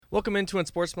Welcome into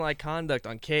Unsportsmanlike Conduct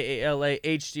on KALA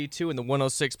HD2 and the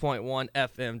 106.1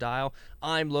 FM dial.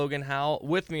 I'm Logen Howell.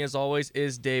 With me, as always,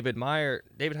 is David Meyer.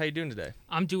 David, how you doing today?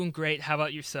 I'm doing great. How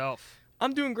about yourself?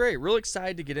 I'm doing great. Real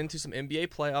excited to get into some NBA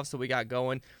playoffs that we got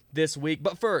going this week.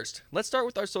 But first, let's start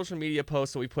with our social media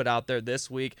posts that we put out there this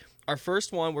week. Our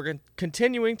first one, we're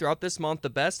continuing throughout this month, the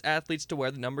best athletes to wear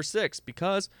the number 6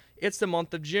 because it's the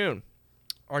month of June.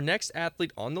 Our next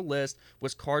athlete on the list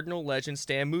was Cardinal legend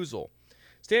Stan Musial.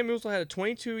 Stan Musial had a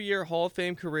 22-year Hall of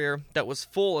Fame career that was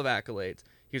full of accolades.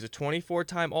 He was a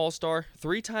 24-time All-Star,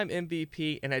 3-time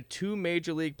MVP, and had 2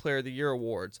 Major League Player of the Year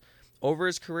awards. Over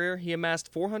his career, he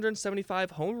amassed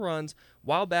 475 home runs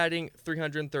while batting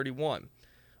 331.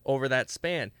 Over that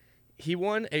span, he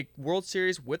won a World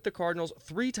Series with the Cardinals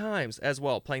 3 times as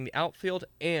well, playing the outfield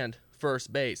and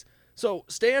first base. So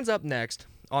Stan's up next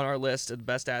on our list of the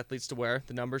best athletes to wear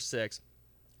the number 6.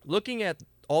 Looking at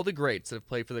all the greats that have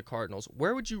played for the Cardinals,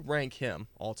 where would you rank him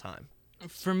all time?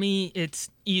 For me, it's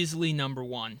easily number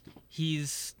 1.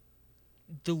 He's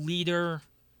the leader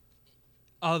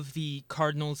of the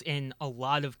Cardinals in a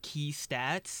lot of key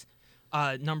stats.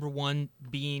 Number 1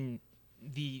 being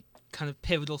the kind of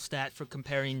pivotal stat for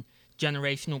comparing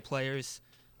generational players.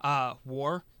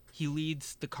 WAR. He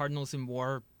leads the Cardinals in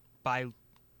WAR by,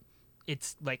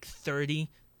 it's like 30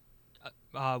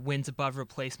 wins above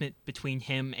replacement between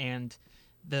him and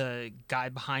the guy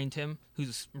behind him,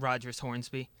 who's Rogers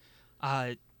Hornsby.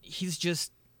 He was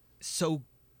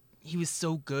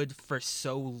so good for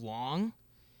so long,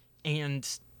 and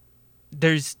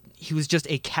he was just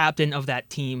a captain of that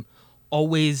team,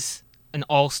 always an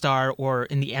all-star or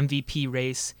in the MVP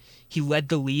race. He led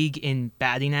the league in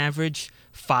batting average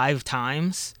 5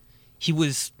 times. He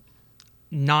was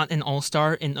not an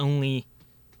all-star in only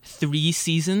 3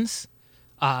 seasons.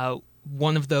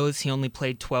 One of those, he only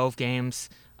played 12 games.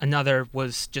 Another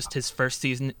was just his first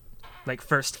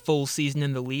full season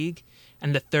in the league.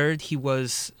 And the third, he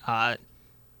was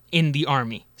in the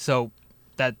Army. So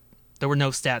that there were no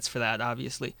stats for that,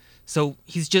 obviously. So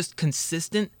he's just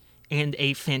consistent and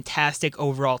a fantastic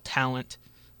overall talent.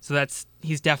 So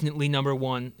he's definitely number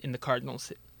 1 in the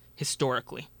Cardinals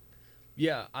historically.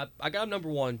 Yeah, I got number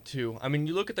 1 too. I mean,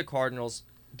 you look at the Cardinals,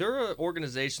 they're an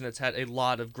organization that's had a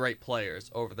lot of great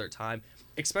players over their time,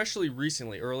 especially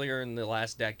recently, earlier in the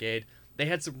last decade. They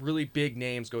had some really big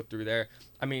names go through there.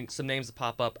 I mean, some names that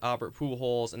pop up, Albert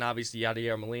Pujols and obviously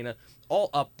Yadier Molina, all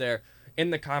up there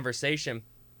in the conversation.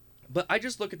 But I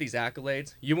just look at these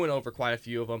accolades. You went over quite a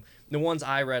few of them. The ones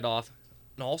I read off,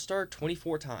 an All-Star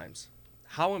 24 times.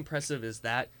 How impressive is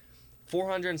that?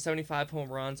 475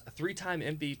 home runs, a 3-time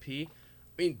MVP. I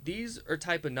mean, these are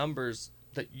type of accolades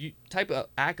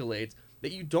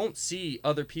that you don't see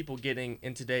other people getting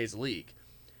in today's league.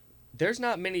 There's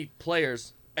not many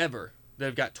players ever that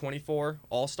have got 24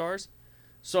 All-Stars.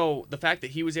 So the fact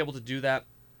that he was able to do that,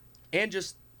 and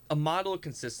just a model of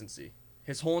consistency.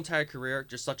 His whole entire career,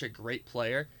 just such a great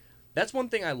player. That's one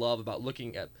thing I love about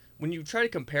looking at, when you try to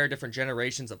compare different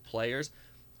generations of players,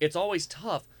 it's always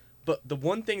tough, but the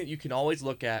one thing that you can always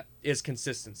look at is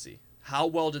consistency. How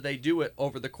well do they do it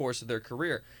over the course of their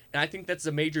career? And I think that's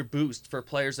a major boost for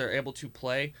players that are able to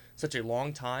play such a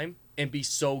long time and be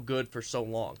so good for so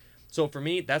long. So for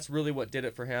me, that's really what did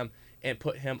it for him and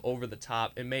put him over the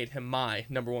top and made him my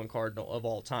number 1 Cardinal of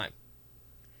all time.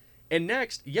 And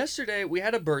next, yesterday we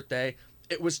had a birthday.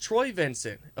 It was Troy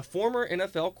Vincent, a former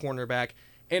NFL cornerback,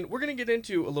 and we're going to get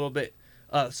into a little bit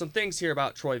some things here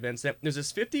about Troy Vincent. It was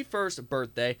his 51st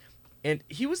birthday, and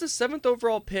he was the 7th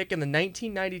overall pick in the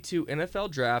 1992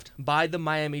 NFL Draft by the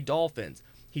Miami Dolphins.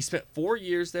 He spent 4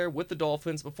 years there with the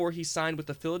Dolphins before he signed with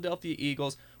the Philadelphia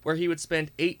Eagles, where he would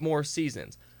spend 8 more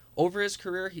seasons. Over his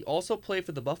career, he also played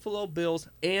for the Buffalo Bills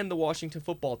and the Washington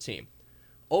Football Team.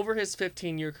 Over his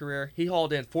 15-year career, he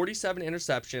hauled in 47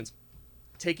 interceptions,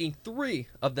 taking 3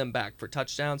 of them back for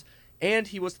touchdowns, and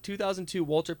he was the 2002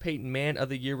 Walter Payton Man of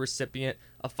the Year recipient,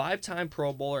 a 5-time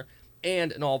Pro Bowler,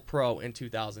 and an All-Pro in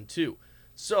 2002.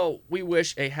 So we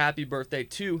wish a happy birthday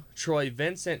to Troy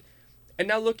Vincent. And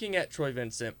now looking at Troy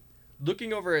Vincent,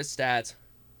 looking over his stats,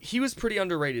 he was pretty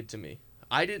underrated to me.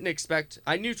 I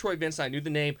knew Troy Vincent, I knew the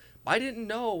name, but I didn't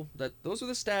know that those were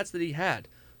the stats that he had.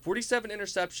 47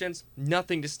 interceptions,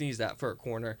 nothing to sneeze at for a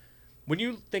corner. When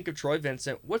you think of Troy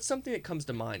Vincent, what's something that comes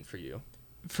to mind for you?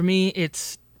 For me,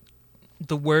 it's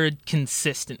the word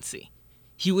consistency.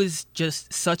 He was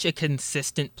just such a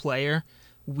consistent player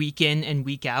week in and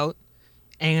week out,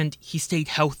 and he stayed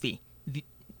healthy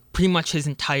pretty much his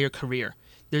entire career.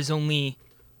 There's only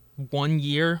 1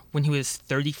 year when he was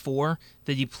 34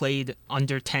 that he played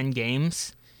under 10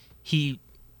 games. He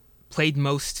played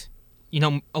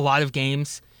a lot of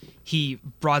games. He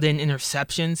brought in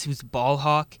interceptions. He was a ball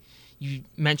hawk. You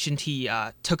mentioned he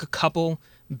took a couple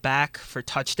back for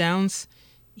touchdowns.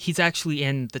 He's actually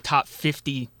in the top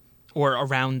 50 or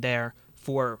around there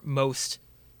for most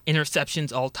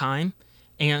interceptions all time.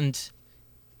 And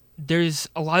there's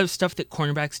a lot of stuff that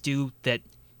cornerbacks do that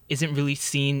isn't really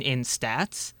seen in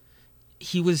stats.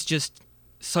 He was just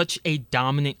such a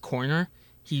dominant corner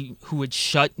who would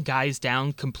shut guys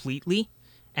down completely.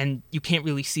 And you can't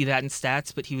really see that in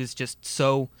stats, but he was just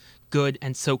so good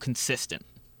and so consistent.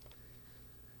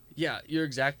 Yeah, you're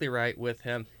exactly right with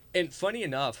him. And funny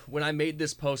enough, when I made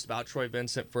this post about Troy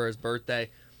Vincent for his birthday,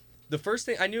 the first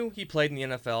thing I knew he played in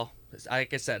the NFL.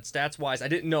 Like I said, stats-wise, I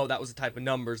didn't know that was the type of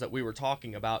numbers that we were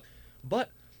talking about. But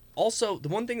also, the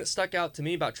one thing that stuck out to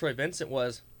me about Troy Vincent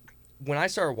was when I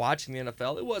started watching the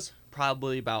NFL, it was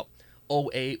probably about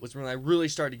 2008 was when I really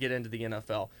started to get into the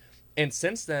NFL. And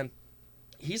since then,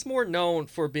 he's more known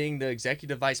for being the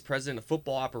executive vice president of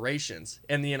football operations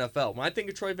in the NFL. When I think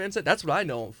of Troy Vincent, that's what I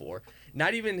know him for.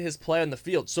 Not even his play on the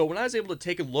field. So when I was able to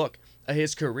take a look at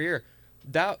his career,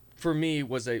 that for me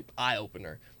was an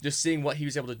eye-opener. Just seeing what he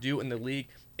was able to do in the league.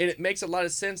 And it makes a lot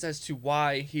of sense as to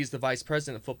why he's the vice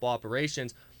president of football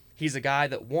operations. He's a guy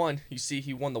that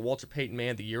he won the Walter Payton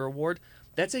Man of the Year award.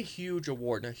 That's a huge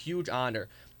award and a huge honor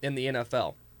in the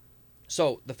NFL.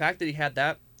 So the fact that he had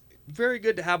that, very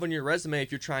good to have on your resume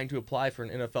if you're trying to apply for an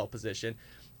NFL position.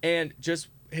 And just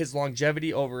his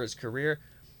longevity over his career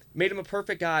made him a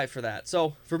perfect guy for that.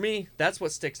 So for me, that's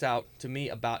what sticks out to me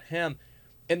about him.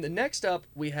 And the next up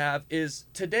we have is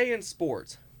Today in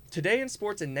Sports. Today in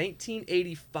Sports in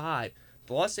 1985,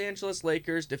 the Los Angeles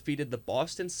Lakers defeated the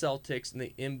Boston Celtics in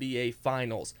the NBA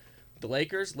Finals. The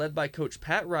Lakers, led by Coach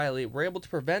Pat Riley, were able to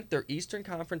prevent their Eastern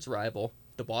Conference rival,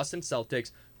 the Boston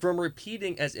Celtics, from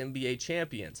repeating as NBA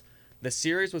champions. The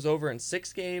series was over in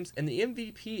 6 games, and the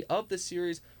MVP of the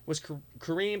series was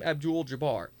Kareem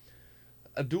Abdul-Jabbar.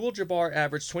 Abdul-Jabbar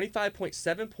averaged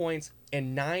 25.7 points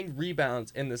and 9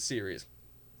 rebounds in the series.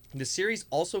 The series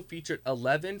also featured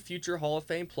 11 future Hall of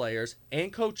Fame players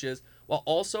and coaches, while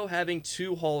also having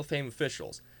 2 Hall of Fame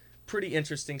officials. Pretty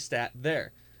interesting stat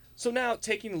there. So now,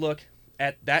 taking a look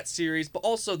at that series, but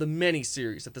also the many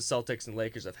series that the Celtics and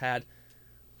Lakers have had,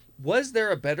 was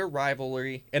there a better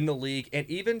rivalry in the league? And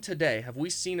even today, have we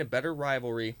seen a better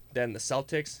rivalry than the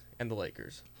Celtics and the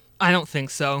Lakers? I don't think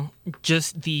so.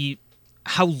 Just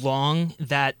how long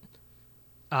that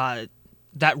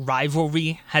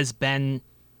rivalry has been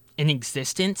in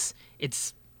existence.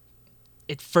 It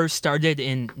first started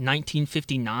in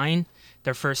 1959,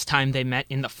 their first time they met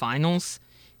in the finals,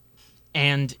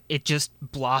 and it just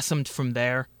blossomed from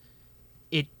there.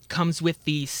 It comes with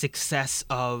the success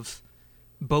of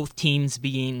both teams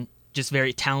being just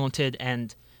very talented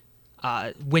and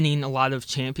winning a lot of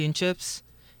championships.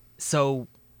 So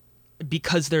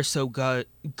because they're so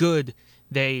good,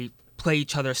 they play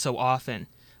each other so often.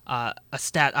 A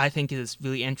stat I think is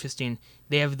really interesting.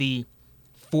 They have the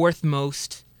 4th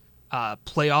most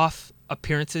playoff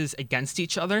appearances against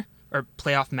each other, or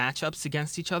playoff matchups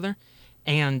against each other,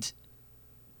 and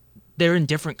they're in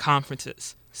different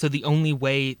conferences. So the only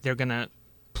way they're going to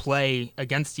play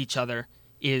against each other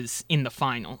is in the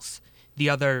finals. The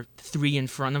other 3 in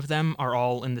front of them are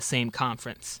all in the same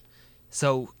conference.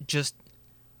 So just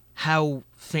how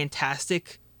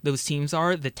fantastic those teams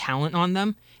are, the talent on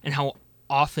them, and how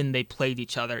often they played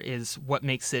each other is what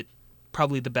makes it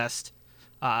probably the best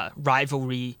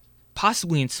rivalry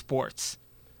possibly in sports.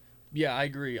 Yeah, I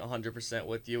agree 100%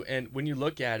 with you. And when you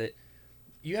look at it,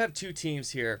 you have 2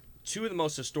 teams here, 2 of the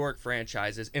most historic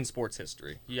franchises in sports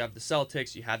history. You have the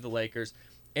Celtics, you have the Lakers,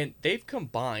 and they've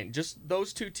combined, just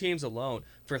those 2 teams alone,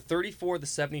 for 34 of the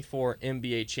 74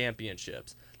 NBA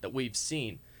championships that we've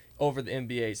seen over the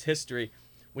NBA's history.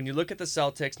 When you look at the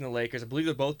Celtics and the Lakers, I believe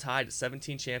they're both tied at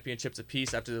 17 championships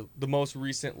apiece after the most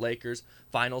recent Lakers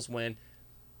finals win.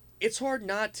 It's hard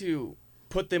not to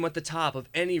put them at the top of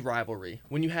any rivalry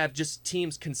when you have just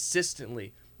teams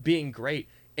consistently being great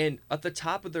and at the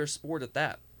top of their sport at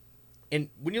that. And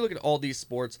when you look at all these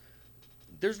sports,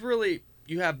 there's really,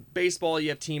 you have baseball, you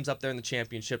have teams up there in the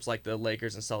championships like the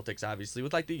Lakers and Celtics, obviously,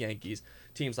 with like the Yankees,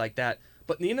 teams like that.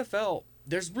 But in the NFL,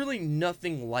 there's really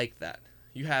nothing like that.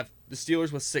 You have the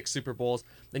Steelers with 6 Super Bowls,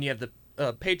 then you have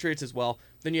the Patriots as well,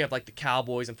 then you have like the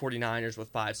Cowboys and 49ers with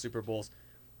 5 Super Bowls.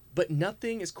 But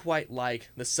nothing is quite like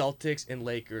the Celtics and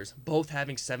Lakers, both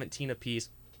having 17 apiece.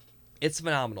 It's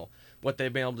phenomenal what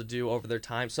they've been able to do over their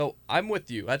time. So I'm with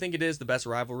you. I think it is the best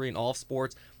rivalry in all of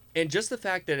sports. And just the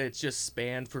fact that it's just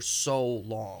spanned for so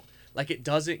long, like it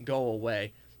doesn't go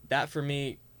away. That for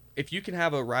me, if you can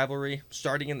have a rivalry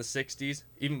starting in the 60s,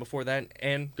 even before that,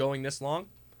 and going this long,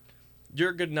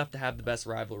 you're good enough to have the best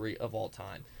rivalry of all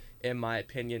time, in my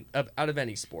opinion, out of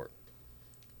any sport.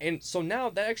 And so now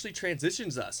that actually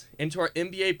transitions us into our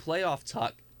NBA playoff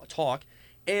talk,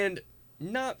 and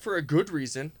not for a good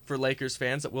reason for Lakers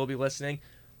fans that will be listening.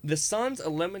 The Suns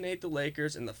eliminate the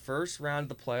Lakers in the first round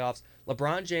of the playoffs.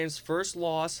 LeBron James' first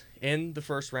loss in the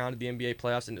first round of the NBA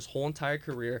playoffs in his whole entire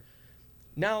career.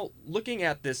 Now, looking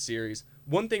at this series,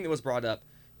 one thing that was brought up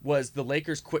was the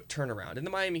Lakers' quick turnaround, and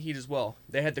the Miami Heat as well.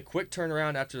 They had the quick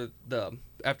turnaround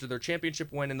after their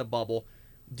championship win in the bubble.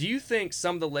 Do you think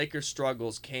some of the Lakers'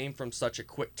 struggles came from such a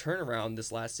quick turnaround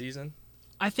this last season?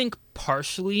 I think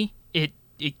partially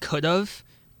it could have,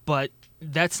 but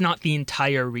that's not the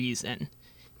entire reason.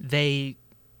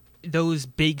 Those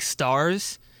big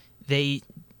stars, the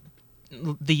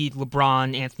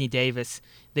LeBron, Anthony Davis,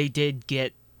 they did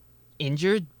get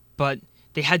injured, but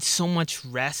they had so much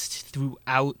rest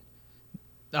throughout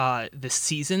the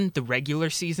season, the regular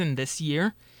season this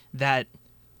year, that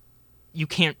you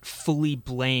can't fully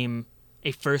blame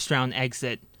a first-round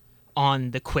exit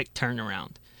on the quick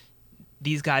turnaround.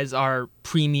 These guys are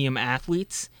premium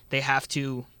athletes. They have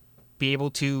to be able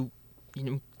to,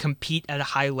 compete at a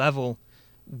high level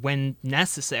when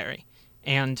necessary,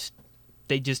 and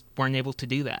they just weren't able to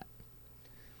do that.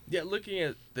 Yeah, looking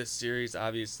at this series,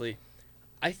 obviously,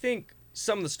 I think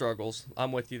some of the struggles,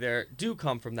 I'm with you there, do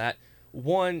come from that.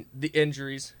 One, the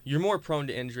injuries. You're more prone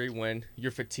to injury when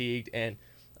you're fatigued, and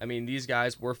I mean, these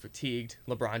guys were fatigued.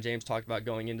 LeBron James talked about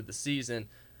going into the season.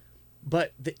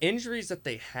 But the injuries that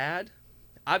they had,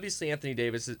 obviously Anthony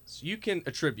Davis, you can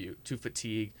attribute to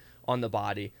fatigue on the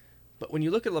body. But when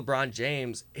you look at LeBron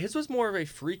James, his was more of a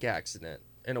freak accident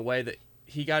in a way that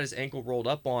he got his ankle rolled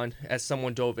up on as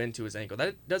someone dove into his ankle.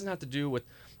 That doesn't have to do with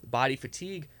body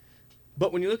fatigue.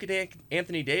 But when you look at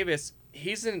Anthony Davis,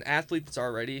 he's an athlete that's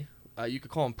already, you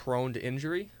could call him prone to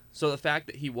injury. So the fact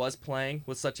that he was playing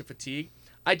with such a fatigue,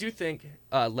 I do think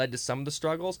led to some of the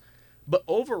struggles. But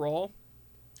overall,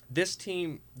 this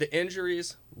team, the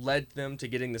injuries led them to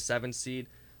getting the 7th seed.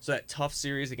 So that tough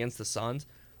series against the Suns.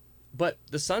 But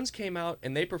the Suns came out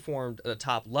and they performed at a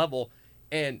top level.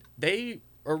 And they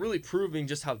are really proving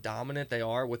just how dominant they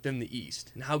are within the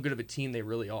East and how good of a team they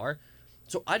really are.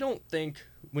 So I don't think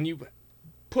when you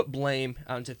put blame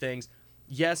onto things,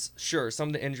 yes, sure, some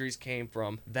of the injuries came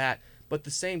from that. But at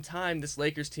the same time, this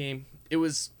Lakers team, it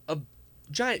was a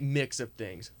giant mix of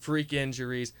things. Freak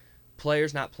injuries,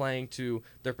 players not playing to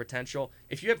their potential.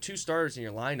 If you have two starters in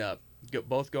your lineup,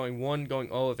 both one going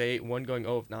 0 of 8, one going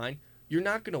 0 of 9, you're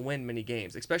not going to win many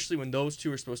games, especially when those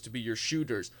two are supposed to be your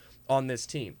shooters on this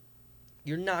team.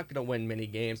 You're not going to win many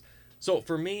games. So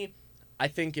for me, I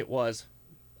think it was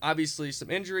obviously some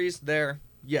injuries there.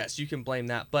 Yes, you can blame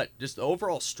that, but just the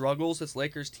overall struggles this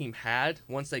Lakers team had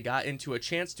once they got into a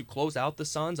chance to close out the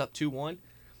Suns up 2-1,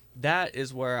 that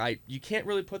is where you can't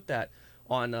really put that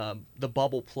on the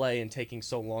bubble play and taking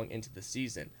so long into the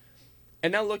season.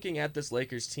 And now looking at this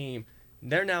Lakers team,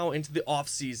 they're now into the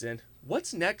offseason.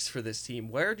 What's next for this team?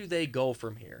 Where do they go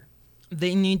from here?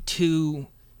 They need to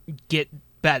get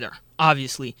better,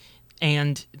 obviously,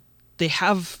 and they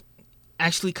have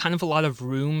actually kind of a lot of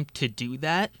room to do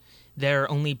that. They're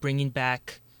only bringing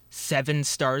back 7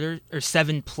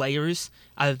 players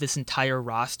out of this entire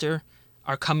roster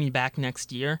are coming back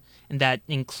next year, and that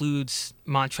includes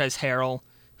Montrezl Harrell,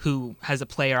 who has a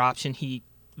player option he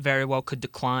very well could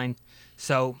decline.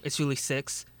 So it's really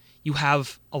 6. You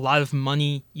have a lot of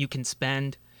money you can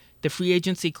spend. The free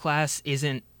agency class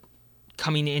isn't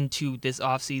coming into this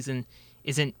offseason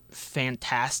isn't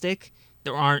fantastic.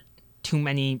 There aren't too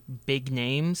many big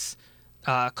names.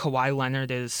 Kawhi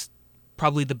Leonard is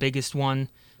probably the biggest one,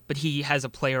 but he has a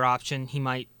player option. He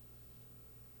might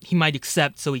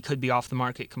accept, so he could be off the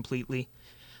market completely.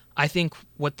 I think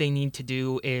what they need to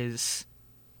do is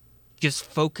just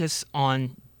focus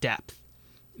on depth.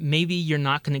 Maybe you're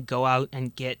not going to go out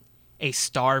and get a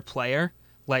star player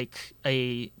like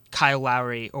a Kyle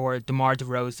Lowry or DeMar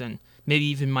DeRozan, maybe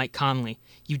even Mike Conley.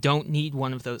 You don't need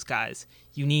one of those guys.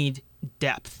 You need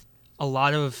depth. A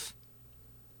lot of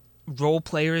role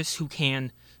players who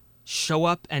can show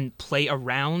up and play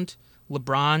around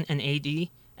LeBron and AD,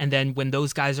 and then when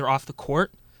those guys are off the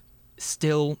court,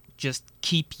 still just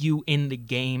keep you in the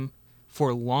game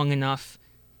for long enough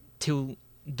till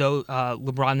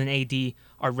LeBron and AD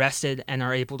are rested and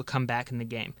are able to come back in the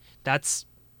game. That's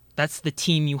the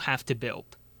team you have to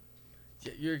build.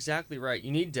 Yeah, you're exactly right.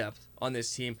 You need depth on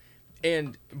this team.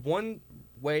 And one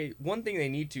thing they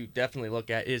need to definitely look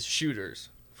at is shooters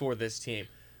for this team.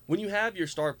 When you have your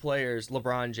star players,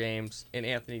 LeBron James and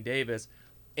Anthony Davis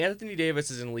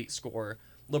is an elite scorer.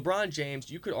 LeBron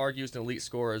James, you could argue, is an elite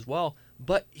scorer as well,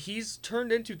 But he's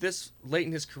turned into this late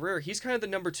in his career. He's kind of the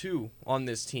number 2 on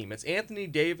this team. It's Anthony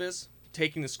Davis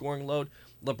taking the scoring load.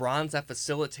 LeBron's that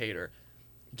facilitator.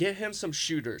 Get him some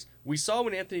shooters. We saw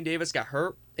when Anthony Davis got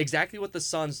hurt exactly what the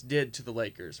Suns did to the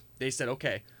Lakers. They said,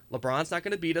 okay, LeBron's not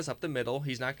going to beat us up the middle.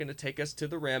 He's not going to take us to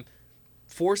the rim.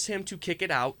 Force him to kick it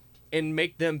out and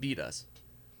make them beat us.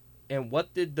 And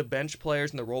what did the bench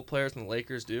players and the role players and the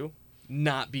Lakers do?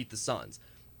 Not beat the Suns.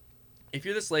 If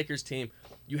you're this Lakers team,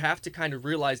 you have to kind of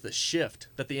realize the shift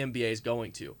that the NBA is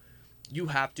going to. You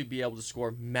have to be able to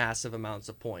score massive amounts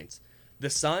of points. The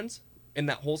Suns, in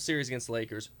that whole series against the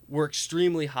Lakers, were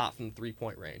extremely hot from the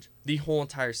three-point range. The whole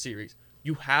entire series.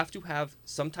 You have to have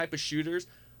some type of shooters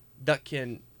that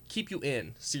can keep you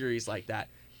in series like that.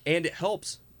 And it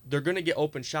helps. They're going to get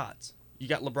open shots. You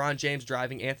got LeBron James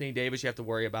driving, Anthony Davis you have to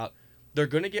worry about. They're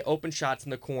going to get open shots in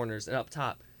the corners and up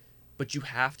top. But you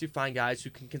have to find guys who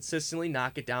can consistently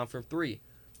knock it down from 3.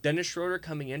 Dennis Schroeder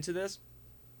coming into this,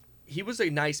 he was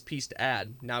a nice piece to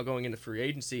add now going into free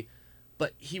agency,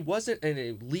 but he wasn't an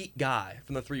elite guy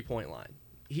from the three-point line.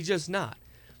 He's just not.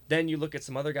 Then you look at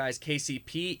some other guys,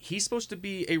 KCP, he's supposed to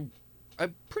be a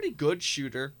pretty good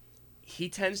shooter. He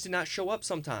tends to not show up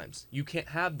sometimes. You can't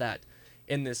have that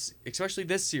in this, especially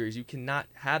this series. You cannot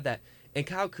have that. And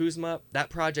Kyle Kuzma,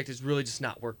 that project has really just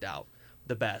not worked out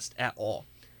the best at all.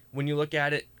 When you look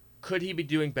at it, could he be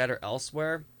doing better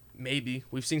elsewhere? Maybe.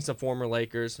 We've seen some former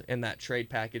Lakers in that trade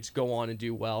package go on and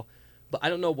do well. But I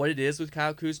don't know what it is with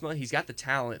Kyle Kuzma. He's got the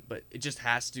talent, but it just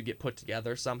has to get put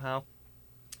together somehow.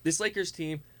 This Lakers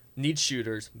team needs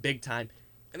shooters, big time.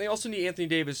 And they also need Anthony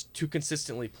Davis to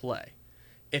consistently play.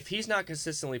 If he's not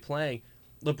consistently playing,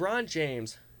 LeBron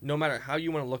James, no matter how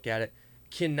you want to look at it,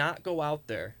 cannot go out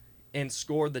there and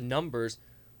score the numbers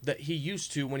that he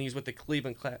used to when he's with the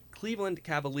Cleveland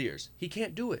Cavaliers. He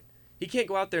can't do it. He can't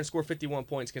go out there and score 51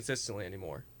 points consistently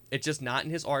anymore. It's just not in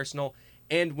his arsenal.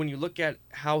 And when you look at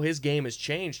how his game has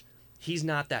changed, he's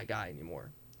not that guy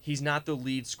anymore. He's not the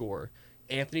lead scorer.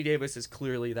 Anthony Davis is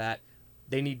clearly that.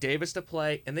 They need Davis to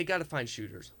play, and they got to find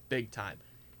shooters big time.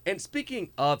 And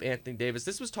speaking of Anthony Davis,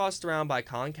 this was tossed around by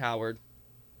Colin Cowherd.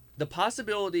 The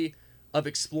possibility of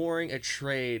exploring a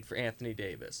trade for Anthony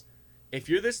Davis. If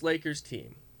you're this Lakers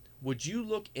team, would you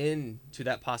look into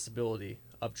that possibility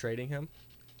of trading him?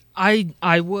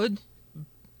 I would.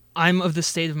 I'm of the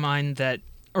state of mind that,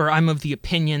 or I'm of the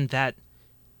opinion that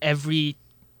every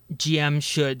GM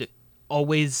should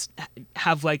always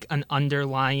have like an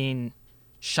underlying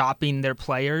shopping their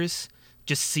players,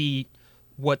 just see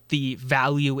what the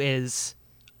value is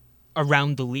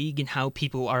around the league and how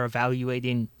people are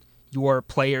evaluating your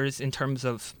players in terms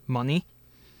of money.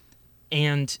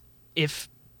 And if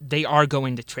they are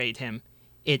going to trade him,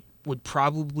 it would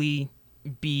probably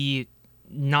be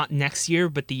not next year,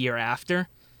 but the year after.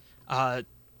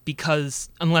 Because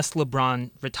unless LeBron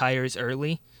retires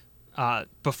early,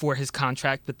 before his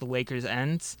contract with the Lakers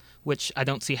ends, which I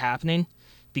don't see happening,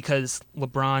 because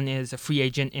LeBron is a free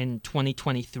agent in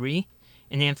 2023,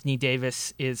 and Anthony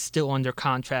Davis is still under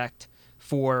contract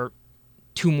for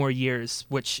 2 more years,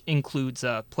 which includes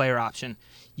a player option.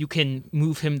 You can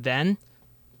move him then.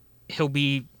 He'll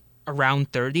be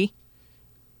around 30.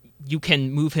 You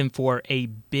can move him for a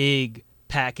big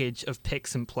package of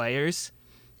picks and players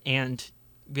and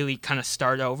really kind of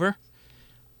start over.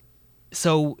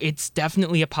 So it's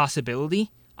definitely a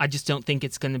possibility. I just don't think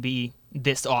it's going to be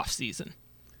this offseason.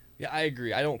 Yeah, I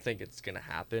agree. I don't think it's going to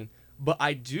happen. But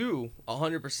I do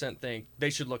 100% think they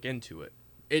should look into it.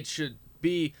 It should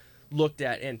be looked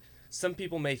at. And some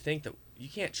people may think that you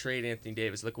can't trade Anthony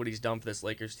Davis. Look what he's done for this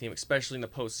Lakers team, especially in the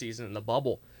postseason and the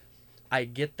bubble. I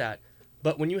get that.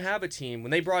 But when you have a team,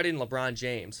 when they brought in LeBron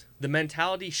James, the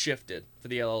mentality shifted for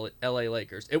the LA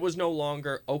Lakers. It was no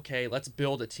longer, okay, let's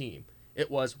build a team. It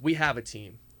was, we have a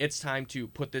team. It's time to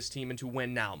put this team into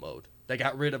win-now mode. They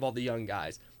got rid of all the young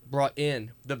guys, brought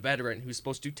in the veteran who's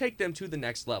supposed to take them to the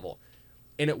next level.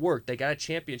 And it worked. They got a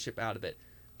championship out of it.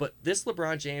 But this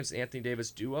LeBron James and Anthony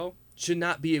Davis duo should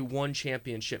not be a one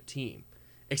championship team,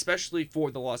 especially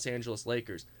for the Los Angeles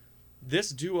Lakers.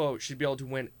 This duo should be able to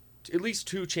win at least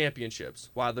 2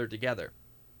 championships while they're together.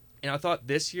 And I thought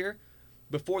this year,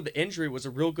 before the injury, was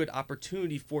a real good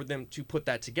opportunity for them to put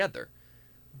that together.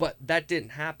 But that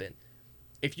didn't happen.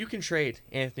 If you can trade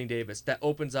Anthony Davis, that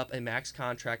opens up a max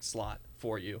contract slot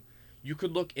for you. You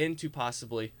could look into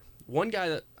possibly one guy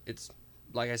that, it's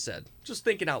like I said, just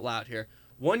thinking out loud here,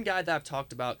 one guy that I've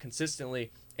talked about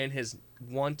consistently and his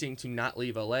wanting to not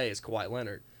leave LA is Kawhi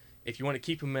Leonard. If you want to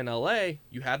keep him in LA,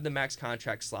 you have the max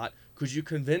contract slot. Could you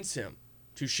convince him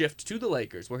to shift to the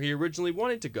Lakers, where he originally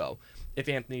wanted to go, if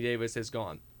Anthony Davis is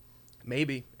gone?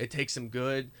 Maybe. It takes some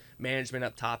good management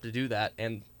up top to do that,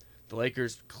 and the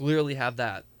Lakers clearly have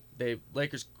that.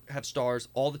 Lakers have stars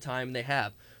all the time, and they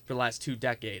have for the last 2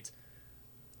 decades.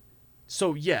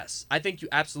 So, yes, I think you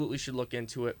absolutely should look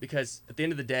into it, because at the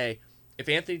end of the day, if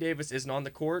Anthony Davis isn't on the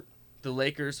court, the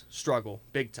Lakers struggle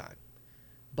big time.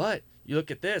 But you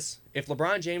look at this, if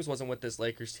LeBron James wasn't with this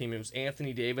Lakers team, it was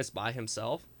Anthony Davis by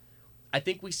himself, I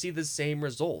think we see the same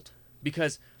result,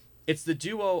 because it's the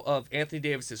duo of Anthony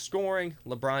Davis's scoring,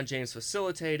 LeBron James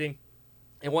facilitating,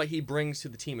 and what he brings to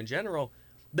the team in general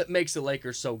that makes the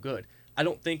Lakers so good. I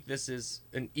don't think this is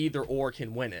an either or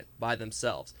can win it by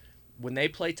themselves. When they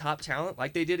play top talent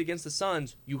like they did against the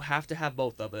Suns, you have to have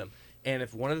both of them. And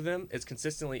if one of them is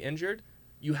consistently injured,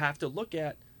 you have to look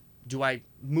at, do I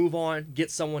move on,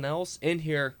 get someone else in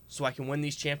here so I can win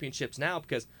these championships now?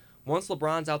 Because once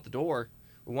LeBron's out the door,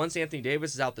 or once Anthony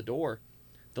Davis is out the door,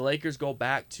 the Lakers go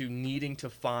back to needing to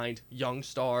find young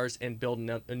stars and build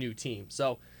a new team.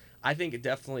 So I think it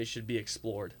definitely should be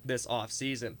explored this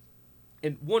offseason.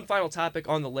 And one final topic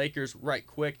on the Lakers right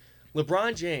quick.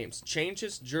 LeBron James changed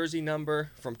his jersey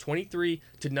number from 23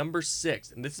 to number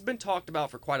 6. And this has been talked about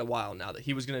for quite a while now that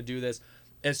he was going to do this.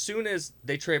 As soon as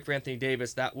they trade for Anthony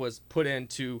Davis, that was put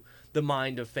into the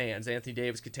mind of fans. Anthony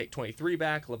Davis could take 23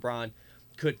 back. LeBron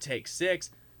could take 6.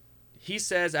 He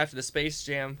says after the Space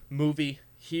Jam movie,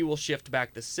 he will shift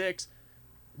back to 6.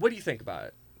 What do you think about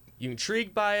it? You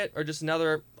intrigued by it, or just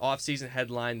another offseason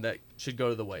headline that should go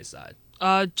to the wayside?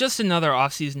 Just another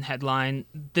offseason headline.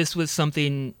 This was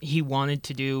something he wanted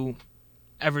to do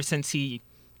ever since he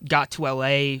got to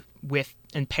LA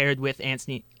and paired with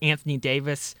Anthony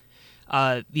Davis.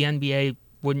 The NBA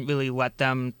wouldn't really let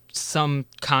them. Some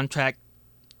contract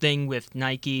thing with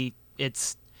Nike.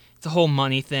 It's a whole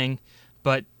money thing,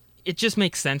 but it just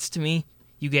makes sense to me.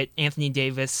 You get Anthony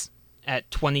Davis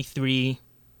at 23,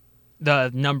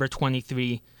 the number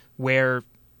 23, where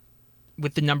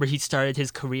with the number he started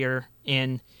his career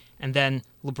in, and then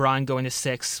LeBron going to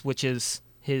 6, which is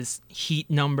his Heat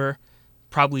number,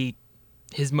 probably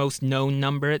his most known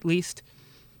number at least.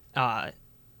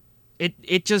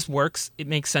 It just works. It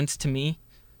makes sense to me.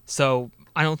 So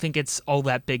I don't think it's all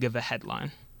that big of a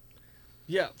headline.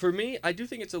 Yeah, for me, I do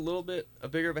think it's a little bit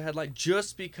bigger of a headline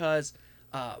just because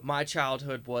my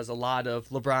childhood was a lot of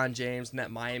LeBron James and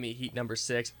that Miami Heat number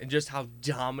 6 and just how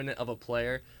dominant of a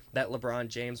player that LeBron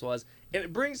James was. And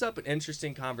it brings up an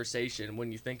interesting conversation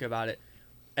when you think about it.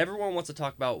 Everyone wants to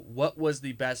talk about what was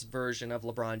the best version of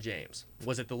LeBron James.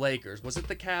 Was it the Lakers? Was it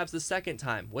the Cavs the second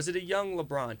time? Was it a young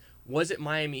LeBron? Was it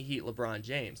Miami Heat LeBron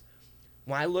James?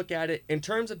 When I look at it in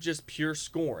terms of just pure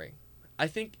scoring, I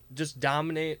think just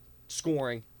dominate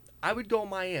scoring, I would go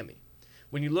Miami.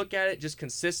 When you look at it just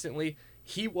consistently,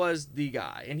 he was the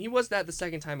guy. And he was that the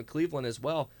second time in Cleveland as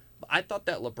well. But I thought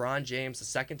that LeBron James, the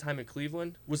second time in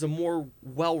Cleveland, was a more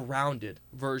well-rounded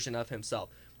version of himself.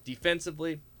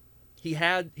 Defensively, he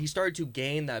started to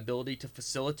gain that ability to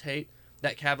facilitate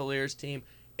that Cavaliers team,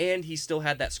 and he still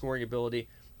had that scoring ability,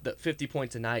 the 50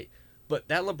 points a night. But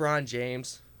that LeBron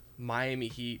James, Miami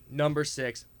Heat, number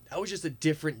 6, that was just a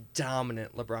different,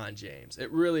 dominant LeBron James.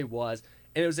 It really was,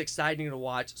 and it was exciting to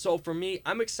watch. So for me,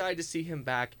 I'm excited to see him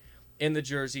back in the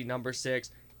jersey number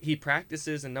 6. He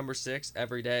practices in number 6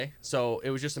 every day, so it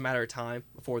was just a matter of time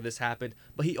before this happened.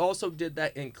 But he also did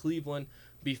that in Cleveland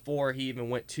before he even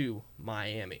went to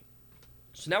Miami.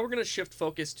 So now we're going to shift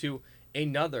focus to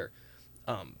another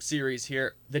series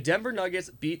here. The Denver Nuggets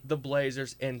beat the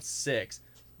Blazers in 6.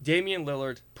 Damian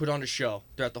Lillard put on a show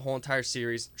throughout the whole entire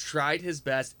series, tried his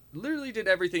best, literally did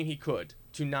everything he could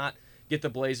to not get the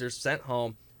Blazers sent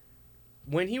home.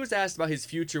 When he was asked about his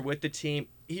future with the team,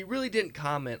 he really didn't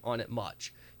comment on it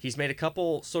much. He's made a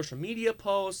couple social media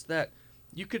posts that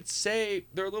you could say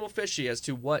they're a little fishy as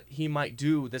to what he might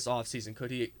do this offseason.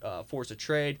 Could he force a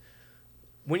trade?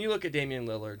 When you look at Damian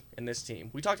Lillard and this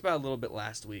team, we talked about it a little bit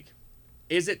last week.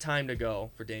 Is it time to go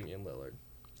for Damian Lillard?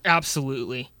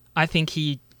 Absolutely. I think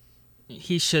he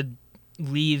should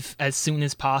leave as soon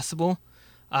as possible.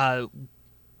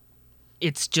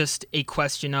 It's just a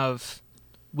question of,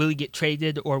 will he get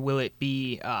traded or will it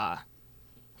be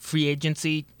free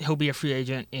agency? He'll be a free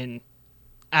agent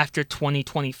after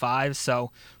 2025,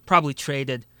 so probably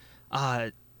traded.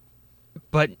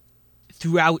 But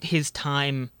throughout his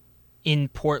time in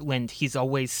Portland, he's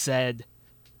always said,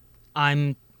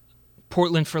 I'm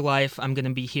Portland for life. I'm going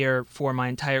to be here for my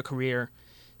entire career.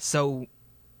 So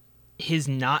his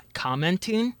not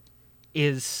commenting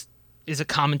is a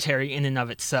commentary in and of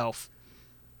itself.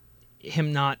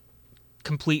 Him not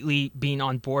completely being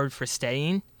on board for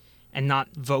staying and not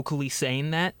vocally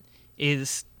saying that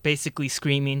is basically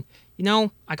screaming,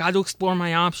 I got to explore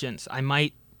my options. I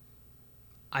might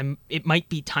it might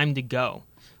be time to go.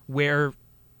 Where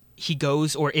he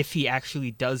goes, or if he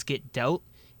actually does get dealt,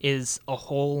 is a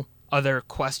whole other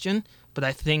question. But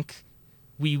I think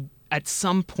we, at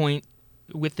some point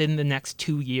within the next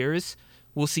 2 years,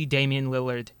 we'll see Damian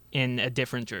Lillard in a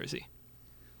different jersey.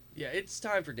 Yeah, it's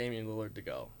time for Damian Lillard to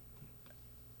go.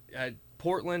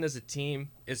 Portland as a team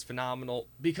is phenomenal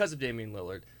because of Damian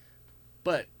Lillard.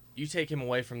 But you take him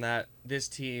away from that, this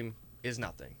team is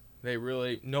nothing.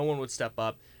 No one would step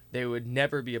up. They would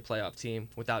never be a playoff team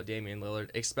without Damian Lillard,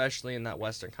 especially in that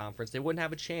Western Conference. They wouldn't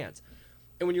have a chance.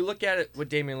 And when you look at it with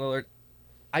Damian Lillard,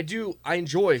 I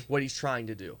enjoy what he's trying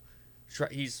to do.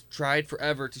 He's tried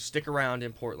forever to stick around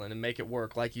in Portland and make it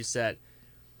work, like you said.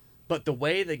 But the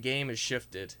way the game has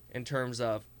shifted in terms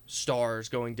of stars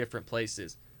going different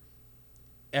places,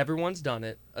 everyone's done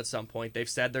it at some point. They've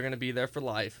said they're going to be there for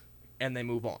life, and they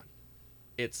move on.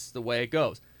 It's the way it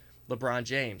goes. LeBron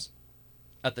James,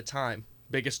 at the time,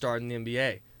 biggest star in the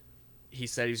NBA. He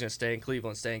said he was going to stay in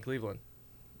Cleveland.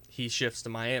 He shifts to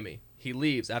Miami. He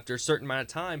leaves after a certain amount of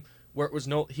time where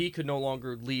he could no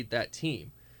longer lead that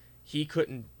team. He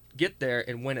couldn't get there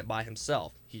and win it by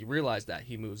himself. He realized that.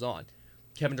 He moves on.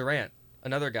 Kevin Durant,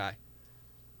 another guy.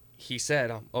 He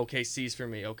said, OKC's for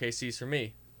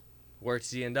me. Where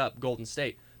does he end up? Golden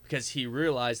State. Because he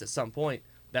realized at some point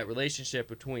that relationship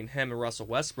between him and Russell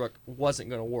Westbrook wasn't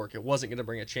going to work. It wasn't going to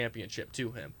bring a championship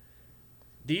to him.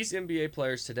 These NBA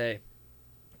players today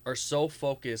are so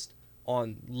focused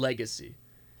on legacy.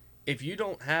 If you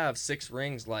don't have 6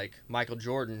 rings like Michael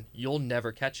Jordan, you'll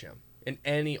never catch him. In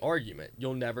any argument,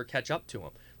 you'll never catch up to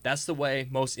him. That's the way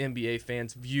most NBA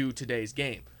fans view today's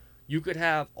game. You could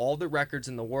have all the records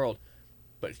in the world,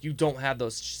 but if you don't have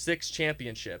those 6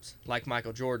 championships like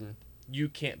Michael Jordan, you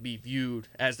can't be viewed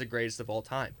as the greatest of all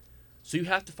time. So you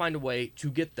have to find a way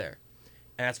to get there.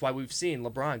 And that's why we've seen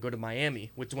LeBron go to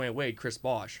Miami with Dwayne Wade, Chris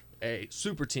Bosh, a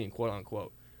super team, quote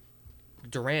unquote.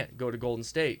 Durant go to Golden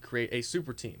State, create a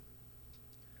super team.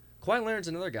 Kawhi Leonard's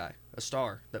another guy, a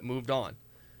star that moved on.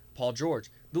 Paul George.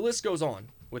 The list goes on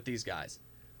with these guys.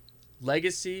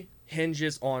 Legacy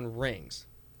hinges on rings.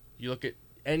 You look at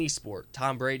any sport,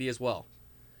 Tom Brady as well.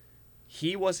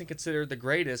 He wasn't considered the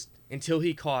greatest until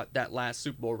he caught that last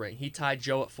Super Bowl ring. He tied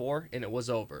Joe at 4, and it was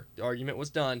over. The argument was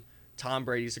done. Tom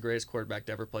Brady's the greatest quarterback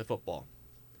to ever play football.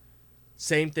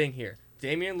 Same thing here.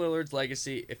 Damian Lillard's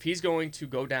legacy, if he's going to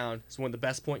go down as one of the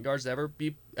best point guards to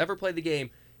ever play the game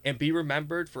and be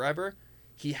remembered forever,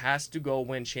 he has to go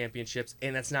win championships,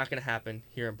 and that's not going to happen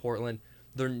here in Portland.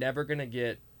 They're never going to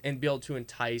get and be able to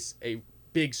entice a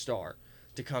big star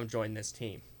to come join this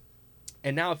team.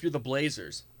 And now if you're the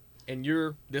Blazers and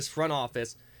you're this front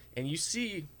office and you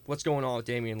see what's going on with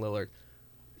Damian Lillard,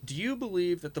 do you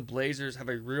believe that the Blazers have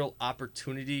a real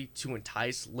opportunity to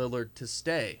entice Lillard to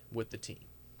stay with the team?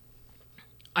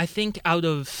 I think out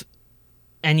of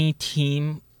any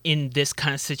team in this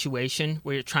kind of situation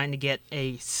where you're trying to get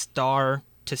a star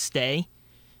to stay,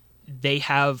 they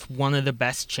have one of the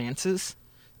best chances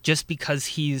just because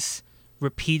he's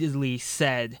repeatedly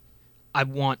said, I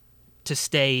want to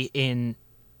stay in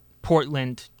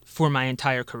Portland for my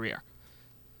entire career.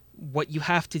 What you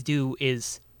have to do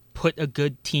is put a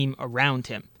good team around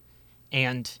him,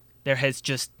 and there has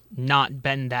just not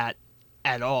been that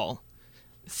at all.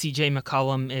 CJ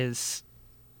McCollum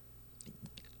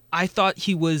I thought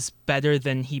he was better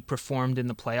than he performed in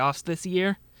the playoffs this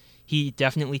year. He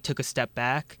definitely took a step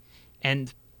back,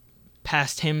 and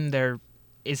past him there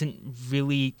isn't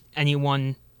really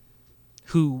anyone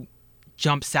who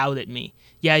jumps out at me.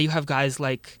 Yeah, you have guys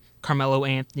like Carmelo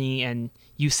Anthony and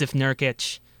Yusuf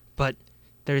Nurkic, but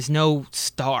there's no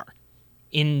star.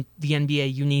 In the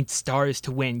NBA, you need stars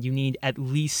to win. You need at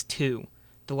least 2.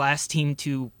 The last team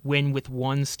to win with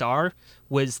 1 star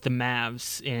was the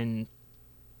Mavs in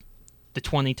the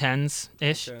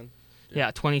 2010s-ish.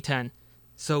 2010.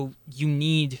 So you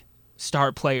need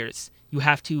star players. You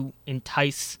have to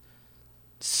entice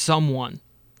someone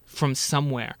from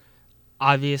somewhere.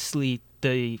 Obviously,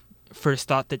 the first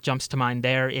thought that jumps to mind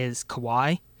there is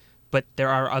Kawhi, but there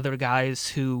are other guys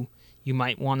who you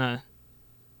might want to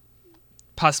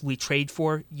possibly trade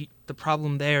for. The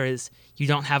problem there is you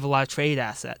don't have a lot of trade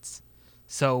assets.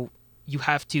 So you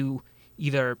have to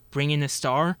either bring in a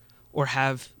star or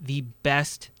have the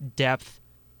best depth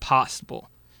possible.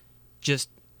 Just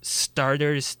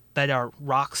starters that are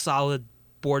rock solid,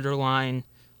 borderline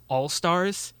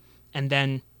all-stars, and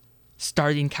then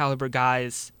starting caliber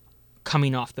guys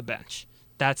coming off the bench.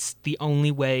 That's the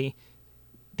only way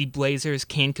the Blazers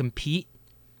can compete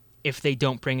if they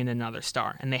don't bring in another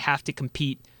star, and they have to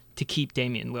compete to keep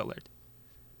Damian Lillard.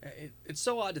 It's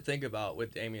so odd to think about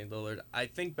with Damian Lillard. I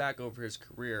think back over his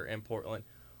career in Portland.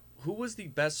 who was the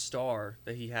best star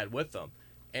that he had with him?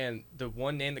 And the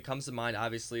one name that comes to mind,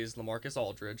 obviously, is LaMarcus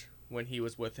Aldridge when he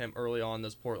was with him early on in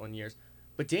those Portland years.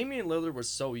 But Damian Lillard was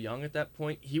so young at that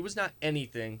point, he was not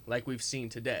anything like we've seen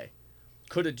today.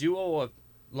 Could a duo of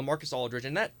LaMarcus Aldridge,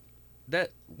 and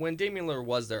that when Damian Lillard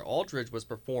was there, Aldridge was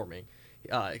performing.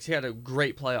 He had a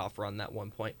great playoff run at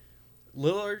one point.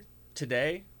 Lillard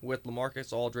today with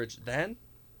LaMarcus Aldridge then,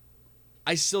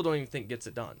 I still don't even think gets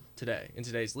it done today in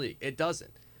today's league. It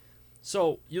doesn't.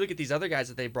 So you look at these other guys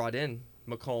that they brought in,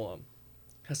 McCollum,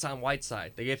 Hassan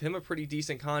Whiteside. They gave him a pretty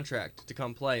decent contract to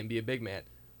come play and be a big man.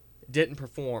 Didn't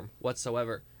perform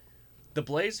whatsoever. The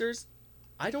Blazers,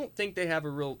 I don't think they have a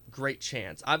real great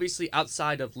chance. Obviously,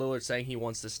 outside of Lillard saying he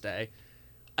wants to stay,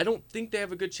 I don't think they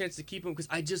have a good chance to keep him because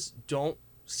I just don't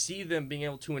see them being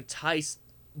able to entice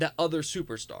that other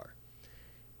superstar.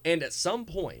 And at some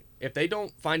point, if they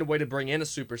don't find a way to bring in a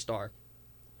superstar,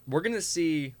 we're going to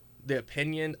see the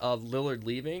opinion of Lillard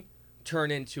leaving turn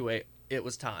into a, it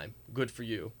was time, good for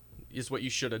you, is what you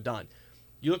should have done.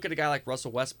 You look at a guy like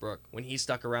Russell Westbrook when he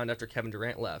stuck around after Kevin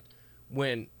Durant left.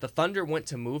 When the Thunder went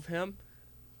to move him,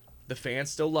 the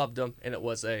fans still loved him, and it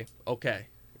was okay,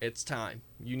 it's time.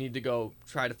 You need to go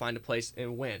try to find a place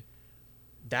and win.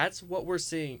 That's what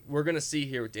we're going to see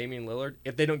here with Damian Lillard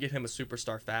if they don't get him a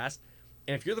superstar fast.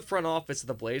 And if you're the front office of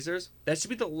the Blazers, that should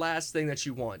be the last thing that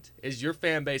you want, is your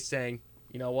fan base saying,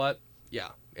 you know what? Yeah,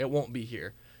 it won't be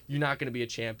here. You're not going to be a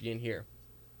champion here.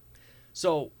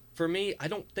 So, for me, I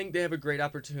don't think they have a great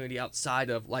opportunity outside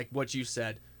of, like what you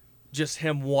said, just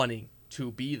him wanting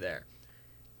to be there.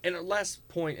 And our last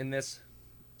point in this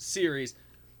series,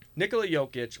 Nikola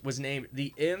Jokic was named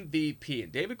the MVP.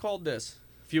 And David called this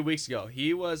a few weeks ago.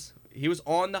 He was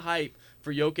on the hype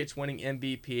for Jokic winning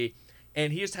MVP,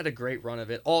 and he just had a great run of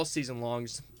it all season long.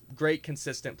 Just great,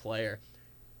 consistent player.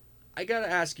 I got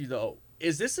to ask you, though,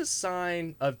 is this a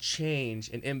sign of change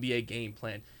in NBA game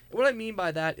plan? And what I mean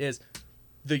by that is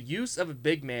the use of a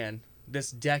big man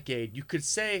this decade, you could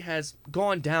say, has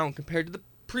gone down compared to the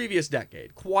previous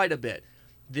decade quite a bit.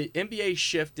 The NBA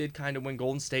shifted kind of when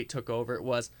Golden State took over. It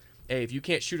was, hey, if you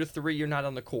can't shoot a three, you're not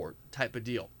on the court type of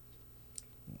deal.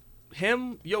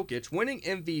 Him, Jokic, winning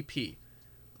MVP,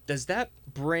 does that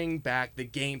bring back the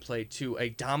gameplay to a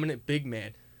dominant big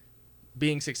man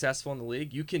being successful in the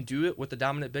league? You can do it with a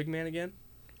dominant big man again?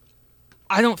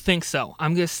 I don't think so.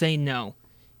 I'm going to say no.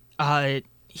 Part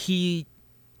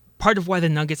of why the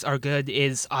Nuggets are good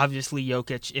is obviously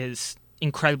Jokic is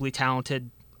incredibly talented,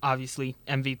 obviously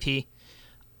MVP,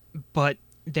 but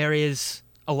there is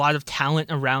a lot of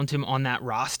talent around him on that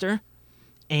roster,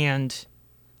 and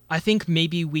I think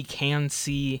maybe we can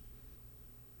see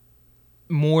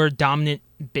more dominant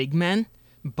big men,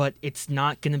 but it's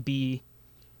not going to be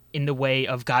in the way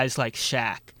of guys like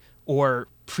Shaq or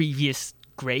previous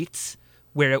greats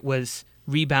where it was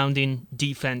rebounding,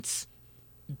 defense,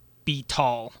 be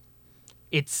tall.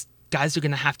 It's guys are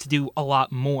going to have to do a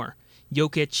lot more.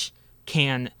 Jokic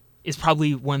is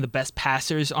probably one of the best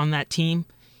passers on that team.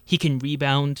 He can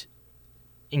rebound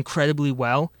incredibly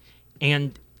well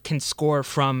and can score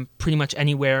from pretty much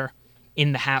anywhere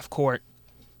in the half court.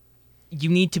 You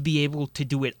need to be able to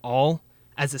do it all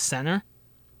as a center,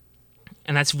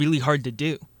 and that's really hard to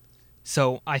do.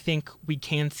 So I think we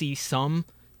can see some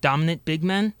dominant big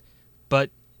men, but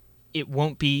it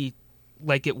won't be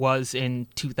like it was in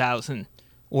 2000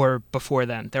 or before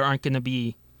then. There aren't going to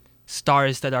be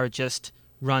stars that are just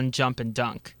run, jump, and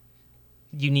dunk.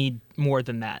 You need more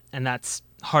than that, and that's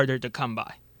harder to come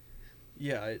by.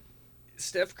 Yeah,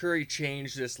 Steph Curry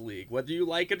changed this league. Whether you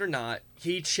like it or not,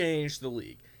 he changed the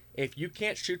league. If you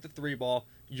can't shoot the three ball,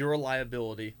 you're a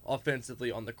liability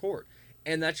offensively on the court.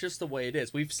 And that's just the way it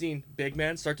is. We've seen big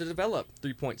men start to develop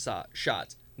three-point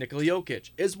shots. Nikola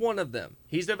Jokic is one of them.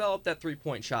 He's developed that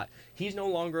three-point shot. He's no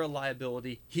longer a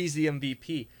liability. He's the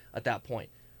MVP at that point.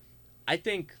 I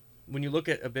think when you look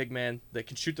at a big man that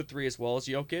can shoot the three as well as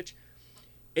Jokic,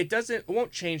 it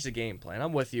won't change the game plan.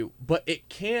 I'm with you. But it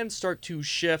can start to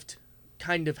shift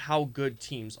kind of how good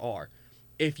teams are.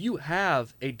 If you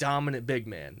have a dominant big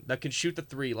man that can shoot the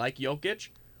three like Jokic,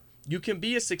 you can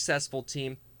be a successful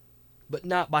team, but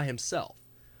not by himself.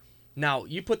 Now,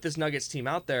 you put this Nuggets team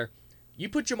out there, you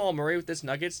put Jamal Murray with this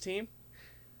Nuggets team,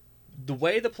 the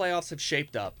way the playoffs have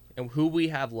shaped up and who we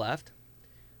have left,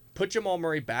 put Jamal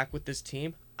Murray back with this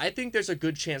team, I think there's a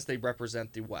good chance they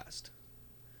represent the West.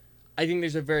 I think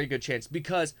there's a very good chance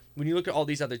because when you look at all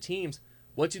these other teams,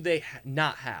 what do they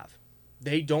not have?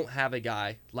 They don't have a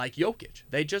guy like Jokic.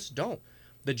 They just don't.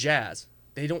 The Jazz,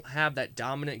 they don't have that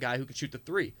dominant guy who can shoot the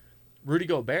three. Rudy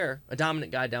Gobert, a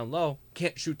dominant guy down low,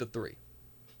 can't shoot the three.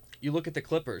 You look at the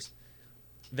Clippers.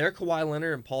 They're Kawhi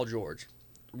Leonard and Paul George.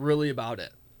 really about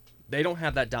it. They don't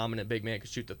have that dominant big man who can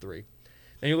shoot the three.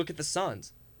 Then you look at the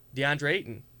Suns. DeAndre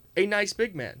Ayton, a nice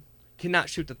big man, cannot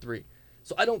shoot the three.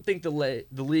 So I don't think the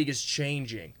league is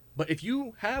changing. But if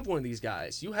you have one of these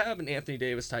guys, you have an Anthony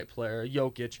Davis type player,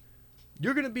 Jokic,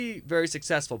 you're going to be very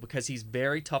successful because he's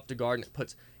very tough to guard and it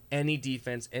puts any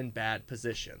defense in bad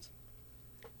positions.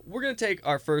 We're going to take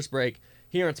our first break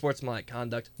here on Sportsmanlike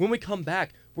Conduct. When we come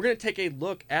back, we're going to take a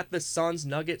look at the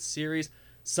Suns-Nuggets series.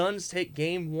 Suns take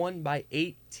game 1 by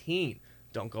 18.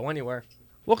 Don't go anywhere.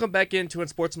 Welcome back into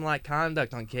Unsportsmanlike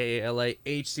Conduct on KALA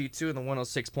HC2 and the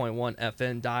 106.1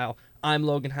 FM dial. I'm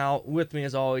Logan Howell. With me,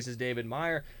 as always, is David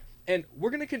Meyer. And we're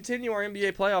going to continue our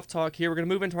NBA playoff talk here. We're going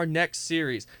to move into our next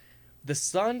series. The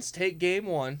Suns take game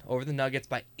 1 over the Nuggets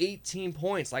by 18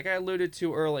 points, like I alluded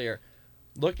to earlier.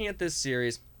 Looking at this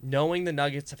series, knowing the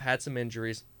Nuggets have had some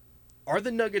injuries, are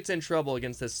the Nuggets in trouble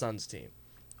against this Suns team?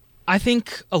 I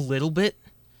think a little bit.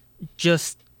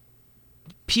 Just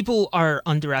people are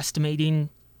underestimating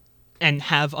and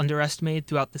have underestimated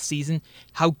throughout the season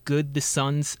how good the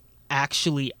Suns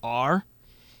actually are.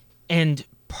 And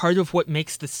part of what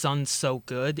makes the Suns so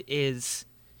good is,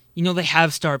 they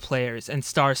have star players and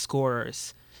star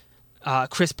scorers.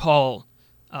 Chris Paul,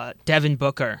 Devin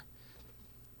Booker.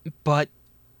 But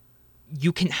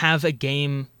you can have a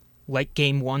game like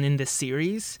game 1 in this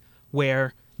series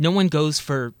where no one goes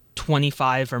for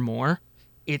 25 or more.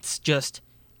 It's just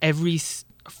every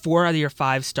 4 out of your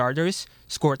 5 starters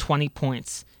score 20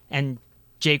 points, and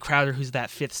Jay Crowder, who's that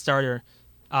 5th starter,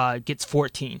 gets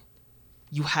 14.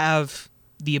 You have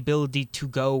the ability to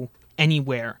go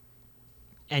anywhere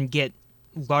and get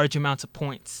large amounts of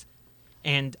points,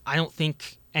 and I don't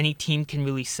think any team can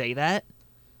really say that.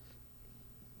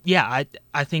 Yeah,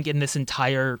 I think in this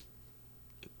entire,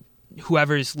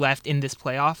 whoever's left in this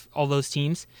playoff, all those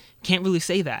teams, can't really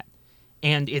say that.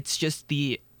 And it's just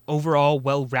the overall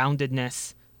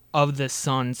well-roundedness of the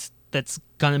Suns that's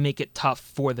going to make it tough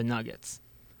for the Nuggets.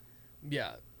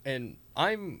 Yeah, and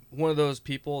I'm one of those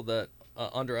people that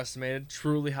underestimated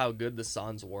truly how good the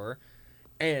Suns were.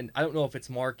 And I don't know if it's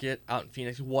market out in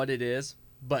Phoenix, what it is,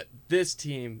 but this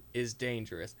team is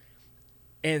dangerous.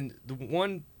 And the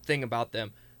one thing about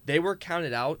them, they were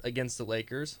counted out against the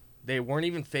Lakers. They weren't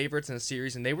even favorites in the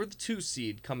series, and they were the 2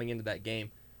 seed coming into that game.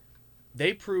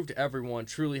 They proved to everyone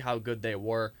truly how good they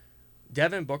were.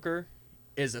 Devin Booker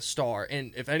is a star,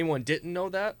 and if anyone didn't know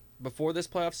that before this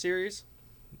playoff series,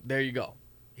 there you go.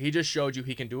 He just showed you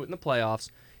he can do it in the playoffs.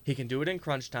 He can do it in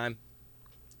crunch time.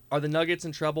 Are the Nuggets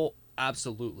in trouble?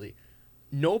 Absolutely.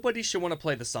 Nobody should want to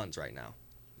play the Suns right now.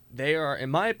 They are, in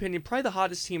my opinion, probably the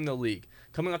hottest team in the league,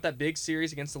 coming off that big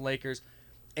series against the Lakers,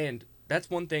 and that's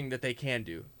one thing that they can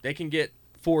do. They can get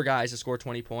 4 guys to score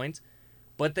 20 points,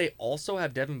 but they also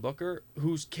have Devin Booker,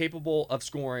 who's capable of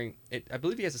scoring. I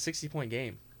believe he has a 60-point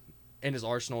game in his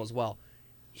arsenal as well.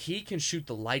 He can shoot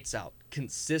the lights out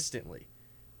consistently.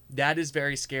 That is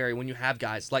very scary when you have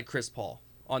guys like Chris Paul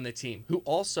on the team, who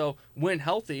also, when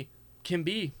healthy, can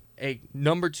be a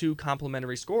number 2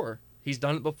 complimentary scorer. He's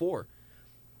done it before.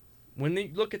 When they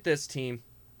look at this team,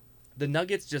 the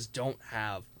Nuggets just don't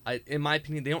have, in my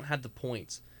opinion, they don't have the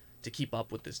points to keep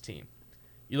up with this team.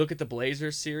 You look at the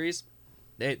Blazers series,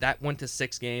 that went to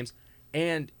 6 games,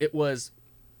 and it was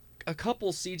a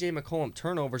couple CJ McCollum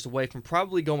turnovers away from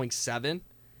probably going 7.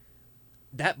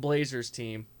 That Blazers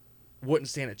team wouldn't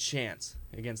stand a chance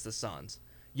against the Suns.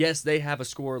 Yes, they have a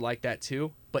scorer like that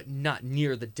too, but not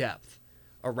near the depth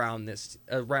around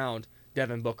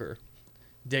Devin Booker,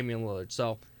 Damian Lillard.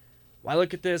 So when I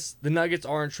look at this, the Nuggets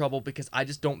are in trouble because I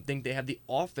just don't think they have the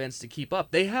offense to keep up.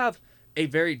 They have a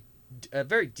very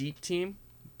deep team,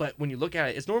 but when you look at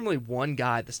it, it's normally one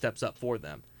guy that steps up for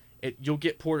them. You'll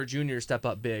get Porter Jr. to step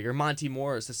up big, or Monty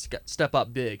Morris to step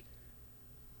up big.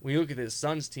 When you look at this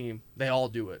Suns team, they all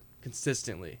do it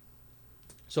consistently.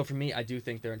 So for me, I do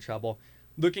think they're in trouble.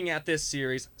 Looking at this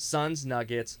series,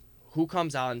 Suns-Nuggets, who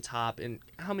comes out on top in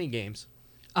how many games?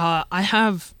 I'm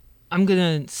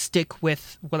going to stick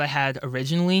with what I had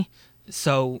originally.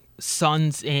 So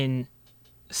Suns in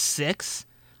 6.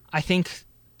 I think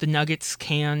the Nuggets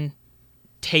can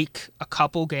take a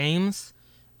couple games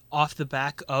off the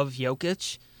back of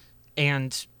Jokic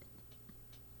and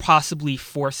possibly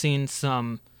forcing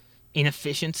some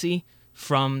inefficiency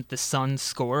from the Suns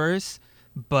scorers.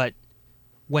 But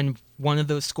when one of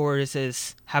those scorers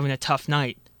is having a tough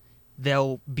night,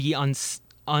 they'll be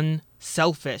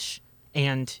unselfish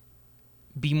and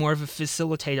be more of a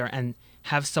facilitator and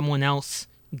have someone else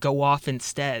go off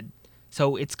instead.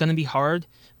 So it's going to be hard,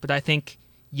 but I think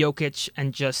Jokic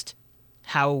and just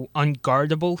how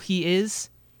unguardable he is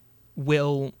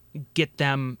will get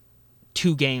them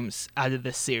 2 games out of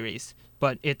this series.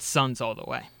 but it's Suns all the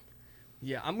way.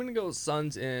 Yeah, I'm going to go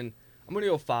Suns I'm going to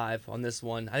go 5 on this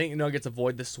one. I think the Nuggets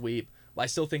avoid the sweep, but I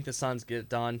still think the Suns get it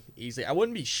done easily. I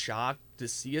wouldn't be shocked to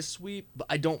see a sweep, but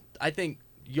I think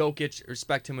Jokic,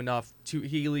 respect him enough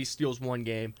he at least steals one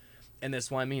game. And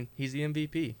this one, I mean, he's the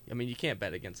MVP. I mean, you can't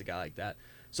bet against a guy like that.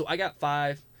 So I got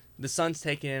 5. The Suns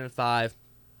taking in at 5.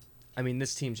 I mean,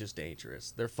 this team's just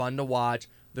dangerous. They're fun to watch.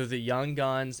 They're the young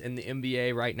guns in the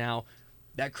NBA right now.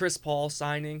 That Chris Paul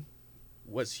signing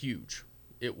was huge.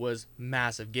 It was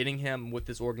massive. Getting him with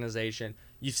this organization.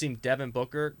 You've seen Devin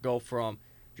Booker go from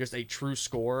just a true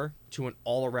scorer to an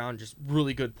all-around just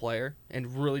really good player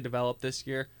and really develop this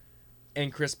year.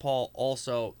 And Chris Paul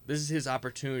also, this is his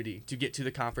opportunity to get to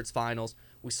the conference finals.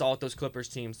 We saw it those Clippers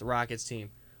teams, the Rockets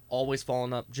team, always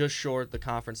falling up just short of the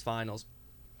conference finals.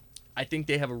 I think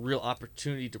they have a real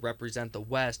opportunity to represent the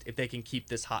West if they can keep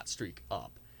this hot streak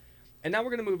up. And now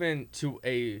we're going to move into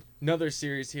another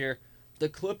series here. The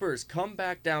Clippers come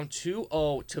back down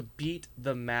 2-0 to beat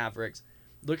the Mavericks.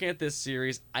 Looking at this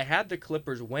series, I had the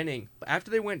Clippers winning, but after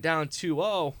they went down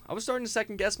 2-0, I was starting to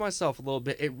second guess myself a little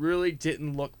bit. It really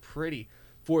didn't look pretty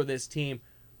for this team.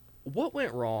 What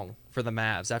went wrong for the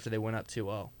Mavs after they went up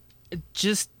 2-0?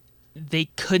 Just they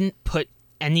couldn't put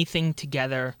anything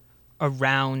together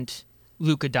around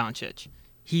Luka Doncic.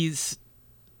 He's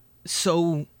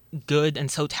so good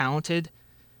and so talented,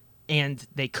 and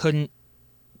they couldn't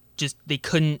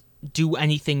do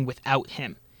anything without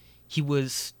him. He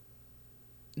was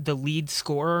the lead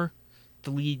scorer, the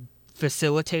lead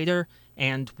facilitator,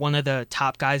 and one of the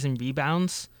top guys in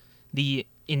rebounds the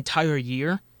entire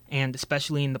year, and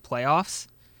especially in the playoffs.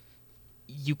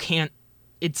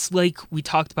 It's like we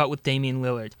talked about with Damian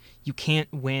Lillard. You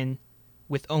can't win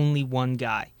with only one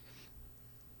guy.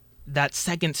 That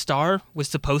second star was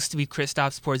supposed to be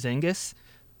Kristaps Porzingis,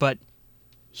 but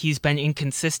he's been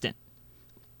inconsistent.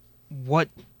 What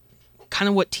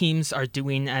teams are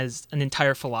doing as an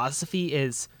entire philosophy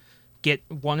is get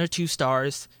 1 or 2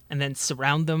 stars and then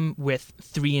surround them with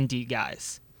 3-and-D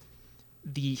guys.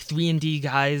 The 3-and-D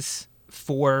guys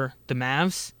for the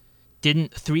Mavs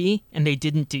didn't 3 and they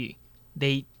didn't D.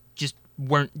 They just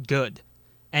weren't good.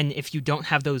 And if you don't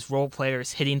have those role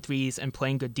players hitting threes and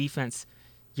playing good defense,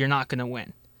 you're not going to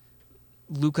win.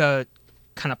 Luka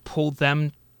kind of pulled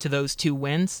them to those 2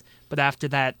 wins, but after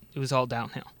that, it was all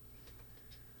downhill.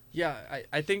 Yeah,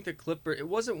 I think the Clippers, it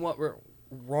wasn't what were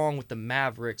wrong with the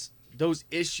Mavericks. Those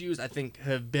issues, I think,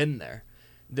 have been there.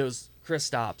 Those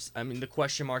Kristaps, I mean, the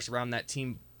question marks around that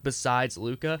team besides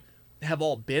Luka have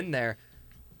all been there.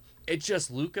 It's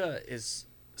just Luka is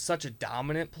such a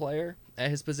dominant player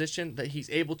at his position that he's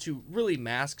able to really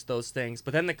mask those things.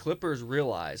 But then the Clippers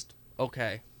realized,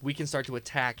 okay, we can start to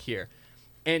attack here.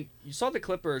 And you saw the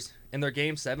Clippers in their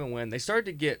Game 7 win. They started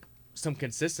to get some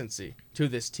consistency to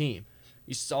this team.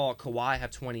 You saw Kawhi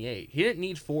have 28. He didn't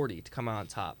need 40 to come out on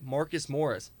top. Marcus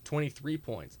Morris, 23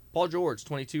 points. Paul George,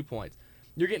 22 points.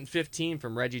 You're getting 15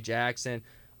 from Reggie Jackson,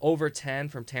 over 10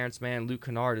 from Terrence Mann, Luke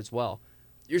Kennard as well.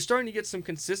 You're starting to get some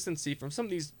consistency from some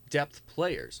of these depth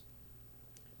players.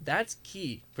 That's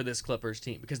key for this Clippers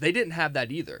team because they didn't have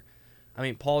that either. I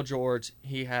mean, Paul George,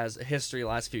 he has a history the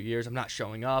last few years of not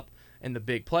showing up in the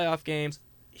big playoff games.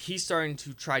 He's starting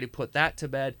to try to put that to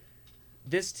bed.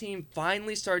 This team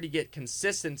finally started to get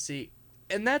consistency,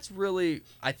 and that's really,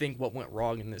 I think, what went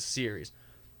wrong in this series.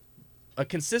 A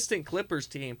consistent Clippers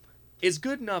team is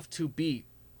good enough to beat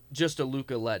just a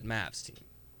Luka-led Mavs team.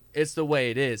 It's the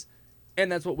way it is,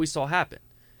 and that's what we saw happen.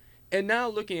 And now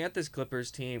looking at this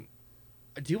Clippers team,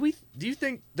 do you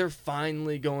think they're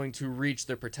finally going to reach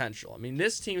their potential? I mean,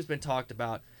 this team's been talked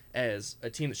about as a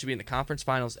team that should be in the conference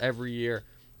finals every year.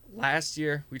 Last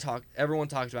year, everyone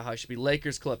talked about how it should be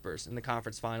Lakers-Clippers in the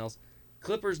conference finals.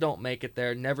 Clippers don't make it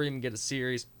there, never even get a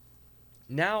series.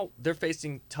 Now they're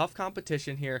facing tough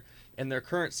competition here in their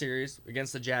current series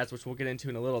against the Jazz, which we'll get into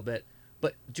in a little bit.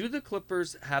 But do the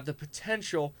Clippers have the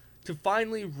potential to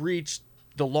finally reach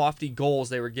the lofty goals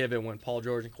they were given when Paul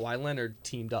George and Kawhi Leonard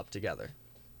teamed up together?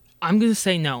 I'm going to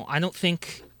say no. I don't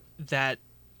think that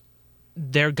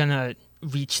they're going to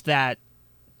reach that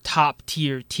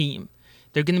top-tier team.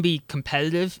 They're going to be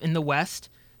competitive in the West,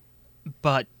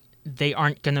 but they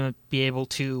aren't going to be able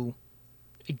to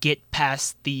get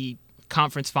past the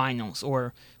conference finals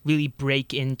or really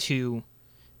break into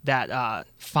that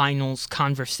finals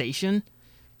conversation.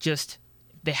 Just,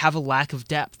 they have a lack of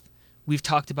depth. We've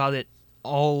talked about it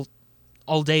all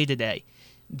day today.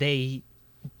 They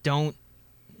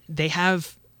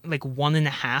have like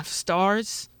 1.5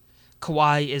 stars.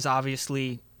 Kawhi is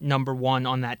obviously number 1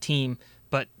 on that team,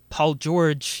 but Paul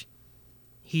George,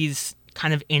 he's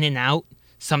kind of in and out.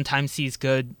 Sometimes he's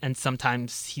good, and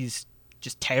sometimes he's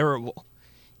just terrible.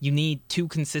 You need 2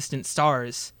 consistent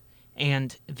stars,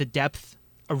 and the depth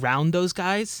around those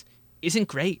guys isn't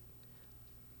great.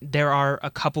 There are a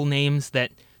couple names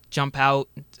that jump out.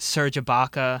 Serge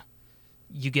Ibaka.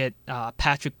 You get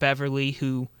Patrick Beverley,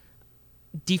 who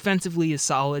defensively is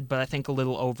solid, but I think a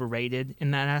little overrated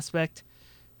in that aspect.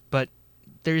 But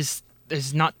there's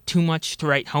not too much to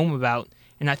write home about,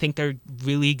 and I think they're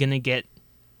really going to get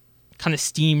kind of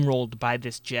steamrolled by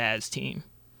this Jazz team.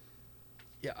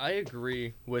 Yeah, I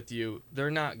agree with you.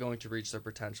 They're not going to reach their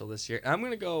potential this year. I'm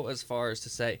going to go as far as to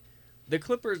say this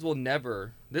Clippers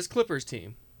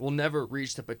team will never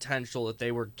reach the potential that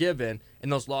they were given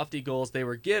and those lofty goals they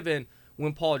were given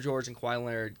when Paul George and Kawhi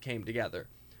Leonard came together.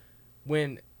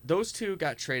 When those two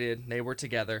got traded, they were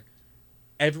together,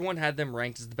 everyone had them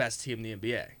ranked as the best team in the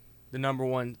NBA. The number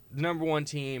one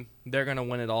team, they're going to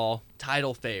win it all,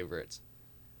 title favorites.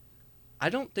 I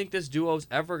don't think this duo's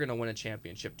ever going to win a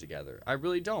championship together. I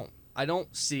really don't. I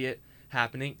don't see it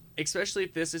happening, especially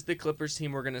if this is the Clippers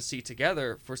team we're going to see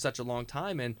together for such a long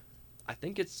time, and I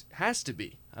think it has to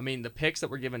be. I mean, the picks that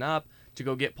were given up to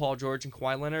go get Paul George and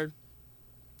Kawhi Leonard,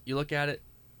 you look at it,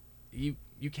 you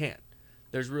can't.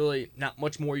 There's really not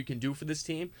much more you can do for this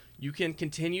team. You can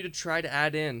continue to try to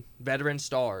add in veteran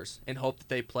stars and hope that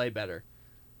they play better.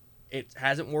 It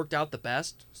hasn't worked out the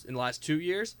best in the last 2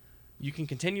 years. You can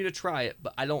continue to try it,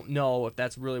 but I don't know if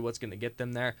that's really what's going to get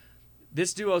them there.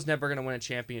 This duo is never going to win a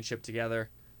championship together.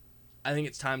 I think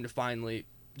it's time to finally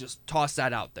just toss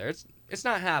that out there. It's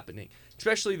not happening,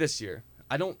 especially this year.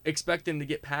 I don't expect them to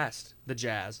get past the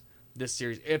Jazz this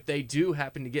series. If they do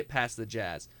happen to get past the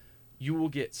Jazz, you will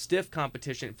get stiff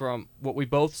competition from what we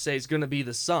both say is going to be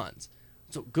the Suns.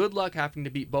 So good luck having to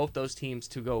beat both those teams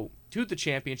to go to the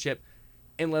championship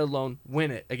and let alone win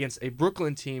it against a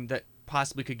Brooklyn team that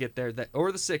possibly could get there,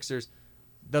 or the Sixers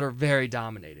that are very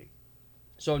dominating.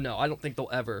 So no, I don't think they'll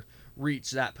ever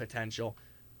reach that potential.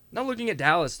 Now looking at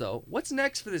Dallas though, what's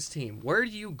next for this team? Where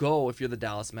do you go if you're the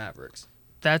Dallas Mavericks?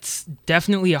 That's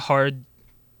definitely a hard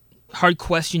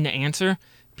question to answer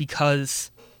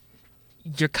because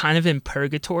you're kind of in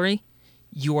purgatory.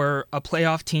 You're a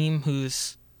playoff team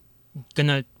who's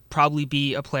gonna probably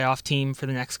be a playoff team for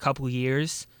the next couple of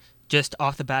years, just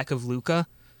off the back of Luka,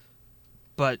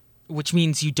 but which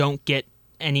means you don't get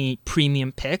any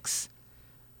premium picks,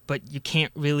 but you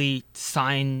can't really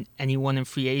sign anyone in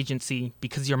free agency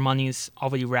because your money's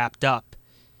already wrapped up.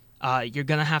 You're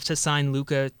gonna have to sign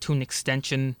Luka to an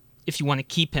extension if you want to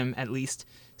keep him at least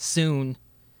soon,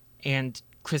 and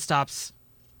Kristaps,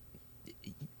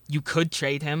 you could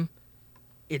trade him.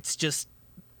 It's just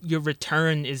your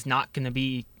return is not going to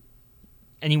be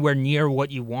anywhere near what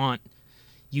you want.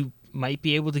 You might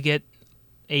be able to get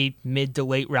a mid to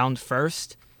late round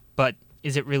first, but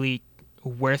is it really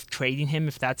worth trading him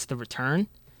if that's the return?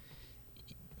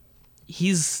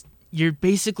 You're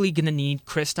basically going to need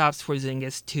Kristaps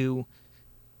Porzingis to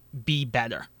be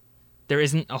better. There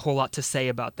isn't a whole lot to say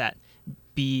about that.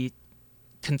 Be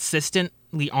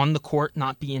consistently on the court,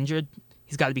 not be injured.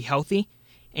 He's got to be healthy,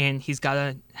 and he's got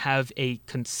to have a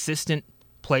consistent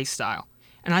play style.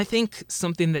 And I think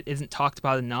something that isn't talked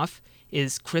about enough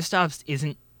is Kristaps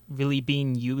isn't really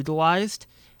being utilized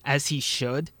as he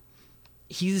should.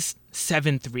 He's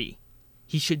 7'3".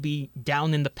 He should be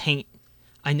down in the paint.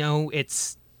 I know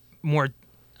it's more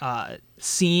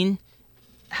seen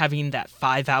having that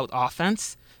 5-out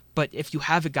offense, but if you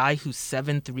have a guy who's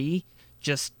 7'3",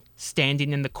 just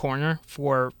standing in the corner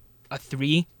for a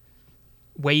 3,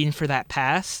 waiting for that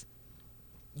pass,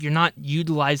 you're not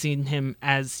utilizing him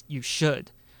as you should.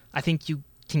 I think you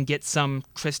can get some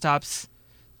Kristaps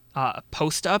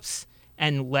post-ups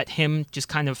and let him just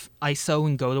kind of ISO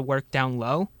and go to work down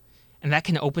low, and that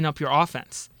can open up your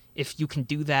offense. If you can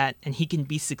do that and he can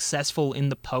be successful in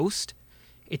the post,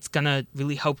 it's going to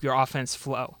really help your offense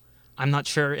flow. I'm not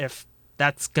sure if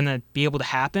that's going to be able to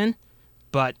happen,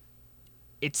 but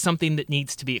it's something that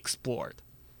needs to be explored.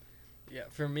 Yeah,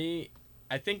 for me,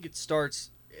 I think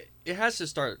it has to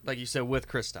start, like you said, with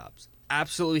Kristaps.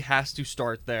 Absolutely has to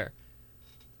start there.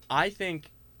 I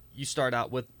think you start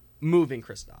out with moving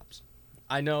Kristaps.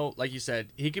 I know, like you said,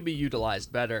 he could be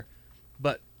utilized better,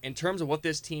 but in terms of what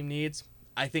this team needs,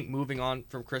 I think moving on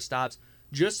from Kristaps,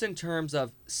 just in terms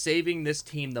of saving this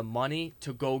team the money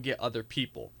to go get other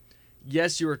people.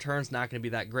 Yes, your return's not going to be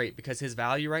that great because his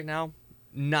value right now,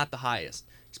 not the highest,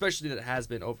 especially that it has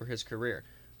been over his career.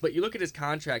 But you look at his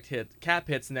cap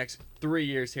hits the next 3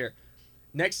 years here.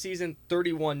 Next season,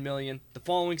 $31 million. The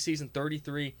following season,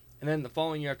 $33, and then the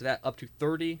following year after that, up to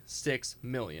 $36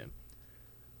 million.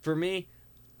 For me,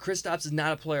 Kristaps is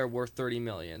not a player worth $30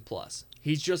 million plus.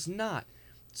 He's just not.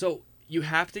 So you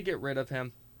have to get rid of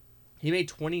him. He made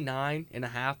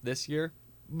 29.5 this year,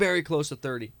 very close to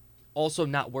 30. Also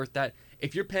not worth that.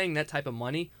 If you're paying that type of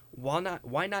money, why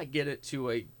not get it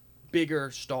to a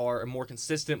bigger star, a more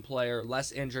consistent player,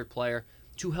 less injured player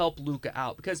to help Luka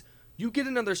out? Because you get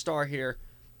another star here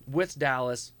with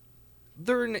Dallas,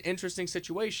 they're in an interesting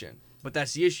situation. But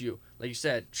that's the issue. Like you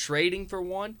said, trading for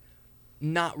one,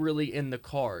 not really in the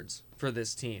cards for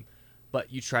this team.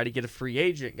 But you try to get a free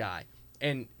agent guy.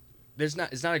 And it's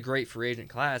not a great free agent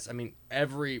class. I mean,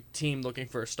 every team looking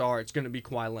for a star, it's going to be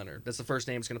Kawhi Leonard. That's the first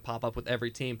name that's going to pop up with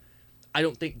every team. I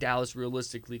don't think Dallas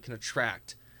realistically can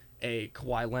attract a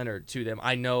Kawhi Leonard to them.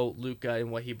 I know Luka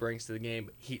and what he brings to the game.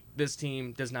 This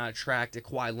team does not attract a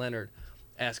Kawhi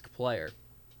Leonard-esque player.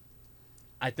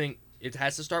 I think it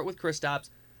has to start with Kristaps.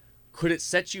 Could it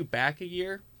set you back a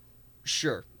year?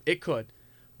 Sure, it could.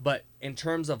 But in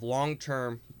terms of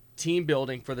long-term team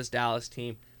building for this Dallas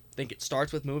team, I think it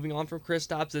starts with moving on from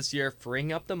Kristaps this year,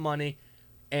 freeing up the money,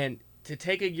 and to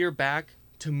take a year back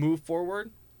to move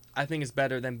forward, I think is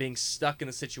better than being stuck in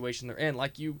the situation they're in.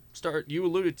 Like you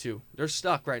alluded to, they're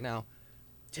stuck right now.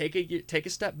 Take a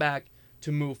step back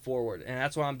to move forward, and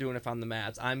that's what I'm doing if I'm the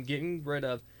Mavs. I'm getting rid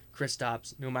of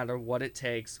Kristaps no matter what it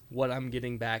takes, what I'm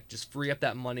getting back. Just free up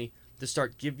that money to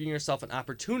start giving yourself an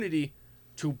opportunity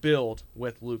to build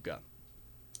with Luka.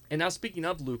 And now speaking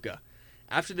of Luka,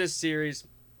 after this series,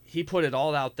 he put it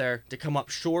all out there to come up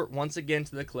short once again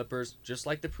to the Clippers, just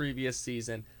like the previous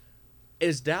season.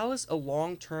 Is Dallas a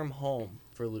long-term home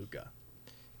for Luka?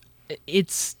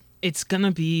 It's going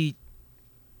to be,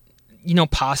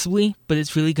 possibly, but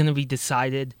it's really going to be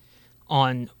decided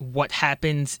on what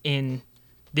happens in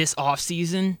this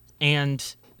offseason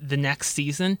and the next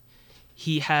season.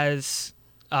 He has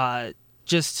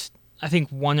just, I think,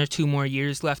 1 or 2 more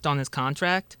years left on his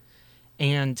contract,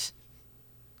 and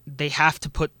they have to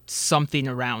put something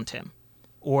around him,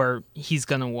 or he's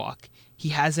going to walk. He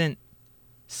hasn't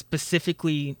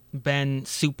specifically been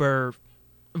super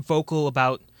vocal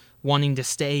about wanting to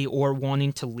stay or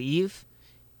wanting to leave.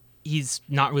 He's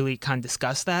not really kind of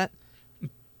discussed that.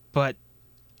 But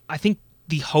I think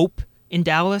the hope in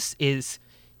Dallas is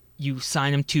you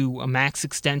sign him to a max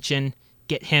extension,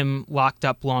 get him locked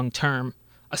up long term,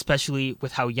 especially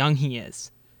with how young he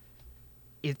is.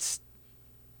 It's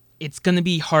going to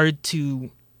be hard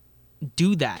to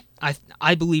do that.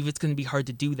 I believe it's going to be hard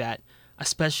to do that,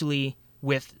 especially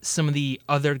with some of the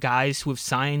other guys who have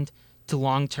signed to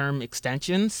long-term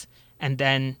extensions and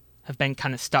then have been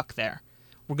kind of stuck there.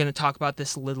 We're going to talk about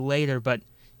this a little later, but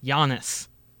Giannis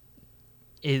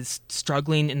is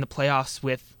struggling in the playoffs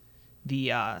with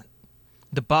the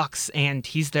Bucks, and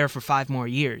he's there for 5 more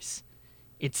years.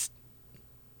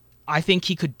 I think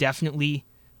he could definitely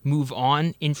move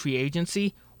on in free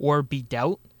agency or be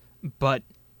dealt, but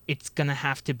it's going to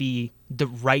have to be the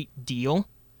right deal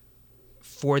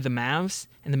for the Mavs,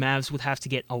 and the Mavs would have to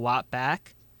get a lot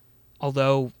back,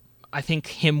 although I think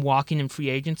him walking in free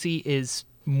agency is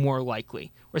more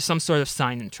likely, or some sort of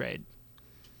sign and trade.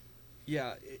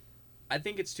 Yeah, I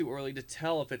think it's too early to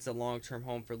tell if it's a long-term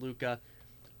home for Luka.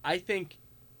 I think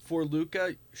for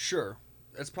Luka, sure,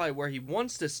 that's probably where he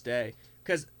wants to stay,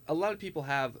 because a lot of people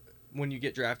have, when you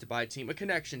get drafted by a team, a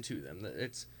connection to them.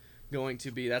 It's going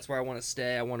to be, that's where I want to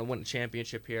stay, I want to win a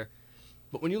championship here.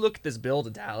 But when you look at this build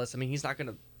of Dallas, I mean, he's not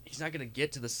gonna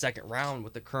get to the second round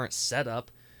with the current setup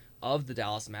of the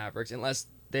Dallas Mavericks unless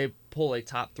they pull a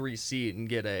top 3 seed and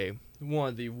get one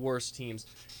of the worst teams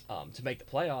to make the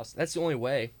playoffs. That's the only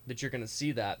way that you're gonna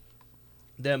see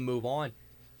them move on.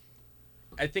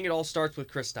 I think it all starts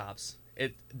with Kristaps.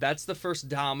 That's the first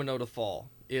domino to fall.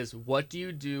 Is what do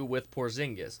you do with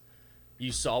Porzingis?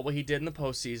 You saw what he did in the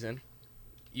postseason.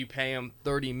 You pay him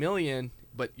 $30 million.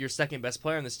 But your second best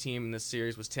player on this team in this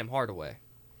series was Tim Hardaway.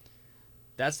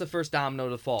 That's the first domino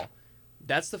to fall.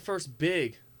 That's the first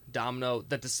big domino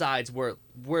that decides where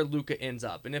Luka ends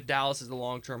up. And if Dallas is the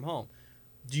long-term home,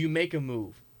 do you make a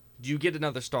move? Do you get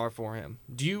another star for him?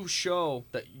 Do you show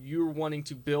that you're wanting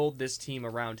to build this team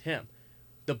around him?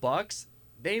 The Bucks,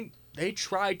 they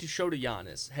tried to show to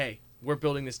Giannis, hey, we're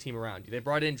building this team around you. They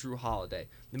brought in Drew Holiday.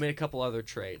 They made a couple other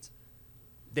trades.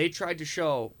 They tried to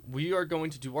show, we are going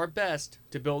to do our best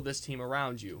to build this team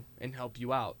around you and help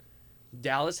you out.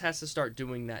 Dallas has to start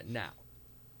doing that now.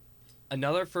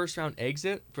 Another first-round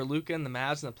exit for Luka and the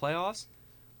Mavs in the playoffs,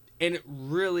 and it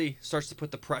really starts to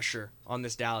put the pressure on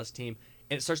this Dallas team,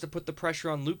 and it starts to put the pressure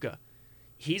on Luka.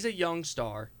 He's a young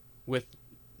star with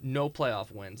no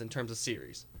playoff wins in terms of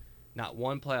series. Not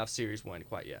one playoff series win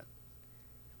quite yet.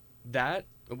 That,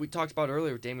 we talked about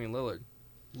earlier with Damian Lillard,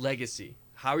 legacy.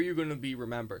 How are you going to be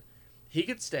remembered? He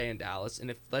could stay in Dallas, and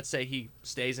if, let's say, he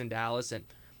stays in Dallas and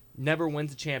never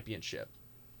wins a championship,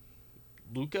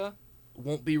 Luka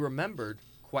won't be remembered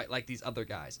quite like these other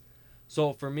guys.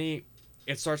 So for me,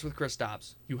 it starts with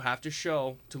Kristaps. You have to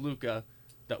show to Luka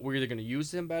that we're either going to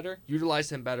use him better,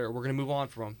 utilize him better, or we're going to move on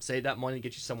from him. Save that money,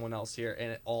 get you someone else here,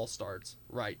 and it all starts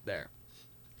right there.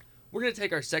 We're going to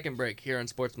take our second break here on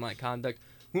Sportsmanlike Conduct.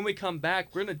 When we come back,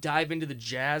 we're going to dive into the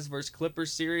Jazz vs.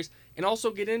 Clippers series and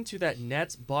also get into that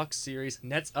Nets-Bucks series.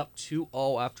 Nets up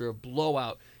 2-0 after a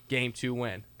blowout Game 2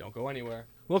 win. Don't go anywhere.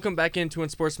 Welcome back into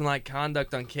Unsportsmanlike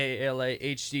Conduct on KALA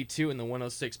HD2 and the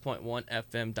 106.1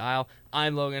 FM dial.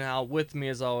 I'm Logan Howell. With me,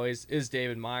 as always, is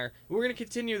David Meyer. We're going to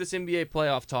continue this NBA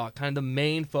playoff talk, kind of the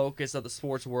main focus of the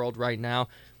sports world right now.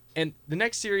 And the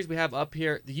next series we have up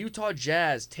here, the Utah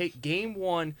Jazz take Game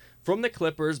 1 from the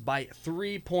Clippers by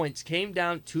 3 points. Came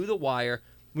down to the wire.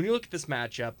 When you look at this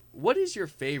matchup, what is your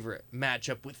favorite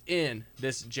matchup within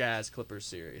this Jazz-Clippers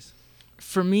series?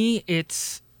 For me,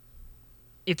 it's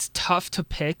tough to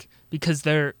pick because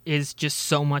there is just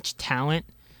so much talent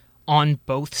on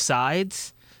both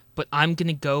sides, but I'm going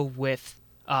to go with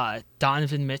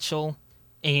Donovan Mitchell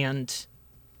and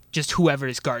just whoever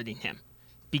is guarding him,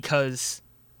 because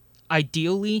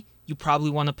ideally you probably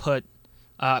want to put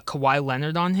Kawhi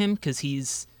Leonard on him because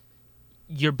he's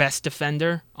your best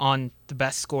defender on the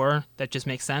best scorer. That just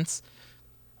makes sense.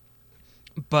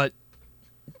 But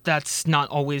that's not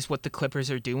always what the Clippers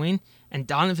are doing. And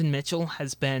Donovan Mitchell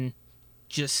has been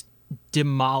just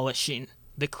demolishing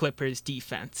the Clippers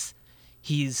defense.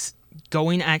 He's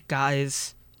going at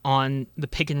guys on the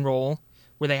pick and roll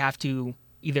where they have to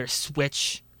either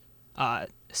switch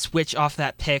off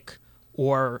that pick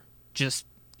or just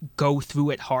go through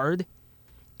it hard.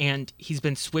 And he's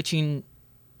been switching,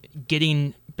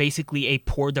 getting basically a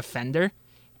poor defender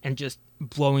and just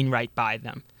blowing right by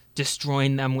them,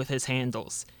 destroying them with his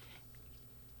handles.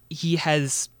 He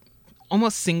has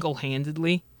almost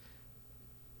single-handedly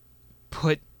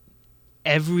put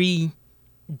every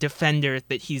defender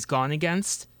that he's gone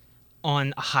against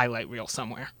on a highlight reel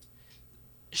somewhere,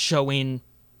 showing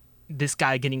this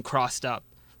guy getting crossed up,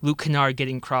 Luke Kennard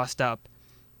getting crossed up,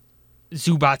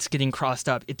 Zubac's getting crossed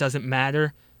up. It doesn't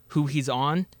matter who he's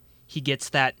on. He gets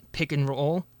that pick and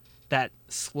roll, that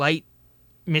slight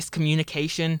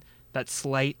miscommunication, that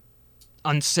slight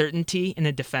uncertainty in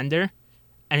a defender,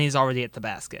 and he's already at the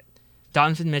basket.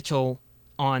 Donovan Mitchell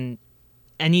on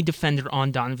any defender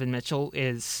on Donovan Mitchell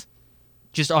is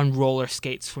just on roller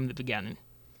skates from the beginning.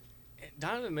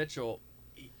 Donovan Mitchell,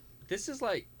 this is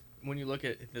like, when you look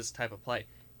at this type of play,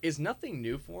 is nothing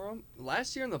new for him.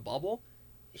 Last year in the bubble,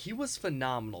 he was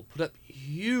phenomenal. Put up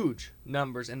huge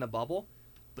numbers in the bubble,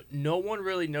 but no one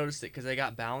really noticed it because they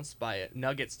got bounced by a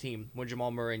Nuggets team when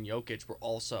Jamal Murray and Jokic were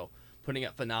also putting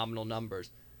up phenomenal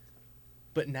numbers.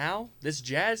 But now, this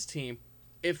Jazz team,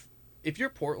 if you're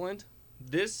Portland,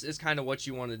 this is kind of what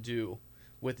you want to do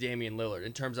with Damian Lillard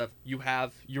in terms of you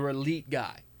have your elite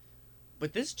guy.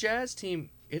 But this Jazz team,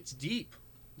 it's deep.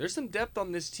 There's some depth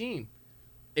on this team.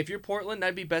 If you're Portland,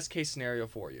 that'd be best case scenario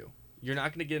for you. You're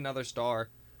not going to get another star.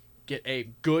 Get a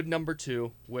good number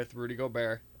 2 with Rudy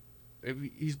Gobert.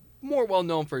 He's more well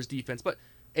known for his defense, but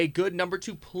a good number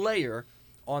 2 player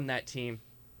on that team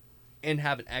and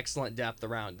have an excellent depth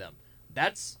around them.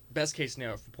 That's best case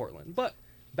scenario for Portland. But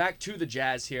back to the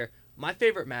Jazz here. My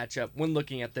favorite matchup when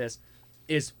looking at this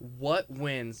is what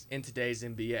wins in today's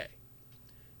NBA.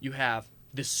 You have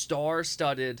the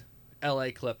star-studded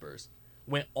LA Clippers.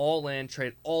 Went all in,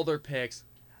 traded all their picks.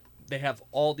 They have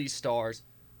all these stars.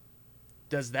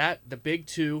 Does the big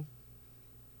two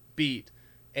beat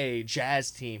a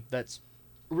Jazz team that's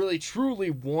really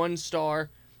truly one star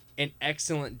and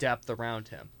excellent depth around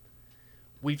him?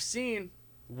 We've seen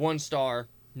one star,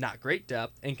 not great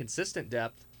depth, inconsistent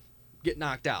depth, get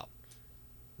knocked out.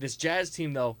 This Jazz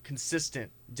team, though,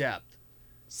 consistent depth,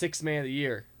 6th man of the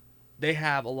year. They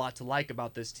have a lot to like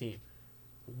about this team.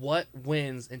 What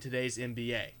wins in today's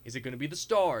NBA? Is it going to be the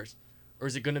stars, or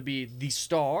is it going to be the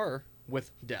star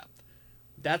with depth?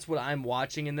 That's what I'm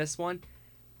watching in this one.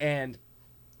 And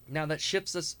now that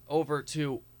shifts us over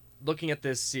to looking at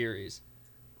this series.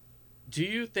 Do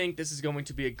you think this is going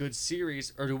to be a good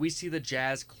series, or do we see the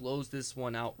Jazz close this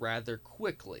one out rather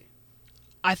quickly?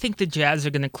 I think the Jazz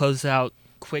are going to close out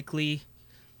quickly,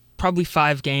 probably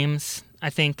 5 games. I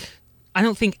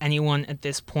don't think anyone at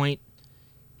this point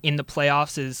in the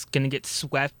playoffs is going to get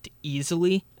swept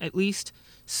easily, at least.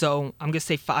 So I'm going to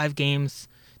say 5 games.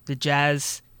 The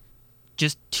Jazz,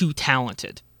 just too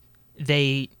talented.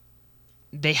 They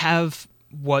have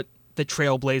what the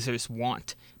Trailblazers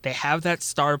want. They have that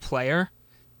star player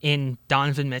in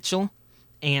Donovan Mitchell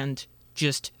and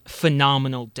just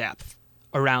phenomenal depth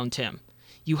around him.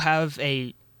 You have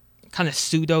a kind of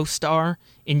pseudo-star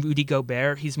in Rudy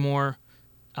Gobert. He's more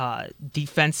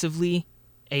defensively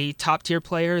a top-tier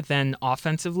player than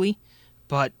offensively,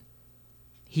 but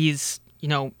he's,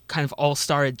 kind of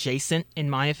all-star adjacent in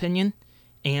my opinion,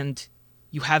 and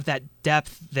you have that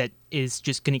depth that is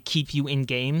just going to keep you in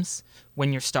games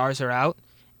when your stars are out,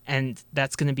 and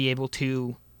that's going to be able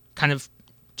to kind of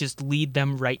just lead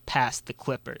them right past the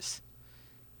Clippers.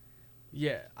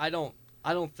 Yeah, I don't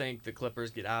think the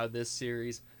Clippers get out of this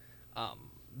series.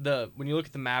 When you look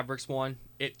at the Mavericks one,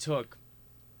 it took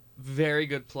very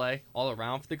good play all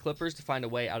around for the Clippers to find a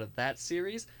way out of that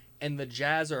series, and the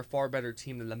Jazz are a far better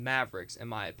team than the Mavericks, in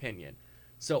my opinion.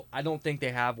 So I don't think they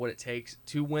have what it takes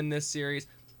to win this series.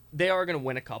 They are going to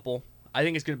win a couple. I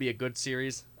think it's going to be a good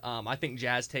series. I think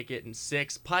Jazz take it in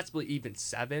 6, possibly even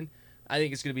 7. I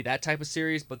think it's going to be that type of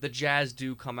series, but the Jazz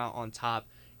do come out on top,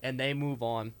 and they move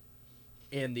on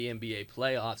in the NBA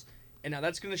playoffs. And now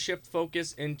that's going to shift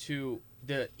focus into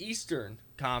the Eastern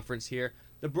Conference here.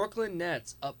 The Brooklyn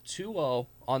Nets up 2-0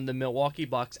 on the Milwaukee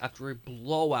Bucks after a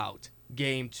blowout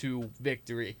Game 2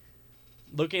 victory.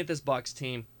 Looking at this Bucks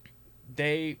team,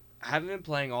 they haven't been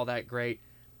playing all that great,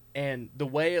 and the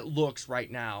way it looks right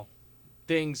now,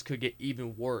 things could get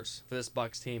even worse for this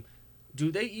Bucks team. Do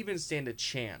they even stand a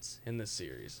chance in this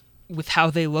series? With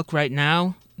how they look right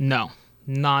now, no.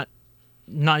 Not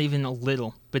even a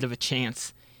little bit of a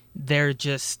chance. They're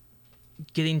just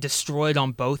getting destroyed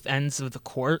on both ends of the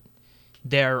court.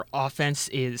 Their offense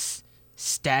is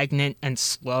stagnant and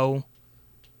slow.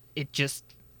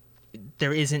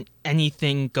 There isn't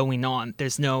anything going on.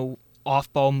 There's no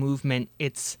off-ball movement.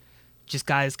 It's just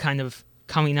guys kind of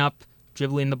coming up,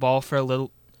 dribbling the ball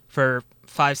for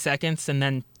 5 seconds, and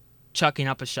then chucking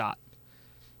up a shot.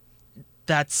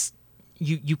 That's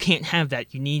you can't have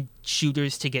that. You need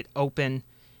shooters to get open,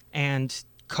 and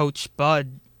Coach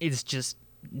Bud is just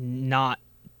not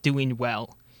doing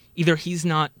well. Either he's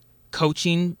not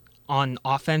coaching on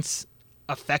offense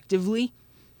effectively,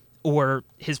 or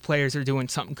his players are doing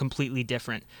something completely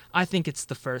different. I think it's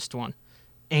the first one.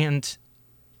 And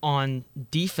on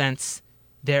defense,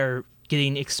 they're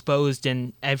getting exposed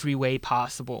in every way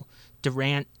possible.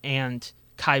 Durant and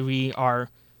Kyrie are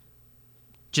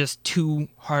just too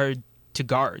hard to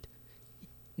guard.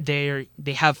 They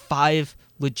have 5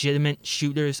 legitimate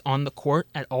shooters on the court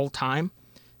at all time,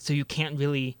 so you can't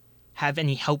really have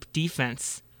any help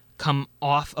defense come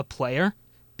off a player,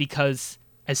 because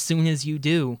as soon as you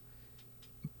do,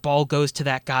 ball goes to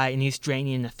that guy and he's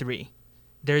draining a 3.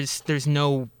 There's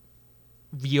no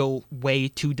real way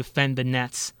to defend the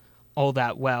Nets all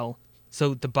that well.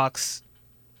 So the Bucks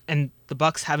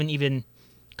haven't even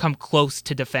come close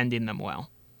to defending them well.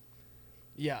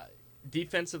 Yeah,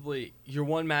 defensively, your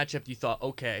one matchup you thought,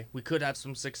 okay, we could have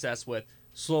some success with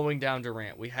slowing down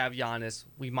Durant. We have Giannis.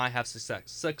 We might have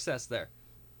success there.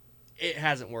 It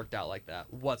hasn't worked out like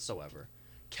that whatsoever.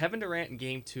 Kevin Durant in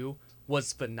Game 2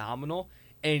 was phenomenal,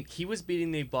 and he was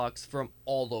beating the Bucks from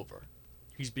all over.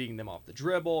 He's beating them off the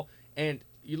dribble, and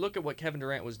you look at what Kevin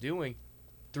Durant was doing,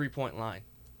 3-point line,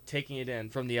 taking it in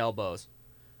from the elbows,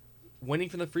 winning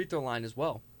from the free throw line as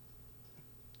well.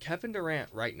 Kevin Durant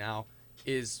right now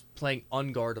is playing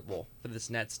unguardable for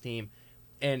this Nets team,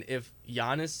 and if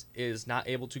Giannis is not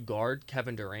able to guard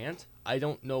Kevin Durant, I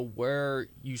don't know where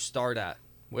you start at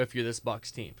if you're this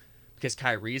Bucks team, because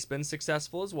Kyrie's been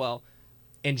successful as well,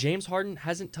 and James Harden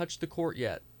hasn't touched the court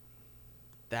yet.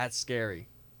 That's scary.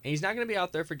 And he's not going to be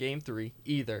out there for Game 3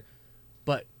 either.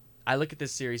 But I look at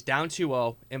this series, down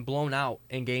 2-0 and blown out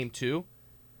in Game 2.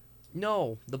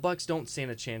 No, the Bucks don't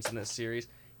stand a chance in this series.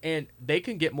 And they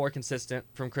can get more consistent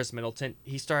from Chris Middleton.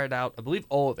 He started out, I believe,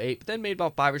 0 of 8, but then made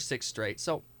about 5 or 6 straight.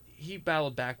 So he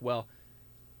battled back well.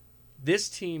 This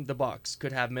team, the Bucks,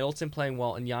 could have Middleton playing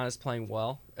well and Giannis playing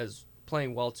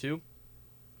well too.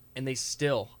 And they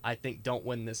still, I think, don't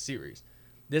win this series.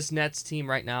 This Nets team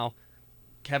right now,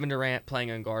 Kevin Durant playing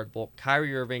unguardable,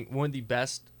 Kyrie Irving, one of the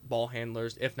best ball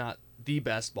handlers, if not the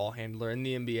best ball handler in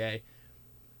the NBA,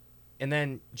 and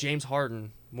then James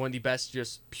Harden, one of the best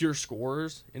just pure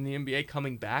scorers in the NBA,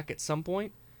 coming back at some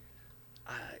point.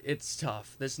 It's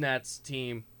tough. This Nets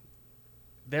team,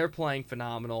 they're playing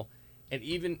phenomenal, and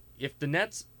even if the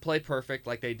Nets play perfect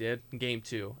like they did in Game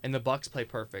 2, and the Bucks play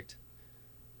perfect,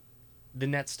 the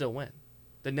Nets still win.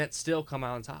 The Nets still come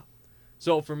out on top.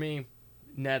 So for me,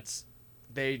 Nets,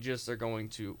 they just are going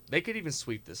to... They could even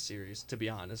sweep this series, to be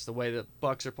honest. The way the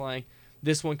Bucks are playing,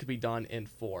 this one could be done in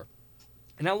 4.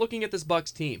 And now looking at this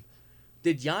Bucks team,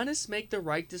 did Giannis make the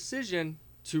right decision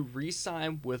to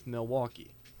re-sign with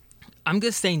Milwaukee? I'm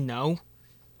going to say no.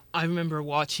 I remember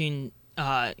watching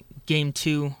Game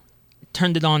 2,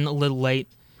 turned it on a little late,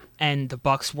 and the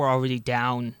Bucks were already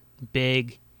down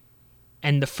big.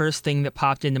 And the first thing that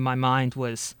popped into my mind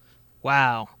was,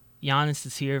 wow, Giannis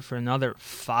is here for another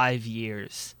 5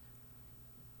 years.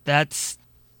 That's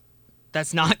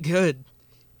not good.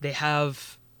 They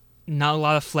have not a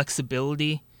lot of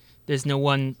flexibility. There's no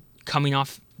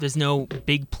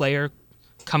big player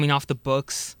coming off the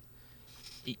books.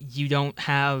 You don't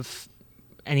have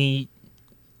any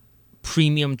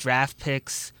premium draft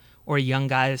picks or young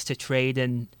guys to trade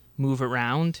and move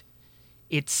around.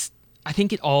 I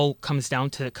think it all comes down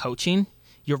to the coaching.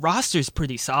 Your roster's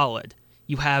pretty solid.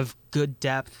 You have good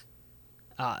depth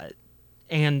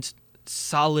and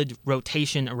solid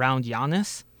rotation around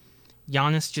Giannis.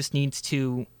 Giannis just needs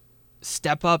to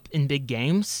step up in big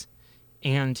games,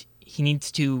 and he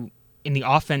needs to, in the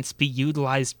offense, be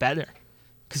utilized better.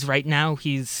 Because right now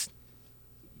he's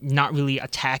not really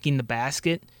attacking the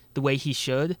basket the way he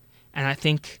should. And I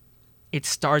think it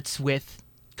starts with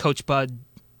Coach Bud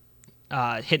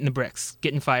hitting the bricks,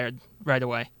 getting fired right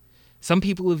away. Some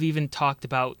people have even talked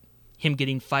about him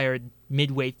getting fired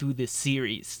midway through this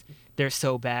series. They're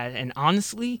so bad. And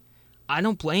honestly, I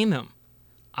don't blame him.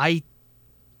 I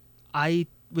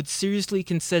would seriously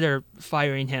consider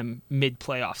firing him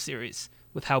mid-playoff series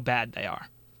with how bad they are.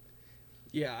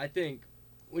 Yeah, I think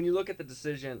when you look at the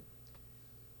decision,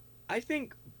 I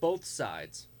think both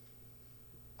sides,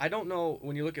 I don't know,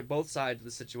 when you look at both sides of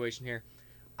the situation here,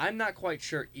 I'm not quite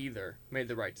sure either made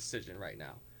the right decision right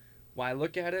now. When I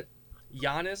look at it,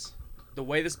 Giannis, the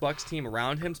way this Bucks team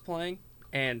around him's playing,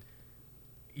 and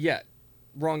yeah,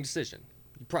 wrong decision.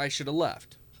 You probably should have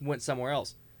left, went somewhere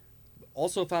else.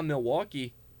 Also, if I'm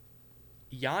Milwaukee,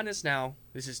 Giannis now,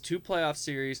 this is 2 playoff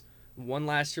series, one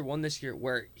last year, one this year,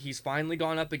 where he's finally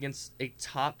gone up against a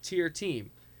top-tier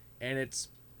team, and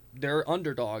they're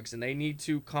underdogs, and they need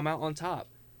to come out on top,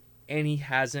 and he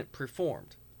hasn't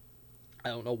performed. I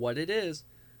don't know what it is,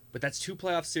 but that's 2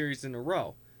 playoff series in a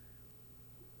row.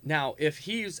 Now, if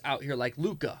he's out here like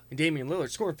Luka and Damian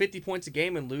Lillard scoring 50 points a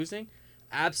game and losing,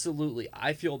 absolutely,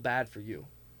 I feel bad for you.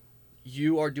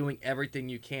 You are doing everything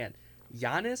you can.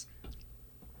 Giannis,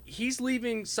 he's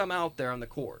leaving some out there on the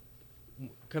court.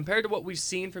 Compared to what we've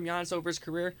seen from Giannis over his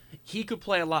career, he could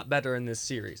play a lot better in this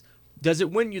series. Does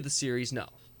it win you the series? No.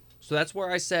 So that's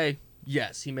where I say,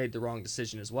 yes, he made the wrong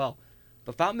decision as well.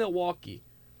 But if I'm Milwaukee,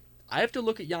 I have to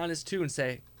look at Giannis too and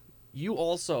say, you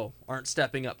also aren't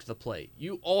stepping up to the plate.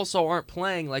 You also aren't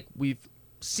playing like we've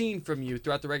seen from you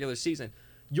throughout the regular season.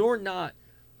 You're not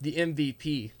the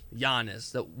MVP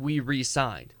Giannis that we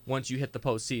re-signed once you hit the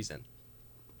postseason.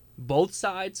 Both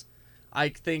sides, I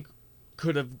think,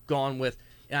 could have gone with,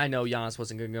 and I know Giannis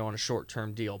wasn't going to go on a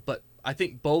short-term deal, but I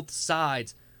think both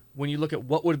sides, when you look at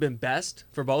what would have been best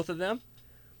for both of them,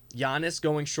 Giannis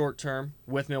going short-term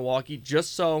with Milwaukee,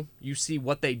 just so you see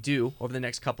what they do over the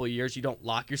next couple of years. You don't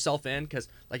lock yourself in, because,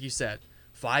 like you said,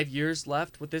 5 years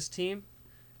left with this team.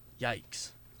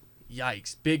 Yikes.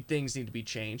 Big things need to be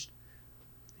changed.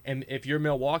 And if you're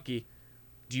Milwaukee,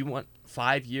 do you want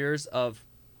 5 years of,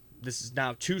 this is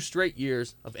now 2 straight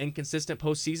years of inconsistent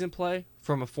postseason play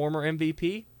from a former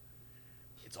MVP?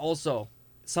 It's also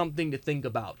something to think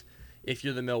about if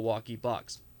you're the Milwaukee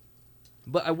Bucks.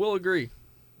 But I will agree,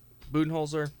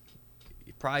 Budenholzer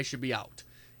probably should be out,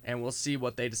 and we'll see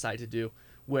what they decide to do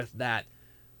with that.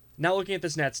 Now looking at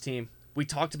this Nets team, we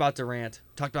talked about Durant,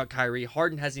 talked about Kyrie.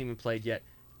 Harden hasn't even played yet.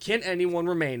 Can anyone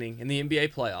remaining in the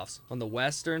NBA playoffs on the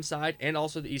Western side and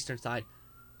also the Eastern side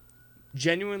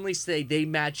genuinely say they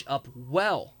match up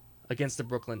well against the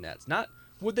Brooklyn Nets? Not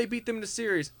would they beat them in the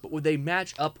series, but would they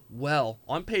match up well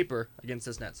on paper against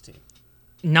this Nets team?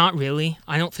 Not really.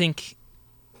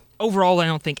 Overall, I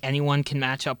don't think anyone can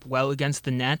match up well against the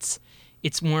Nets.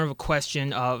 It's more of a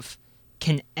question of,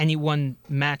 can anyone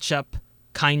match up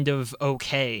kind of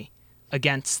okay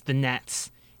against the Nets?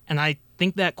 And I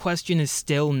think that question is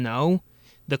still no.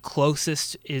 The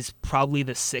closest is probably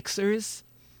the Sixers,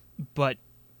 but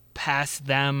past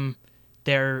them,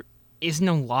 there isn't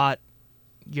a lot.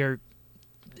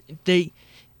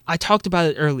 I talked about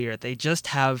it earlier. They just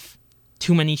have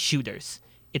too many shooters.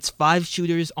 It's 5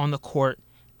 shooters on the court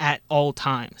at all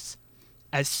times.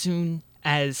 As soon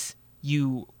as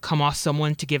you come off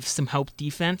someone to give some help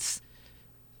defense,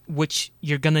 which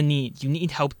you're going to need. You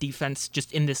need help defense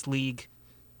just in this league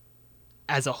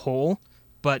as a whole,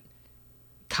 but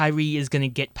Kyrie is going to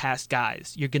get past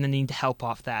guys. You're going to need to help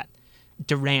off that.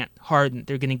 Durant, Harden,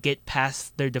 they're going to get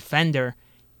past their defender,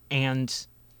 and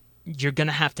you're going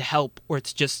to have to help, or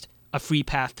it's just a free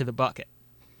path to the bucket.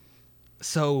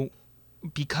 So,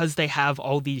 because they have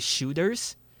all these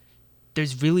shooters,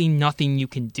 there's really nothing you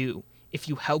can do. If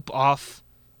you help off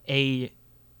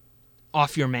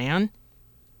your man,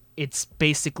 it's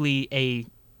basically a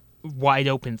wide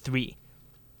open 3.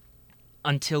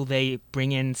 until they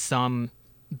bring in some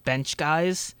bench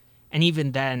guys. And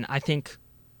even then, I think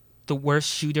the worst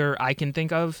shooter I can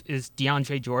think of is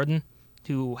DeAndre Jordan,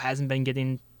 who hasn't been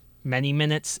getting many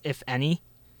minutes, if any.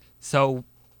 So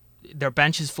their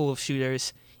bench is full of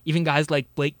shooters. Even guys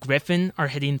like Blake Griffin are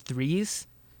hitting threes.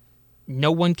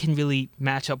 No one can really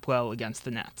match up well against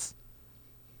the Nets.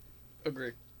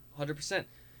 Agree. 100%.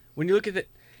 When you look at it,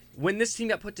 when this team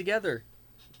got put together,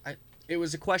 it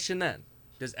was a question then.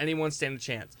 Does anyone stand a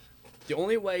chance? The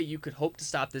only way you could hope to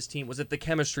stop this team was if the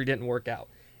chemistry didn't work out.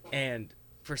 And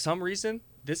for some reason,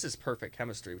 this is perfect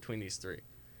chemistry between these three.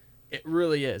 It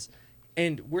really is.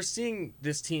 And we're seeing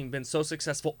this team been so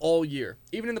successful all year,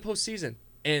 even in the postseason,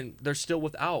 and they're still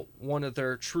without one of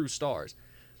their true stars.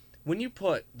 When you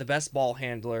put the best ball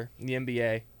handler in the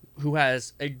NBA, who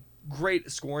has a great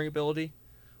scoring ability,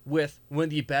 with one of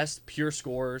the best pure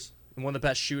scorers and one of the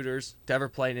best shooters to ever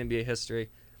play in NBA history,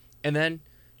 and then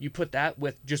you put that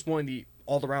with just one of the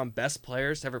all-around best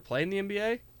players to ever play in the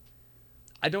NBA,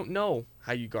 I don't know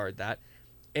how you guard that.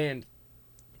 And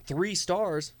 3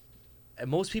 stars, and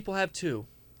most people have 2.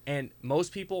 And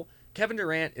most people, Kevin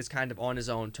Durant is kind of on his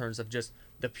own in terms of just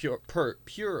the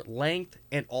pure length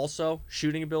and also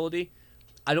shooting ability.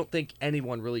 I don't think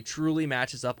anyone really truly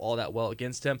matches up all that well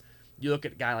against him. You look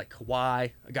at a guy like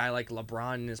Kawhi, a guy like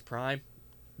LeBron in his prime.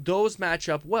 Those match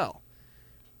up well.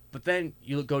 But then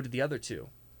you go to the other two.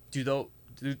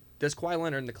 Does Kawhi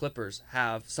Leonard and the Clippers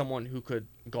have someone who could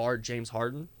guard James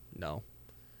Harden? No.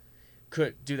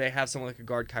 Do they have someone that could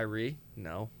guard Kyrie?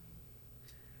 No.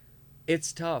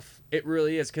 It's tough. It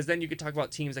really is. Because then you could talk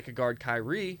about teams that could guard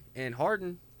Kyrie and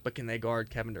Harden, but can they guard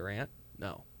Kevin Durant?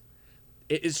 No.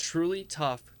 It is truly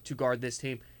tough to guard this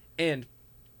team. And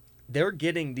they're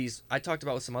getting these, I talked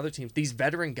about with some other teams, these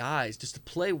veteran guys just to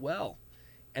play well.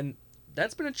 And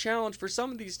that's been a challenge for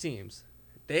some of these teams.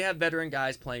 They have veteran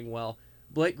guys playing well.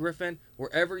 Blake Griffin,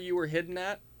 wherever you were hidden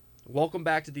at, welcome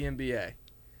back to the NBA.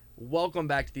 Welcome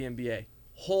back to the NBA.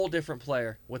 Whole different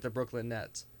player with the Brooklyn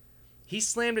Nets. He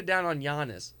slammed it down on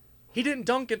Giannis. He didn't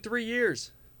dunk in 3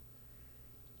 years.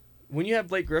 When you have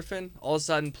Blake Griffin all of a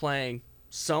sudden playing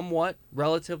somewhat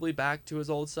relatively back to his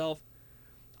old self,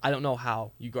 I don't know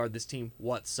how you guard this team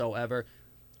whatsoever.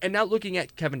 And now looking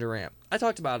at Kevin Durant, I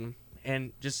talked about him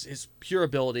and just his pure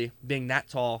ability, being that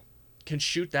tall, can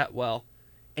shoot that well.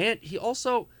 And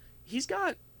he's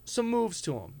got some moves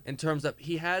to him in terms of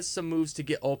he has some moves to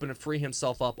get open and free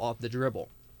himself up off the dribble.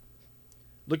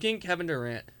 Looking at Kevin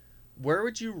Durant, where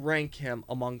would you rank him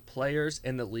among players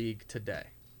in the league today?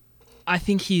 I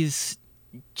think he's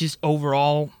just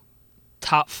overall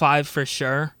top 5 for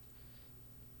sure.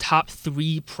 Top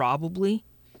 3 probably.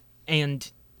 And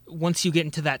once you get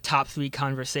into that top 3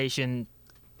 conversation,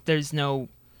 there's no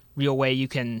real way you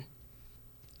can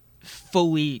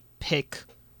fully pick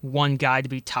one guy to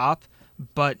be top.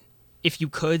 But if you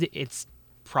could, it's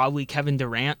probably Kevin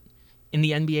Durant. In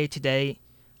the NBA today,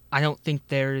 I don't think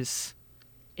there's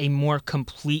a more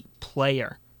complete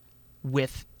player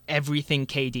with everything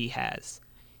KD has.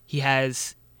 He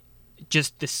has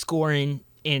just the scoring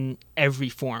in every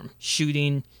form.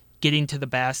 Shooting, getting to the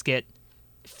basket,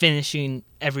 finishing,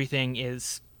 everything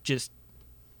is just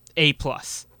A+.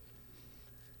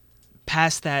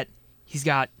 Past that, he's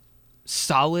got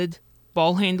solid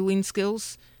ball handling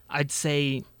skills. I'd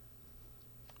say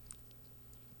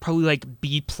probably like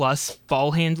B+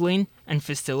 ball handling and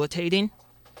facilitating.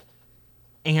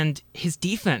 And his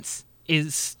defense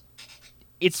it's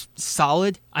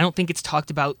solid. I don't think it's talked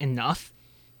about enough.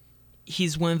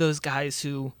 He's one of those guys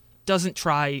who doesn't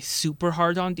try super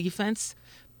hard on defense,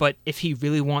 but if he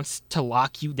really wants to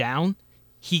lock you down,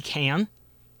 he can.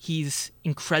 He's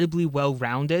incredibly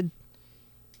well-rounded.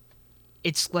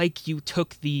 It's like you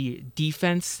took the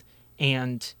defense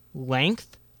and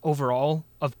length overall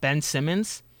of Ben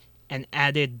Simmons and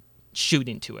added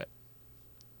shooting to it.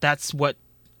 That's what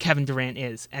Kevin Durant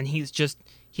is, and he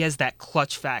has that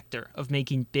clutch factor of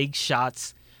making big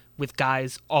shots with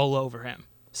guys all over him.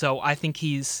 So I think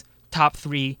he's top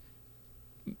 3,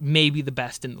 maybe the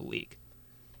best in the league.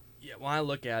 Yeah, when I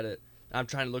look at it, I'm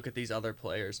trying to look at these other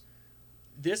players.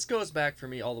 This goes back for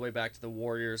me all the way back to the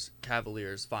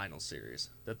Warriors-Cavaliers final series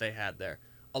that they had there.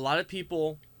 A lot of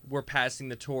people were passing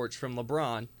the torch from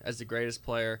LeBron as the greatest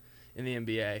player in the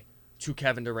NBA to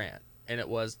Kevin Durant. And it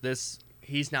was this,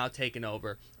 he's now taken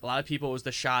over. A lot of people, it was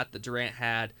the shot that Durant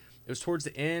had. It was towards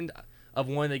the end of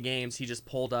one of the games, he just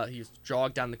pulled up, he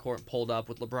jogged down the court and pulled up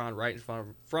with LeBron right in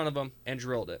front of him and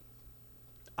drilled it.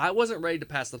 I wasn't ready to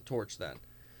pass the torch then.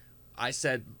 I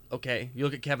said, okay, you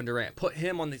look at Kevin Durant, put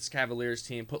him on this Cavaliers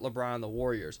team, put LeBron on the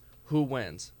Warriors. Who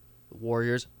wins? The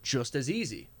Warriors, just as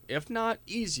easy, if not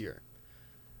easier.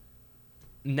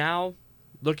 Now,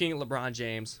 looking at LeBron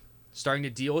James, starting to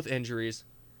deal with injuries,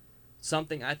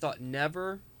 something I thought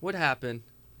never would happen,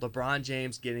 LeBron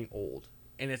James getting old.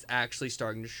 And it's actually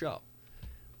starting to show.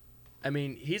 I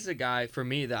mean, he's a guy, for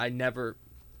me, that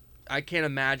I can't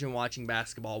imagine watching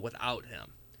basketball without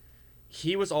him.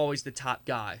 He was always the top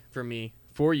guy for me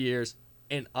for years,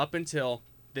 and up until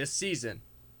this season.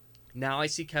 Now I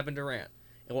see Kevin Durant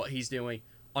and what he's doing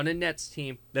on a Nets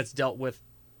team that's dealt with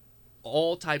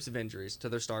all types of injuries to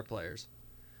their star players.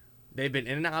 They've been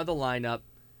in and out of the lineup.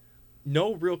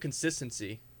 No real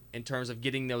consistency in terms of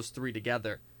getting those three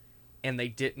together. And they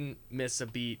didn't miss a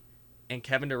beat. And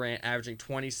Kevin Durant averaging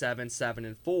 27, 7,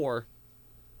 and 4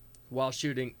 while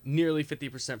shooting nearly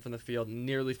 50% from the field,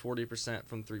 nearly 40%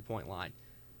 from the three-point line.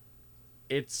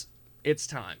 It's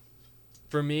time.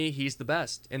 For me, he's the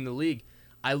best in the league.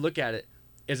 I look at it.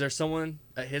 Is there someone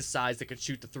at his size that could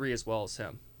shoot the three as well as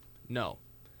him? No.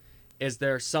 Is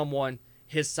there someone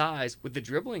his size with the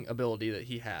dribbling ability that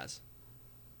he has?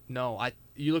 No.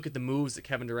 You look at the moves that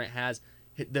Kevin Durant has,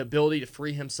 the ability to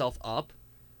free himself up,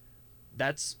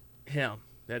 that's him.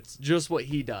 That's just what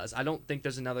he does. I don't think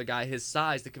there's another guy his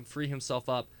size that can free himself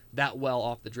up that well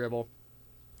off the dribble.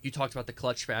 You talked about the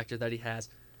clutch factor that he has.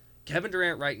 Kevin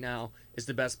Durant right now is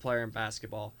the best player in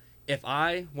basketball. If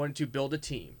I wanted to build a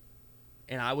team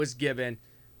and I was given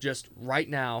just right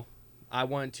now, I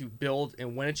wanted to build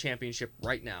and win a championship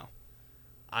right now,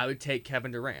 I would take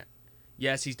Kevin Durant.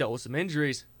 Yes, he's dealt with some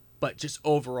injuries, but just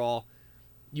overall,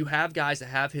 you have guys that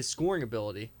have his scoring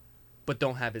ability but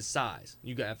don't have his size.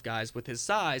 You have guys with his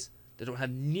size that don't have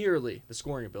nearly the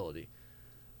scoring ability.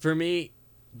 For me,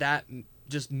 that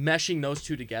just meshing those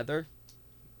two together,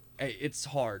 it's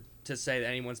hard to say that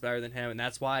anyone's better than him, and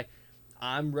that's why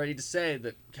I'm ready to say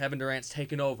that Kevin Durant's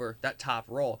taken over that top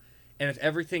role. And if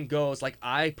everything goes like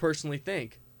I personally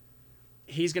think,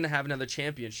 he's going to have another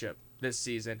championship this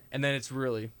season, and then it's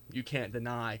really, you can't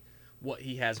deny what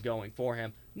he has going for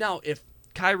him. Now, if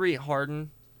Kyrie and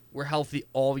Harden were healthy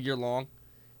all year long,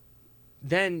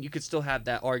 then you could still have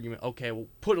that argument, okay, well,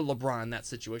 put a LeBron in that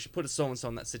situation, put a so-and-so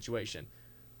in that situation.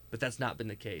 But that's not been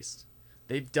the case.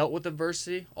 They've dealt with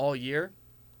adversity all year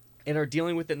and are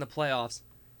dealing with it in the playoffs,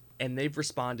 and they've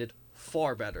responded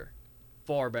far better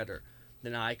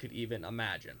than I could even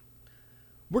imagine.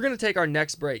 We're going to take our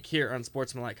next break here on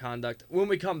Sportsmanlike Conduct. When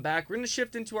we come back, we're going to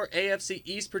shift into our AFC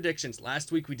East predictions. Last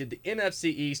week we did the NFC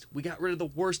East. We got rid of the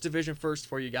worst division first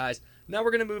for you guys. Now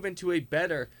we're going to move into a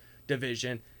better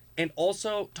division and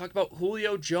also talk about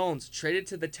Julio Jones, traded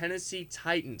to the Tennessee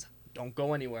Titans. Don't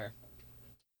go anywhere.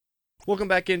 Welcome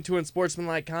back into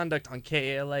Unsportsmanlike Conduct on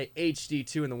KALA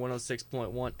HD2 and the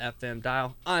 106.1 FM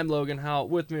dial. I'm Logan Howell.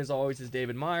 With me as always is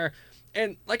David Meyer.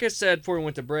 And like I said before we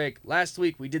went to break, last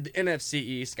week we did the NFC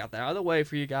East, got that out of the way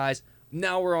for you guys.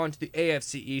 Now we're on to the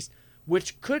AFC East,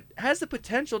 which has the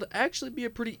potential to actually be a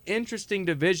pretty interesting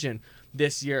division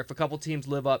this year if a couple teams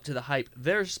live up to the hype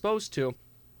they're supposed to.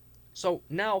 So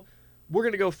now we're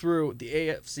going to go through the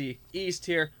AFC East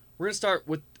here. We're going to start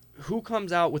with who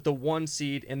comes out with the 1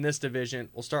 seed in this division.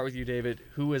 We'll start with you, David.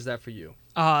 Who is that for you?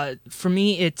 For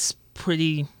me, it's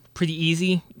pretty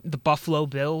easy. The Buffalo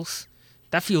Bills.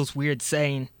 That feels weird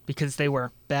saying because they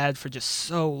were bad for just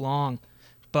so long.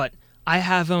 But I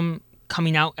have them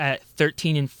coming out at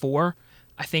 13-4.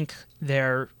 I think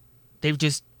they're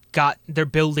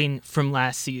building from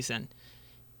last season,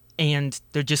 and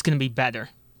they're just going to be better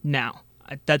now.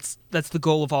 That's the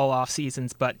goal of all off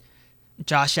seasons. But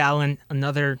Josh Allen,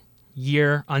 another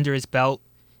year under his belt,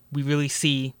 we really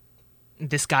see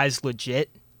this guy's legit.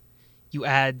 You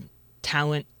add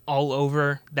talent all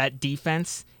over that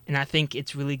defense, and I think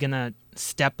it's really going to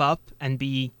step up and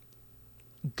be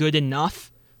good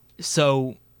enough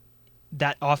so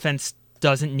that offense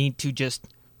doesn't need to just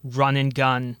run and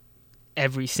gun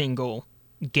every single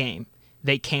game.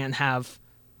 They can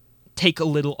take a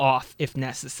little off if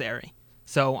necessary.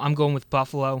 So I'm going with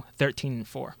Buffalo,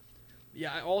 13-4.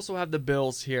 Yeah, I also have the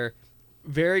Bills here.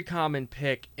 Very common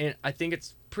pick, and I think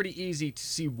it's pretty easy to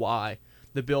see why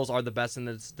the Bills are the best in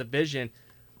this division.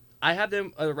 I have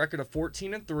them a record of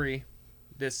 14-3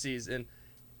 this season,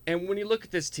 and when you look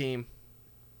at this team,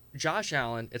 Josh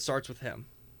Allen, it starts with him.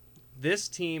 This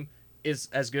team is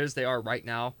as good as they are right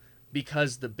now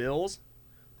because the Bills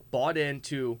bought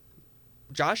into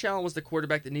Josh Allen was the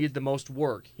quarterback that needed the most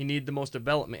work. He needed the most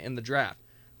development in the draft,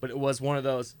 but it was one of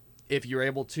those, if you're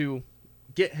able to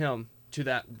get him to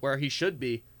that where he should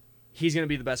be, he's going to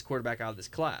be the best quarterback out of this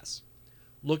class.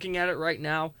 Looking at it right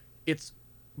now, it's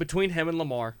between him and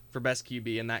Lamar for best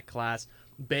QB in that class.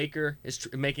 Baker is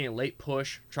making a late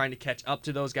push, trying to catch up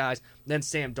to those guys. Then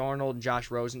Sam Darnold and Josh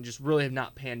Rosen just really have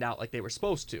not panned out like they were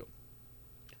supposed to.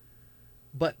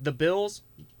 But the Bills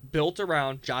built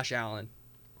around Josh Allen,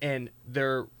 and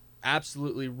they're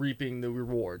absolutely reaping the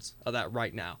rewards of that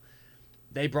right now.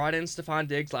 They brought in Stephon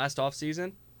Diggs last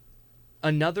offseason.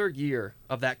 Another year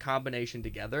of that combination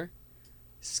together.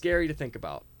 Scary to think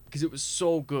about because it was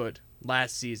so good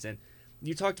last season.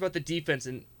 You talked about the defense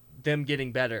and them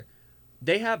getting better.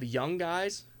 They have young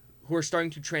guys who are starting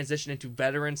to transition into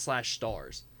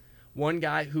veteran/stars. One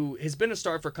guy who has been a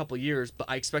star for a couple of years, but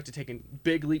I expect to take a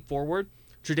big leap forward,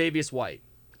 Tre'Davious White,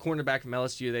 cornerback from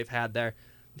LSU they've had there.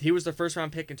 He was the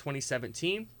first-round pick in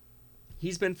 2017.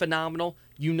 He's been phenomenal.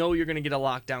 You know you're going to get a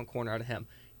lockdown corner out of him.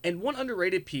 And one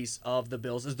underrated piece of the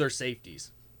Bills is their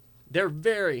safeties. They're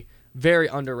very, very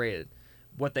underrated,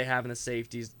 what they have in the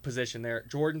safeties position there.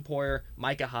 Jordan Poyer,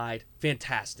 Micah Hyde,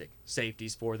 fantastic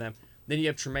safeties for them. Then you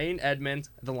have Tremaine Edmonds,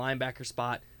 the linebacker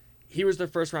spot. He was their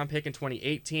first-round pick in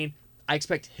 2018. I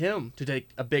expect him to take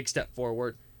a big step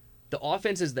forward. The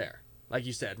offense is there. Like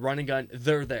you said, running gun,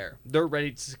 they're there. They're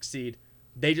ready to succeed.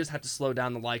 They just have to slow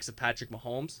down the likes of Patrick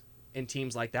Mahomes and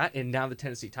teams like that. And now the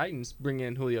Tennessee Titans bring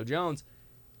in Julio Jones.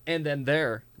 And then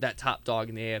they're that top dog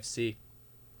in the AFC.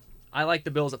 I like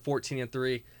the Bills at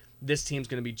 14-3. This team's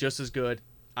going to be just as good,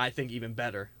 I think even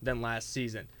better, than last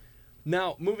season.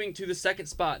 Now, moving to the second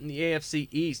spot in the AFC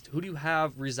East, who do you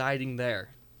have residing there?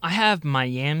 I have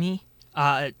Miami,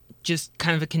 just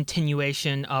kind of a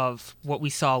continuation of what we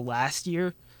saw last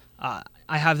year. I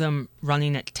have them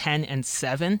running at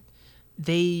 10-7.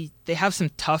 They have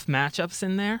some tough matchups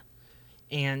in there,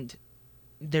 and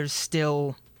there's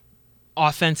still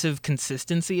offensive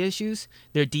consistency issues.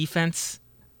 Their defense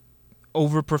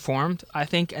overperformed, I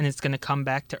think, and it's going to come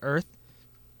back to earth.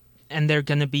 And they're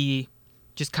going to be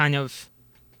just kind of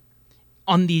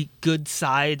on the good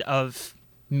side of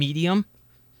medium,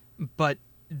 but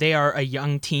they are a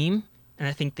young team, and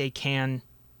I think they can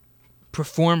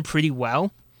perform pretty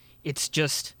well. It's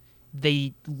just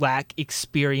they lack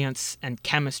experience and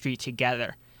chemistry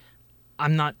together.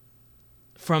 I'm not,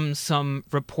 from some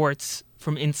reports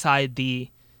from inside the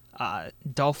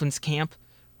Dolphins camp,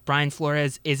 Brian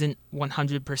Flores isn't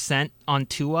 100% on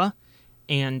Tua,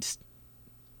 and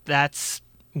that's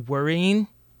worrying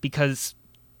because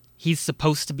he's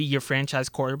supposed to be your franchise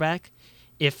quarterback.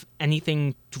 If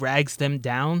anything drags them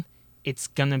down, it's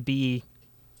going to be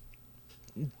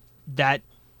that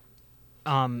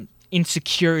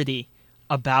insecurity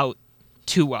about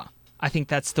Tua. I think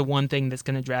that's the one thing that's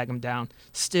going to drag them down.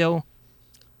 Still,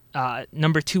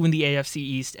 number 2 in the AFC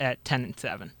East at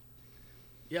 10-7.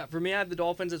 Yeah, for me, I have the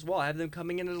Dolphins as well. I have them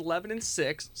coming in at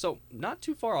 11-6, so not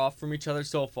too far off from each other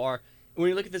so far. When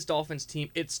you look at this Dolphins team,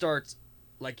 it starts,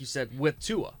 like you said, with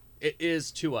Tua. It is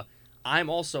Tua. I'm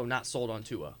also not sold on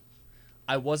Tua.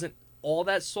 I wasn't all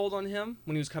that sold on him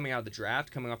when he was coming out of the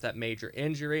draft, coming off that major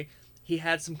injury. He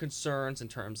had some concerns in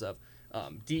terms of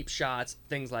deep shots,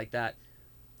 things like that.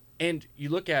 And you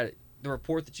look at it, the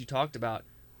report that you talked about,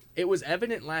 it was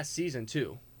evident last season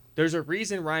too. There's a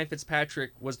reason Ryan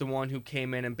Fitzpatrick was the one who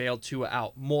came in and bailed Tua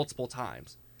out multiple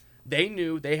times. They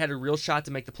knew they had a real shot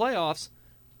to make the playoffs,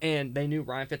 and they knew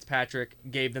Ryan Fitzpatrick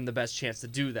gave them the best chance to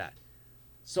do that.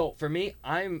 So for me,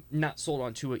 I'm not sold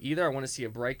on Tua either. I want to see a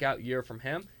breakout year from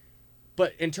him.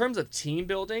 But in terms of team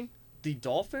building, the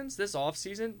Dolphins this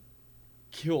offseason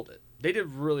killed it. They did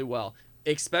really well.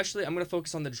 Especially, I'm going to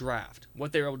focus on the draft,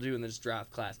 what they were able to do in this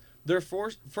draft class. Their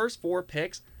first 4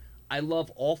 picks, I love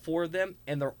all 4 of them,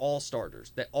 and they're all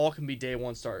starters. They all can be day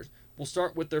one starters. We'll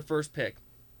start with their first pick.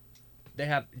 They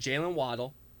have Jalen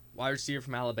Waddle, wide receiver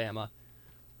from Alabama.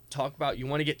 Talk about you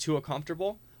want to get Tua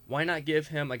comfortable. Why not give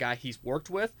him a guy he's worked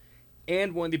with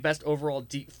and one of the best overall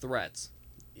deep threats?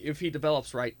 If he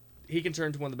develops right, he can turn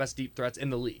into one of the best deep threats in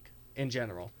the league in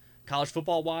general. College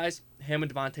football-wise, him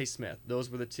and Devontae Smith. Those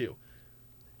were the 2.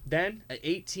 Then, at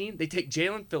 18, they take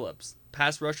Jalen Phillips,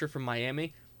 pass rusher from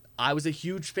Miami. I was a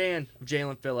huge fan of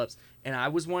Jalen Phillips, and I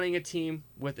was wanting a team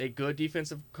with a good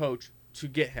defensive coach to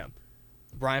get him.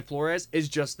 Brian Flores is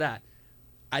just that.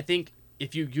 I think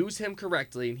if you use him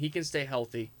correctly and he can stay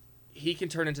healthy, he can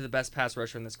turn into the best pass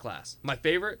rusher in this class. My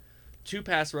favorite 2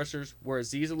 pass rushers were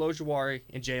Azeez Ojulari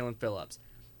and Jalen Phillips.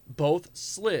 Both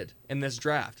slid in this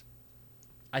draft.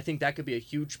 I think that could be a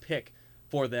huge pick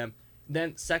for them.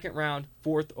 Then second round,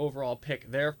 4th overall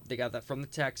pick there. They got that from the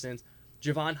Texans.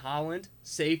 Javon Holland,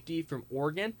 safety from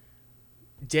Oregon.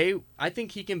 I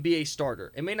think he can be a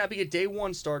starter. It may not be a day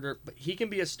one starter, but he can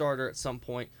be a starter at some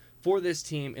point for this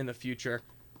team in the future.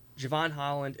 Javon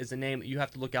Holland is a name that you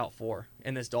have to look out for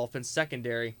in this Dolphins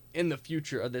secondary in the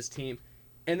future of this team.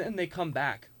 And then they come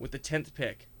back with the 10th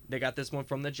pick. They got this one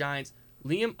from the Giants.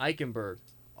 Liam Eichenberg,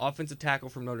 offensive tackle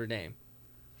from Notre Dame.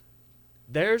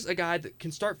 there's a guy that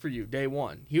can start for you day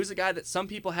one. He was a guy that some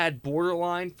people had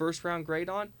borderline first-round grade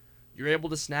on. You're able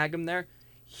to snag him there.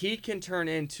 He can turn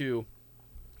into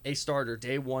a starter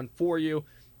day one for you.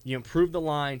 You improve the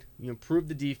line, you improve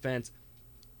the defense,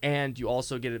 and you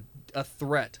also get a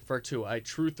threat for Tua, a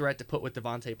true threat to put with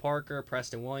Devontae Parker,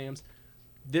 Preston Williams.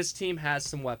 This team has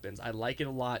some weapons. I like it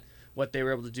a lot, what they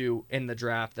were able to do in the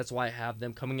draft. That's why I have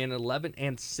them coming in at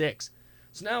 11-6.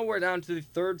 So now we're down to the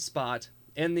third spot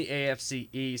in the AFC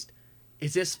East.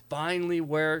 Is this finally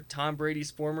where Tom Brady's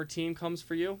former team comes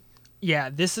for you? Yeah,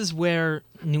 this is where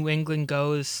New England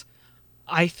goes.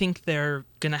 I think they're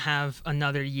going to have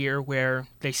another year where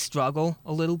they struggle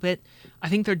a little bit. I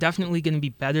think they're definitely going to be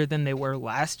better than they were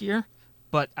last year,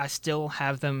 but I still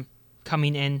have them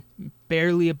coming in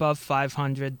barely above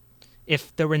 500.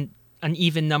 If there were an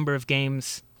even number of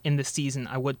games in the season,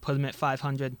 I would put them at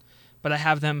 500, but I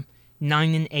have them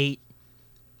 9-8.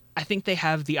 I think they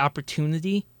have the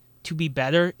opportunity to be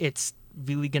better. It's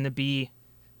really going to be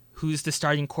who's the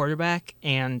starting quarterback,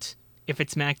 and if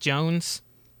it's Mac Jones,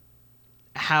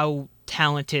 how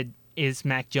talented is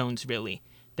Mac Jones really?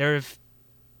 There have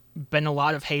been a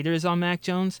lot of haters on Mac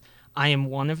Jones. I am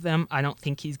one of them. I don't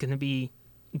think he's going to be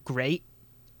great,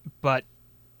 but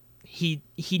he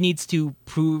needs to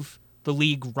prove the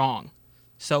league wrong.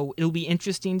 So it'll be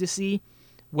interesting to see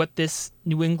what this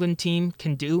New England team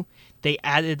can do. They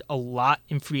added a lot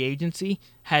in free agency,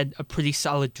 had a pretty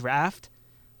solid draft.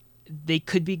 They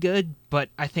could be good, but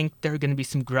I think there are going to be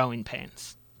some growing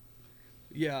pains.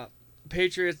 Yeah,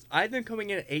 Patriots, I've been coming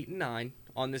in at 8-9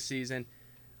 on this season.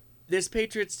 This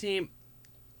Patriots team,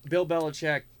 Bill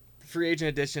Belichick, free agent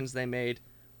additions they made,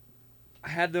 I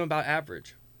had them about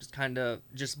average,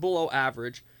 just below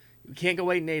average. You can't go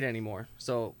 8-8 anymore,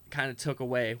 so kind of took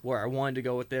away where I wanted to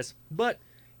go with this. But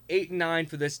 8-9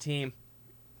 for this team.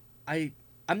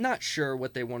 I'm not sure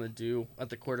what they want to do at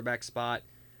the quarterback spot.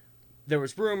 There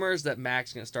was rumors that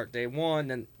Mac's going to start day one,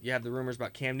 then you have the rumors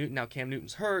about Cam Newton. Now Cam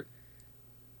Newton's hurt.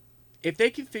 If they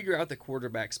can figure out the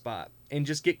quarterback spot and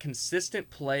just get consistent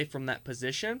play from that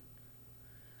position,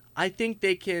 I think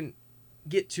they can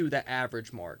get to that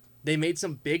average mark. They made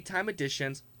some big-time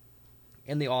additions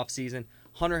in the offseason.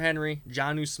 Hunter Henry,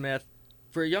 Jonnu Smith.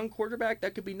 For a young quarterback,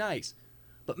 that could be nice.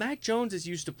 But Mac Jones is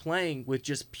used to playing with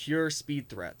just pure speed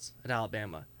threats at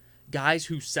Alabama. Guys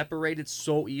who separated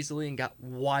so easily and got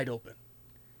wide open.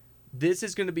 This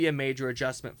is going to be a major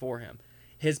adjustment for him.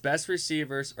 His best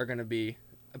receivers are going to be,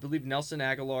 I believe, Nelson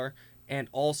Aguilar and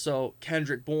also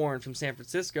Kendrick Bourne from San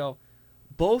Francisco.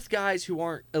 Both guys who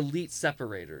aren't elite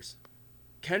separators.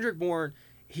 Kendrick Bourne,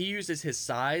 he uses his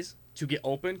size to get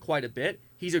open quite a bit.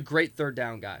 He's a great third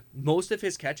down guy. Most of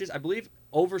his catches, I believe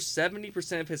over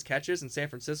 70% of his catches in San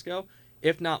Francisco,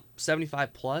 if not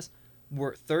 75 plus,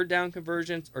 were third down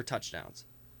conversions or touchdowns.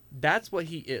 That's what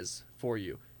he is for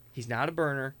you. He's not a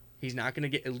burner. He's not going to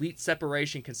get elite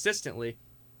separation consistently.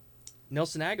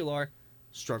 Nelson Aguilar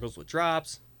struggles with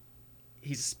drops.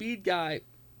 He's a speed guy,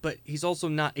 but he's also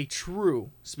not a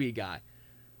true speed guy.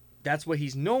 That's what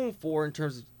he's known for in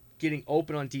terms of getting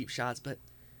open on deep shots, but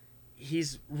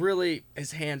he's really,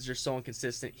 his hands are so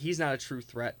inconsistent. He's not a true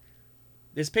threat.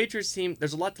 This Patriots team,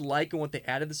 there's a lot to like in what they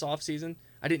added this offseason.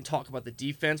 I didn't talk about the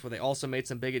defense, where they also made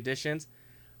some big additions.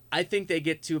 I think they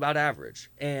get to about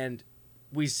average. And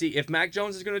we see if Mac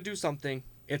Jones is going to do something,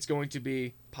 it's going to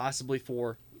be possibly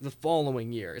for the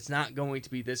following year. It's not going to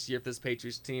be this year for this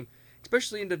Patriots team,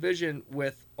 especially in division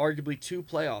with arguably two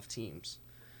playoff teams.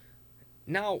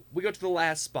 Now, we go to the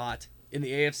last spot in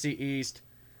the AFC East.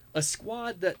 A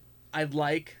squad that I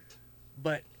like,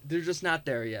 but they're just not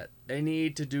there yet. They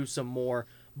need to do some more.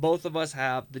 Both of us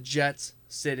have the Jets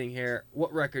sitting here.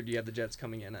 What record do you have the Jets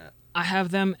coming in at? I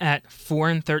have them at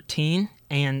 4-13,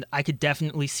 and I could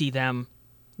definitely see them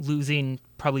losing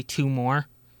probably two more.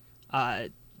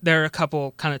 There are a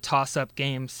couple kind of toss-up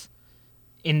games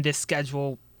in this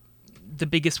schedule. The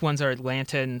biggest ones are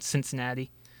Atlanta and Cincinnati.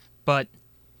 But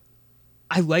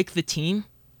I like the team.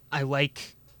 I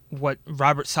like what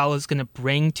Robert Saleh is going to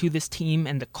bring to this team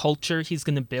and the culture he's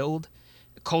going to build.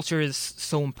 Culture is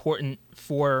so important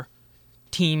for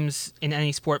teams in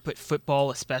any sport, but football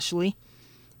especially.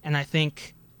 And I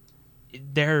think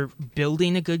they're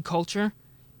building a good culture,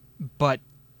 but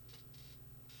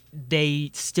they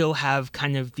still have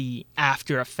kind of the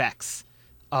after effects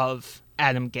of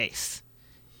Adam Gase.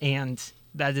 And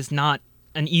that is not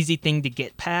an easy thing to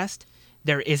get past.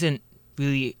 There isn't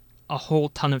really a whole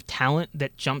ton of talent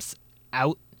that jumps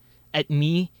out at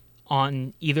me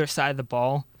on either side of the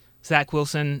ball. Zach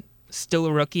Wilson, still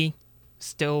a rookie.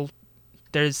 Still,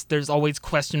 there's always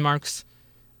question marks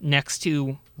next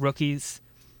to rookies.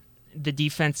 the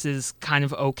defense is kind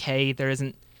of okay. There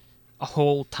isn't a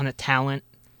whole ton of talent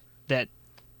that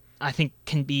I think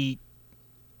can be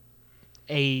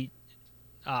a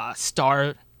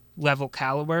star level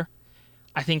caliber.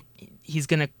 I think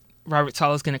Robert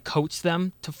Saleh is gonna coach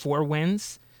them to 4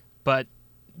 wins, but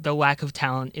the lack of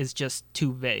talent is just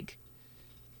too big.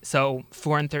 So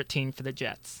 4-13 for the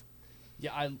Jets.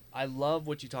 Yeah, I love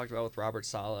what you talked about with Robert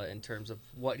Saleh in terms of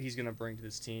what he's going to bring to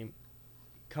this team.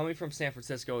 Coming from San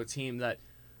Francisco, a team that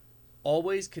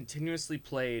always continuously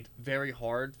played very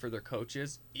hard for their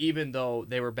coaches, even though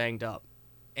they were banged up,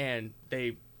 and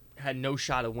they had no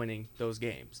shot of winning those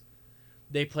games.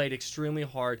 They played extremely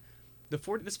hard. This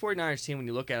 49ers team, when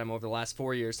you look at them over the last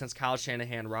 4 years, since Kyle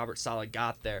Shanahan, Robert Saleh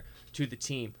got there to the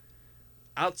team,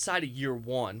 outside of year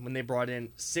one, when they brought in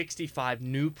 65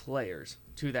 new players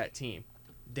to that team,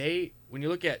 when you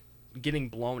look at getting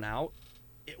blown out,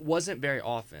 it wasn't very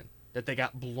often that they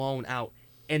got blown out,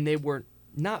 and they were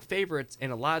not favorites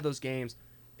in a lot of those games,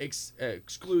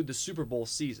 exclude the Super Bowl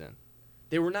season.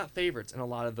 They were not favorites in a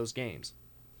lot of those games.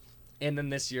 And then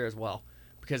this year as well,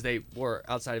 because they were,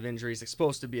 outside of injuries,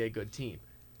 supposed to be a good team.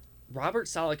 Robert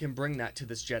Saleh can bring that to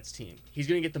this Jets team. He's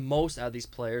going to get the most out of these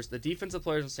players. The defensive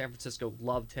players in San Francisco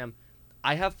loved him.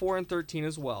 I have 4-13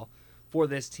 as well for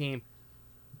this team.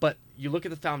 But you look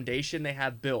at the foundation they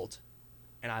have built,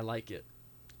 and I like it.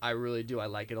 I really do. I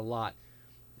like it a lot.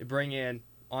 They bring in,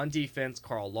 on defense,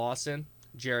 Carl Lawson,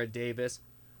 Jared Davis.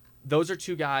 Those are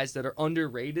 2 guys that are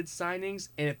underrated signings,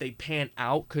 and if they pan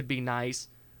out, could be nice.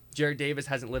 Jared Davis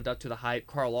hasn't lived up to the hype.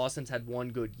 Carl Lawson's had 1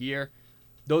 good year.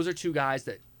 Those are 2 guys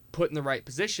that, put in the right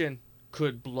position,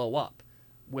 could blow up.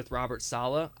 With Robert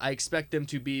Saleh, I expect them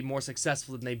to be more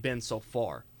successful than they've been so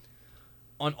far.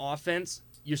 On offense,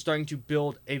 you're starting to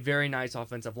build a very nice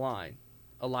offensive line.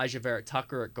 Elijah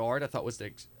Vera-Tucker at guard, I thought was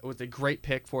a great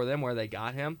pick for them where they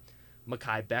got him.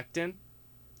 Mekhi Becton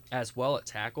as well at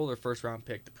tackle, their first-round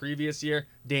pick the previous year.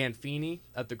 Dan Feeney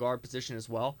at the guard position as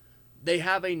well. They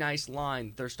have a nice line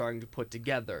that they're starting to put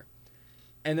together.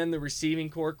 And then the receiving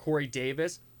core, Corey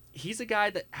Davis, he's a guy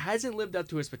that hasn't lived up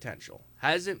to his potential.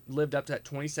 Hasn't lived up to that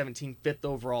 2017 5th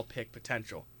overall pick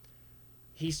potential.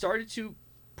 He started to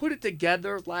put it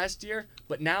together last year,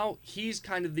 but now he's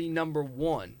kind of the number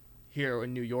 1 here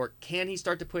in New York. Can he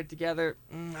start to put it together?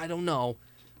 I don't know.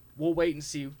 We'll wait and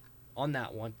see on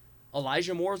that one.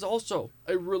 Elijah Moore is also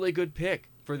a really good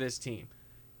pick for this team.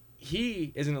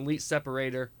 He is an elite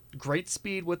separator. Great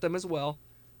speed with them as well.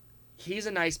 He's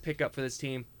a nice pickup for this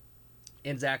team.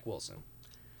 And Zach Wilson.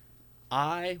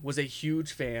 I was a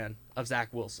huge fan of Zach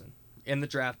Wilson in the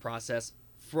draft process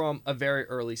from a very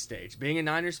early stage. Being a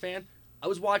Niners fan, I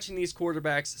was watching these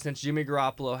quarterbacks since Jimmy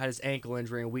Garoppolo had his ankle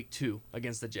injury in week 2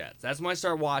 against the Jets. That's when I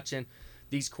started watching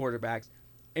these quarterbacks,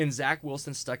 and Zach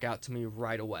Wilson stuck out to me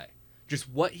right away. Just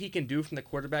what he can do from the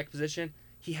quarterback position.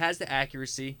 He has the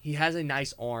accuracy. He has a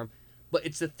nice arm, but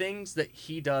it's the things that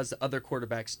he does that other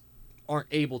quarterbacks aren't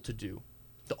able to do.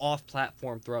 The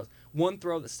off-platform throws. One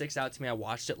throw that sticks out to me, I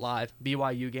watched it live,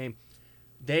 BYU game.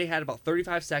 They had about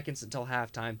 35 seconds until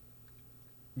halftime.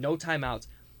 No timeouts.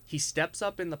 He steps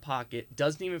up in the pocket,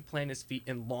 doesn't even plant his feet,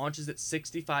 and launches it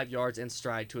 65 yards in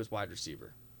stride to his wide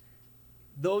receiver.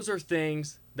 Those are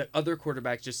things that other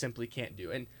quarterbacks just simply can't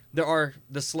do. And there are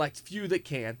the select few that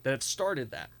can, that have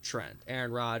started that trend.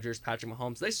 Aaron Rodgers, Patrick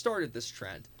Mahomes, they started this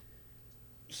trend.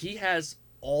 He has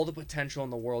all the potential in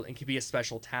the world and can be a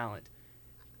special talent.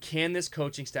 Can this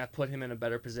coaching staff put him in a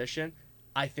better position?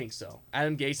 I think so.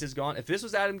 Adam Gase is gone. If this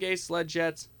was Adam Gase-led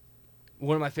Jets,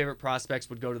 one of my favorite prospects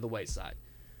would go to the wayside.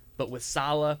 But with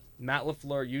Saleh, Matt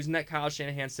LaFleur, using that Kyle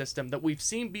Shanahan system that we've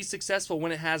seen be successful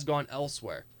when it has gone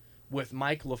elsewhere, with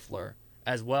Mike LaFleur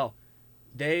as well,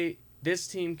 this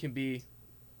team can be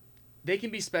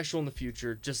special in the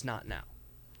future, just not now.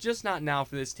 Just not now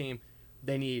for this team.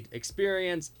 They need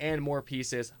experience and more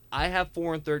pieces. I have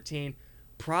 4-13,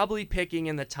 probably picking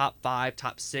in the top 5,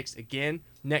 top 6 again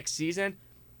next season,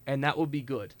 and that will be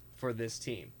good for this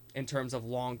team in terms of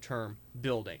long-term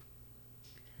building.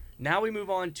 Now we move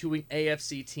on to an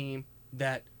AFC team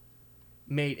that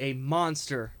made a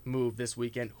monster move this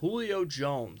weekend. Julio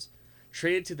Jones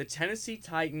traded to the Tennessee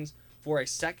Titans for a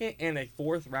 2nd and a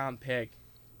 4th round pick.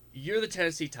 You're the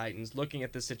Tennessee Titans looking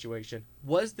at this situation.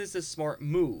 Was this a smart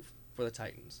move for the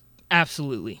Titans?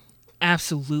 Absolutely.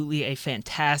 Absolutely a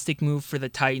fantastic move for the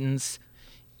Titans.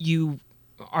 You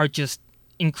are just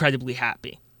incredibly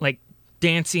happy. Like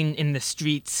dancing in the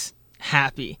streets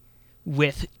happy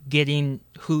with getting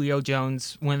Julio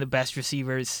Jones, one of the best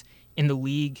receivers in the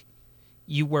league.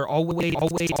 You were always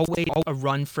a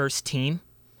run-first team.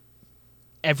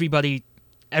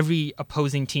 Every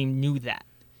opposing team knew that.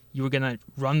 You were going to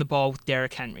run the ball with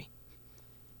Derrick Henry.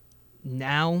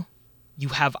 now you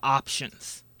have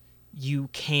options. You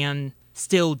can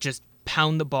still just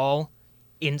pound the ball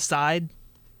inside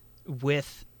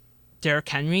with Derrick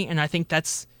Henry, and I think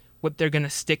that's what they're going to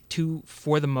stick to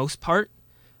for the most part,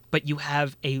 but you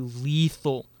have a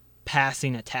lethal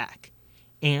passing attack,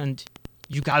 and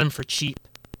you got him for cheap.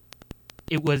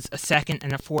 It was a second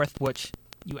and a fourth, which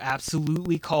you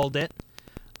absolutely called it,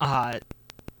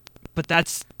 but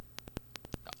that's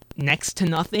next to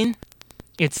nothing.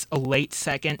 It's a late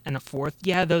second and a fourth.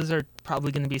 Yeah, those are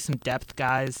probably going to be some depth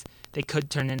guys. They could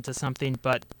turn into something,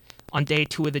 but on day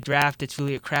 2 of the draft, it's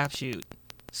really a crapshoot.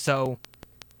 So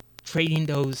trading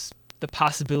the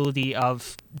possibility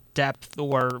of depth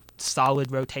or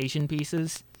solid rotation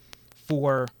pieces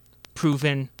for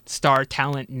proven star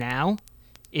talent now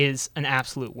is an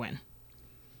absolute win.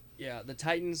 Yeah, the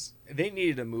Titans, they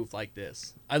needed a move like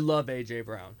this. I love A.J.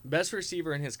 Brown. Best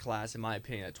receiver in his class, in my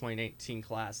opinion, that 2018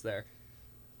 class there.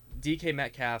 DK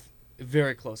Metcalf,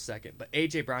 very close second. But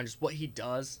A.J. Brown, just what he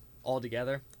does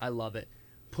altogether, I love it.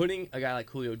 Putting a guy like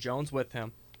Julio Jones with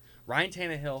him. Ryan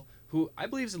Tannehill, who I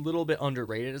believe is a little bit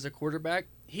underrated as a quarterback.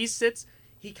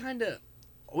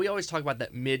 We always talk about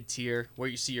that mid-tier where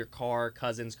you see your Carr,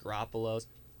 Cousins, Garoppolo's.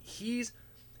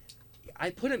 I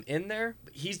put him in there,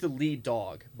 but he's the lead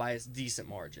dog by a decent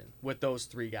margin with those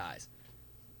 3 guys.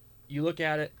 You look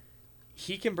at it,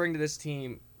 he can bring to this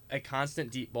team a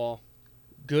constant deep ball,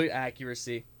 good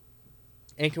accuracy,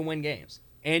 and can win games.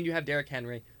 And you have Derrick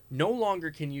Henry. No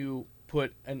longer can you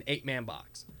put an 8-man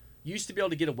box. You used to be able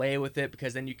to get away with it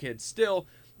because then you could still,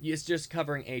 it's just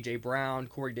covering A.J. Brown.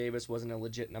 Corey Davis wasn't a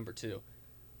legit number 2.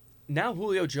 Now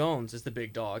Julio Jones is the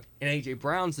big dog, and A.J.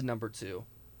 Brown's the number 2.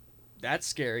 That's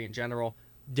scary in general.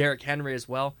 Derrick Henry as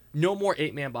well. No more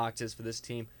 8-man boxes for this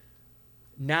team.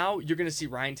 Now you're going to see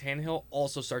Ryan Tannehill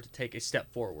also start to take a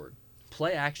step forward.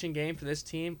 Play action game for this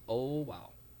team, oh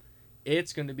wow.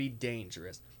 It's going to be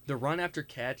dangerous. The run after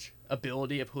catch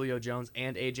ability of Julio Jones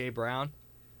and A.J. Brown,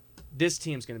 this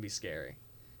team's going to be scary.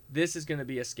 This is going to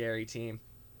be a scary team.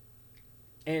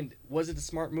 And was it a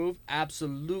smart move?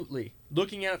 Absolutely.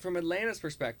 Looking at it from Atlanta's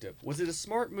perspective, was it a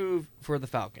smart move for the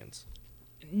Falcons?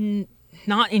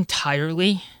 Not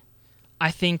entirely.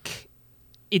 I think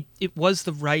it was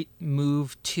the right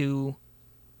move to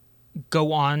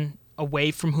go on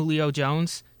away from Julio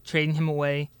Jones. Trading him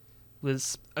away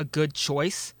was a good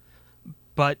choice,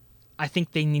 but I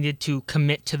think they needed to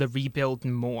commit to the rebuild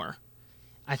more.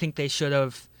 I think they should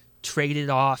have traded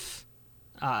off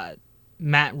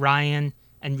Matt Ryan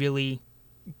and really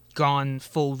gone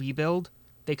full rebuild.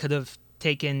 They could have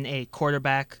taken a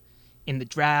quarterback in the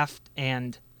draft,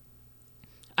 and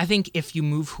I think if you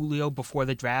move Julio before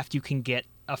the draft, you can get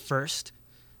a first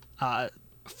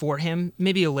for him.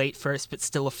 Maybe a late first, but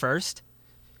still a first.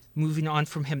 Moving on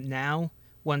from him now,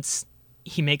 once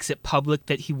he makes it public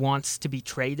that he wants to be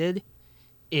traded,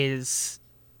 his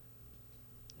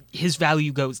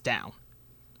value goes down.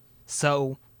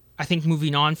 So I think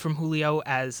moving on from Julio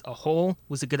as a whole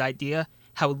was a good idea.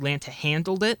 How Atlanta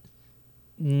handled it,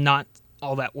 not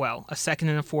all that well. A second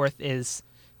and a fourth is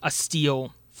a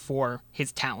steal for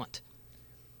his talent.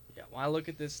 Yeah, when I look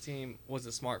at this team, was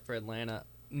it smart for Atlanta?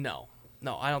 No,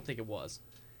 I don't think it was.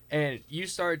 And you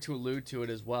started to allude to it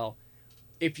as well.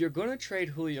 If you're going to trade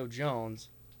Julio Jones,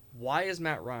 why is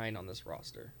Matt Ryan on this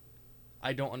roster?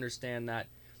 I don't understand that.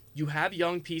 You have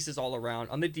young pieces all around.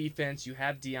 On the defense, you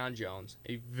have Deion Jones,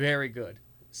 a very good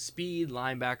speed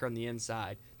linebacker on the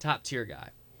inside, top-tier guy.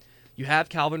 You have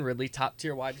Calvin Ridley,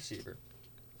 top-tier wide receiver.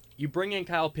 You bring in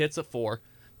Kyle Pitts at 4,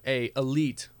 a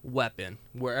elite weapon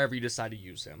wherever you decide to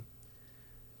use him.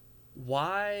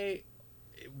 Why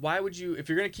would you, if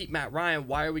you're going to keep Matt Ryan,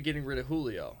 why are we getting rid of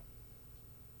Julio?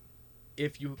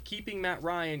 If you're keeping Matt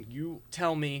Ryan, you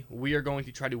tell me we are going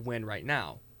to try to win right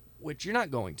now, which you're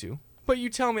not going to. But you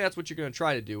tell me that's what you're going to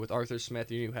try to do with Arthur Smith,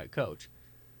 your new head coach.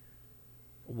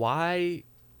 Why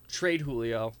trade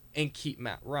Julio and keep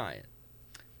Matt Ryan?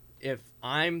 If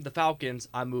I'm the Falcons,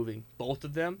 I'm moving both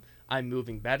of them. I'm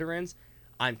moving veterans.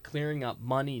 I'm clearing up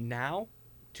money now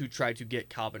to try to get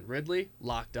Calvin Ridley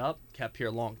locked up, kept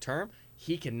here long term.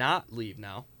 He cannot leave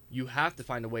now. You have to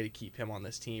find a way to keep him on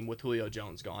this team with Julio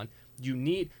Jones gone.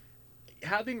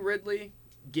 Having Ridley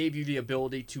gave you the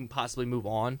ability to possibly move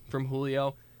on from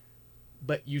Julio,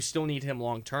 but you still need him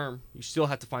long term. You still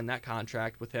have to find that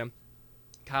contract with him.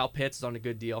 Kyle Pitts is on a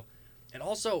good deal. And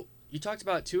also, you talked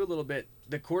about, too, a little bit,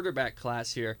 the quarterback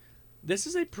class here. This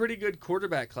is a pretty good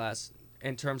quarterback class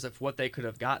in terms of what they could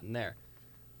have gotten there.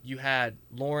 You had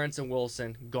Lawrence and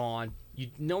Wilson gone.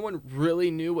 No one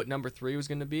really knew what number 3 was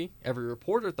going to be. Every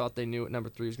reporter thought they knew what number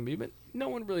 3 was going to be, but no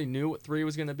one really knew what 3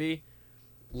 was going to be.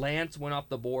 Lance went off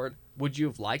the board. Would you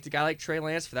have liked a guy like Trey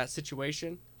Lance for that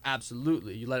situation?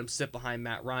 Absolutely. You let him sit behind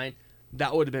Matt Ryan.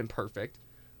 That would have been perfect.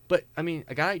 But, I mean,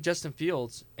 a guy like Justin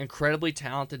Fields, incredibly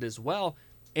talented as well,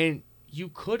 and you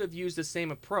could have used the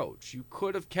same approach. You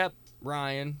could have kept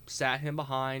Ryan, sat him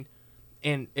behind,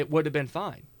 and it would have been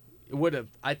fine. It would have,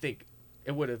 I think,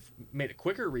 it would have made a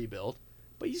quicker rebuild,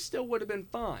 but you still would have been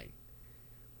fine.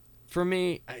 For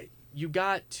me, you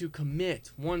got to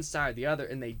commit one side or the other,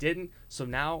 and they didn't. So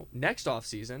now, next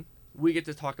offseason, we get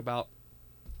to talk about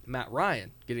Matt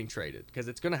Ryan getting traded, because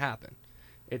it's going to happen.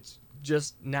 It's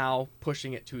just now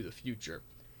pushing it to the future.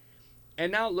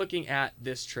 And now looking at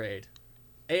this trade,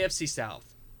 AFC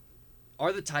South.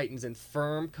 Are the Titans in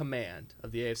firm command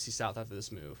of the AFC South after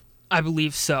this move? I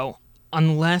believe so.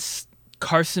 Unless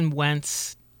Carson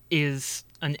Wentz is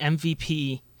an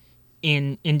MVP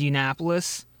in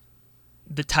Indianapolis,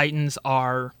 the Titans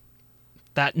are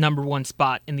that number one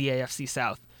spot in the AFC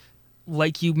South.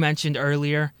 Like you mentioned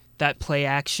earlier, that play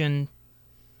action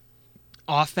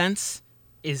offense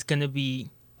is going to be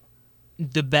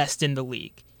the best in the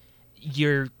league.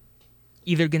 You're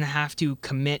either going to have to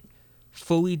commit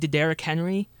fully to Derrick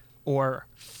Henry or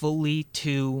fully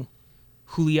to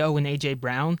Julio and A.J.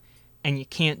 Brown, and you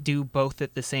can't do both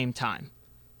at the same time.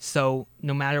 So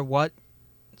no matter what,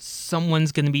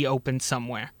 someone's going to be open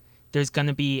somewhere. There's going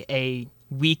to be a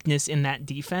weakness in that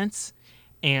defense,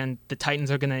 and the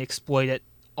Titans are going to exploit it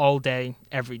all day,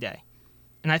 every day.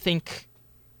 And I think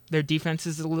their defense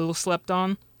is a little slept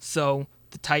on, so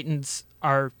the Titans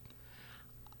are,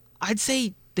 I'd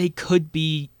say they could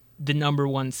be the number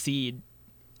one seed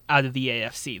out of the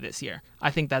AFC this year. I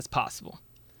think that's possible.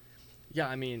 Yeah,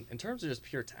 I mean, in terms of just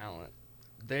pure talent,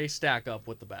 they stack up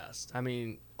with the best. I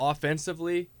mean,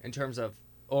 offensively, in terms of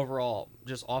overall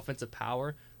just offensive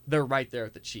power, they're right there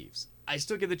with the Chiefs. I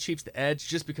still give the Chiefs the edge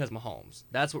just because Mahomes.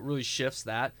 That's what really shifts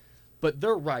that. But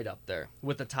they're right up there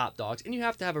with the top dogs. And you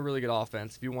have to have a really good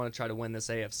offense if you want to try to win this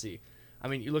AFC. I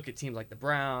mean, you look at teams like the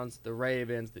Browns, the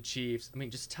Ravens, the Chiefs. I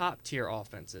mean, just top-tier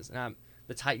offenses. And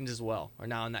the Titans as well are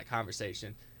now in that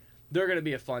conversation. They're going to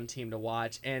be a fun team to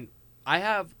watch. And I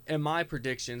have, in my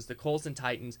predictions, the Colts and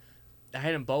Titans, I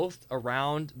had them both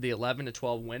around the 11 to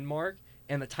 12 win mark.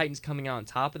 And the Titans coming out on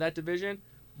top of that division,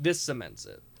 this cements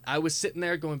it. I was sitting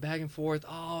there going back and forth.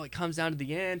 Oh, it comes down to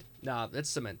the end. Nah, it's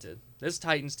cemented. This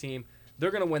Titans team, they're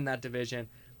going to win that division.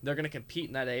 They're going to compete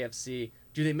in that AFC.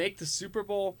 Do they make the Super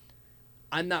Bowl?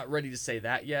 I'm not ready to say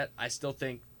that yet. I still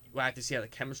think we'll have to see how the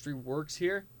chemistry works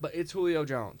here. But it's Julio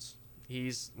Jones.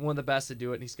 He's one of the best to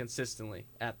do it, and he's consistently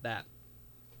at that.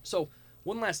 So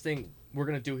one last thing we're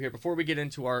going to do here before we get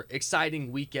into our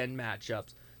exciting weekend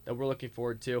matchups that we're looking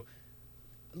forward to.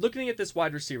 Looking at this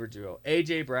wide receiver duo,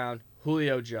 A.J. Brown,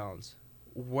 Julio Jones,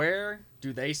 where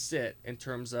do they sit in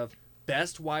terms of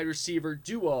best wide receiver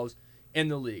duos in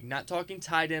the league? Not talking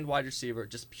tight end wide receiver,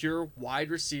 just pure wide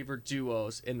receiver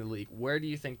duos in the league. Where do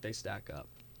you think they stack up?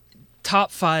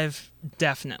 Top 5,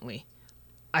 definitely.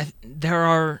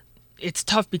 It's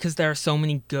tough because there are so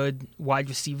many good wide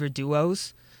receiver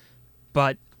duos,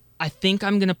 but I think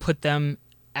I'm going to put them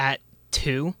at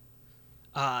 2.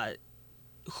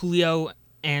 Julio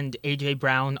and A.J.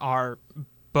 Brown are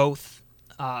both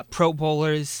Pro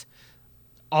Bowlers,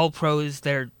 all pros.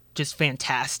 They're just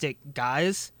fantastic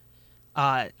guys.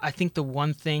 I think the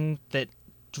one thing that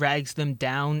drags them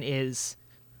down is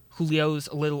Julio's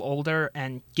a little older,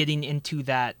 and getting into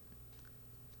that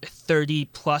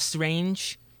 30-plus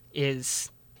range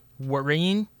is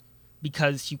worrying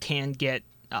because you can get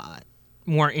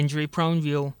more injury-prone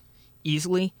real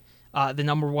easily. The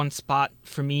number one spot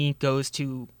for me goes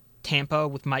to Tampa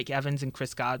with Mike Evans and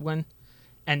Chris Godwin.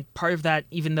 And part of that,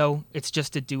 even though it's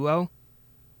just a duo,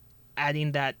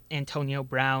 adding that Antonio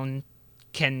Brown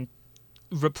can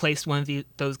replace one of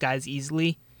those guys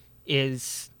easily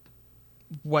is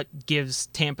what gives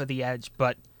Tampa the edge.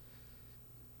 But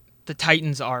the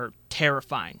Titans are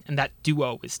terrifying, and that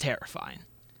duo is terrifying.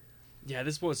 Yeah,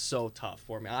 this was so tough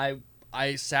for me.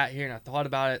 I sat here and I thought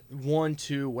about it. 1,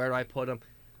 2, where do I put them?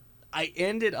 I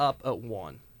ended up at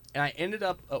 1. And I ended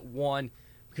up at 1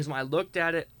 because when I looked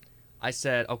at it, I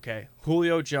said, okay,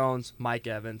 Julio Jones, Mike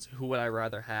Evans, who would I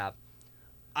rather have?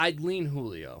 I'd lean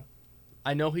Julio.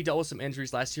 I know he dealt with some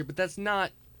injuries last year, but that's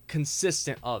not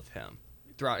consistent of him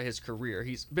throughout his career.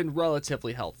 He's been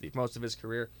relatively healthy for most of his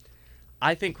career.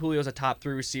 I think Julio's a top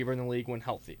 3 receiver in the league when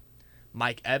healthy.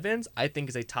 Mike Evans, I think,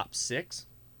 is a top 6,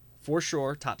 for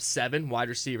sure, top 7 wide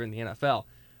receiver in the NFL.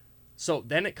 So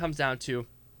then it comes down to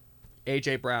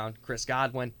A.J. Brown, Chris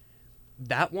Godwin.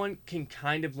 That one can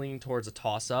kind of lean towards a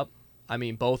toss-up. I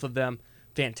mean, both of them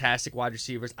fantastic wide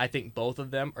receivers. I think both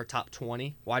of them are top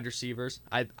 20 wide receivers.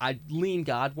 I lean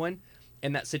Godwin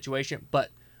in that situation, but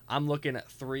I'm looking at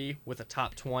 3 with a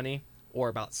top 20 or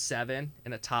about 7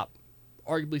 in a top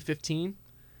arguably 15.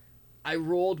 I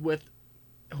rolled with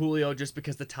Julio just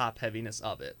because the top heaviness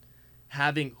of it.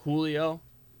 Having Julio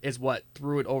is what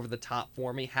threw it over the top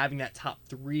for me. Having that top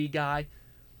 3 guy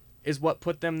is what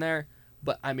put them there.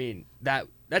 But, I mean, that's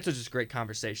just a great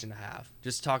conversation to have.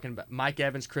 Just talking about Mike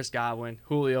Evans, Chris Godwin,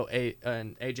 Julio,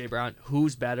 and A.J. Brown.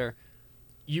 Who's better?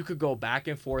 You could go back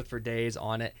and forth for days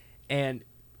on it. And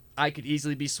I could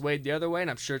easily be swayed the other way,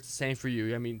 and I'm sure it's the same for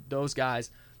you. I mean, those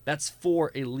guys, that's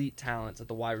 4 elite talents at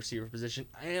the wide receiver position.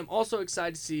 I am also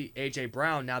excited to see A.J.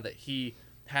 Brown now that he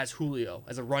has Julio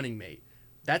as a running mate.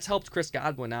 That's helped Chris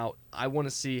Godwin out. I want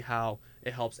to see how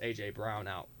it helps A.J. Brown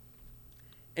out.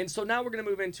 And so now we're going to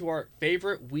move into our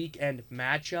favorite weekend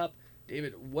matchup.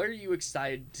 David, what are you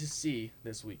excited to see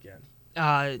this weekend?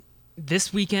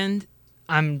 This weekend,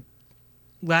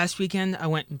 last weekend I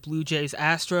went Blue Jays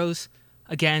Astros.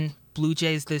 Again, Blue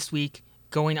Jays this week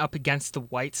going up against the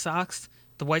White Sox.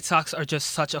 The White Sox are just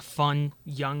such a fun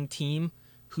young team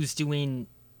who's doing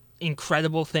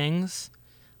incredible things.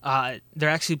 They're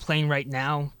actually playing right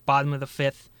now, bottom of the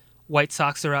 5th. White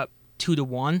Sox are up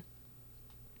 2-1.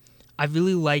 I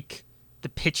really like the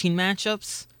pitching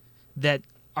matchups that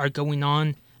are going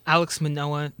on. Alex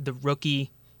Manoah, the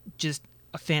rookie, just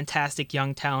a fantastic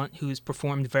young talent who's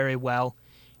performed very well.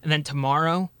 And then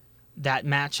tomorrow, that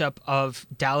matchup of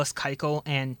Dallas Keuchel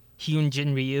and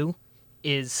Hyun-Jin Ryu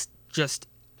is just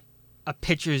a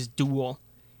pitcher's duel.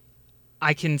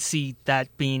 I can see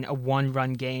that being a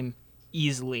 1-run game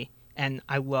easily, and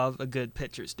I love a good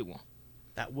pitcher's duel.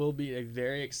 That will be a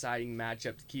very exciting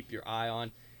matchup to keep your eye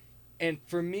on. And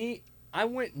for me, I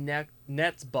went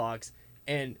Nets-Bucks,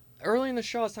 and early in the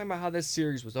show I was talking about how this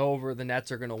series was over, the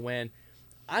Nets are going to win.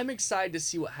 I'm excited to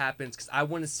see what happens because I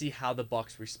want to see how the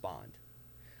Bucks respond.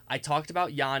 I talked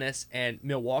about Giannis and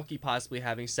Milwaukee possibly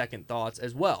having second thoughts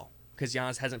as well because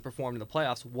Giannis hasn't performed in the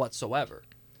playoffs whatsoever.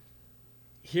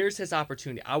 Here's his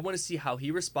opportunity. I want to see how he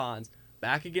responds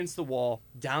back against the wall,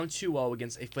 down 2-0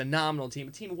 against a phenomenal team,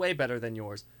 a team way better than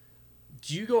yours.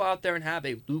 Do you go out there and have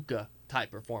a Luka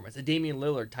type performance, a Damian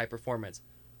Lillard type performance,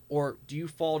 or do you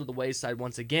fall to the wayside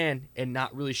once again and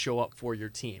not really show up for your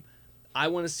team? I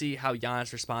want to see how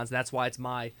Giannis responds. That's why it's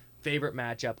my favorite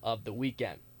matchup of the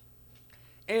weekend.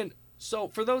 And so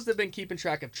for those that have been keeping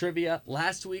track of trivia,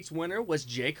 last week's winner was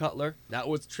Jay Cutler. That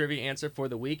was the trivia answer for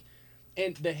the week.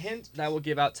 And the hint that I will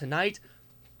give out tonight,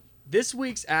 this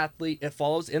week's athlete, it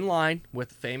follows in line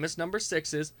with famous number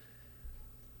 6s.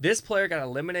 This player got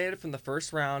eliminated from the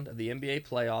first round of the NBA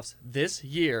playoffs this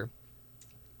year.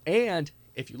 And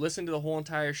if you listen to the whole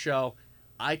entire show,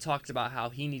 I talked about how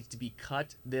he needs to be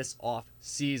cut this off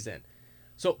season.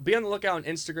 So be on the lookout on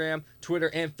Instagram, Twitter,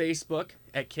 and Facebook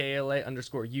at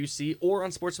KLA_UC or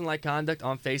Unsportsmanlike Conduct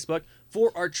on Facebook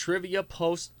for our trivia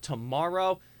post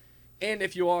tomorrow. And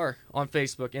if you are on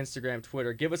Facebook, Instagram,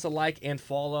 Twitter, give us a like and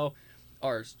follow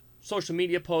our social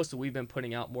media posts that we've been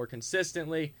putting out more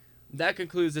consistently. That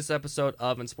concludes this episode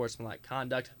of Unsportsmanlike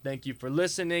Conduct. Thank you for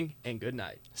listening, and good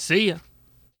night. See ya.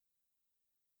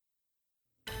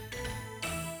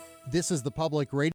 This is the Public Radio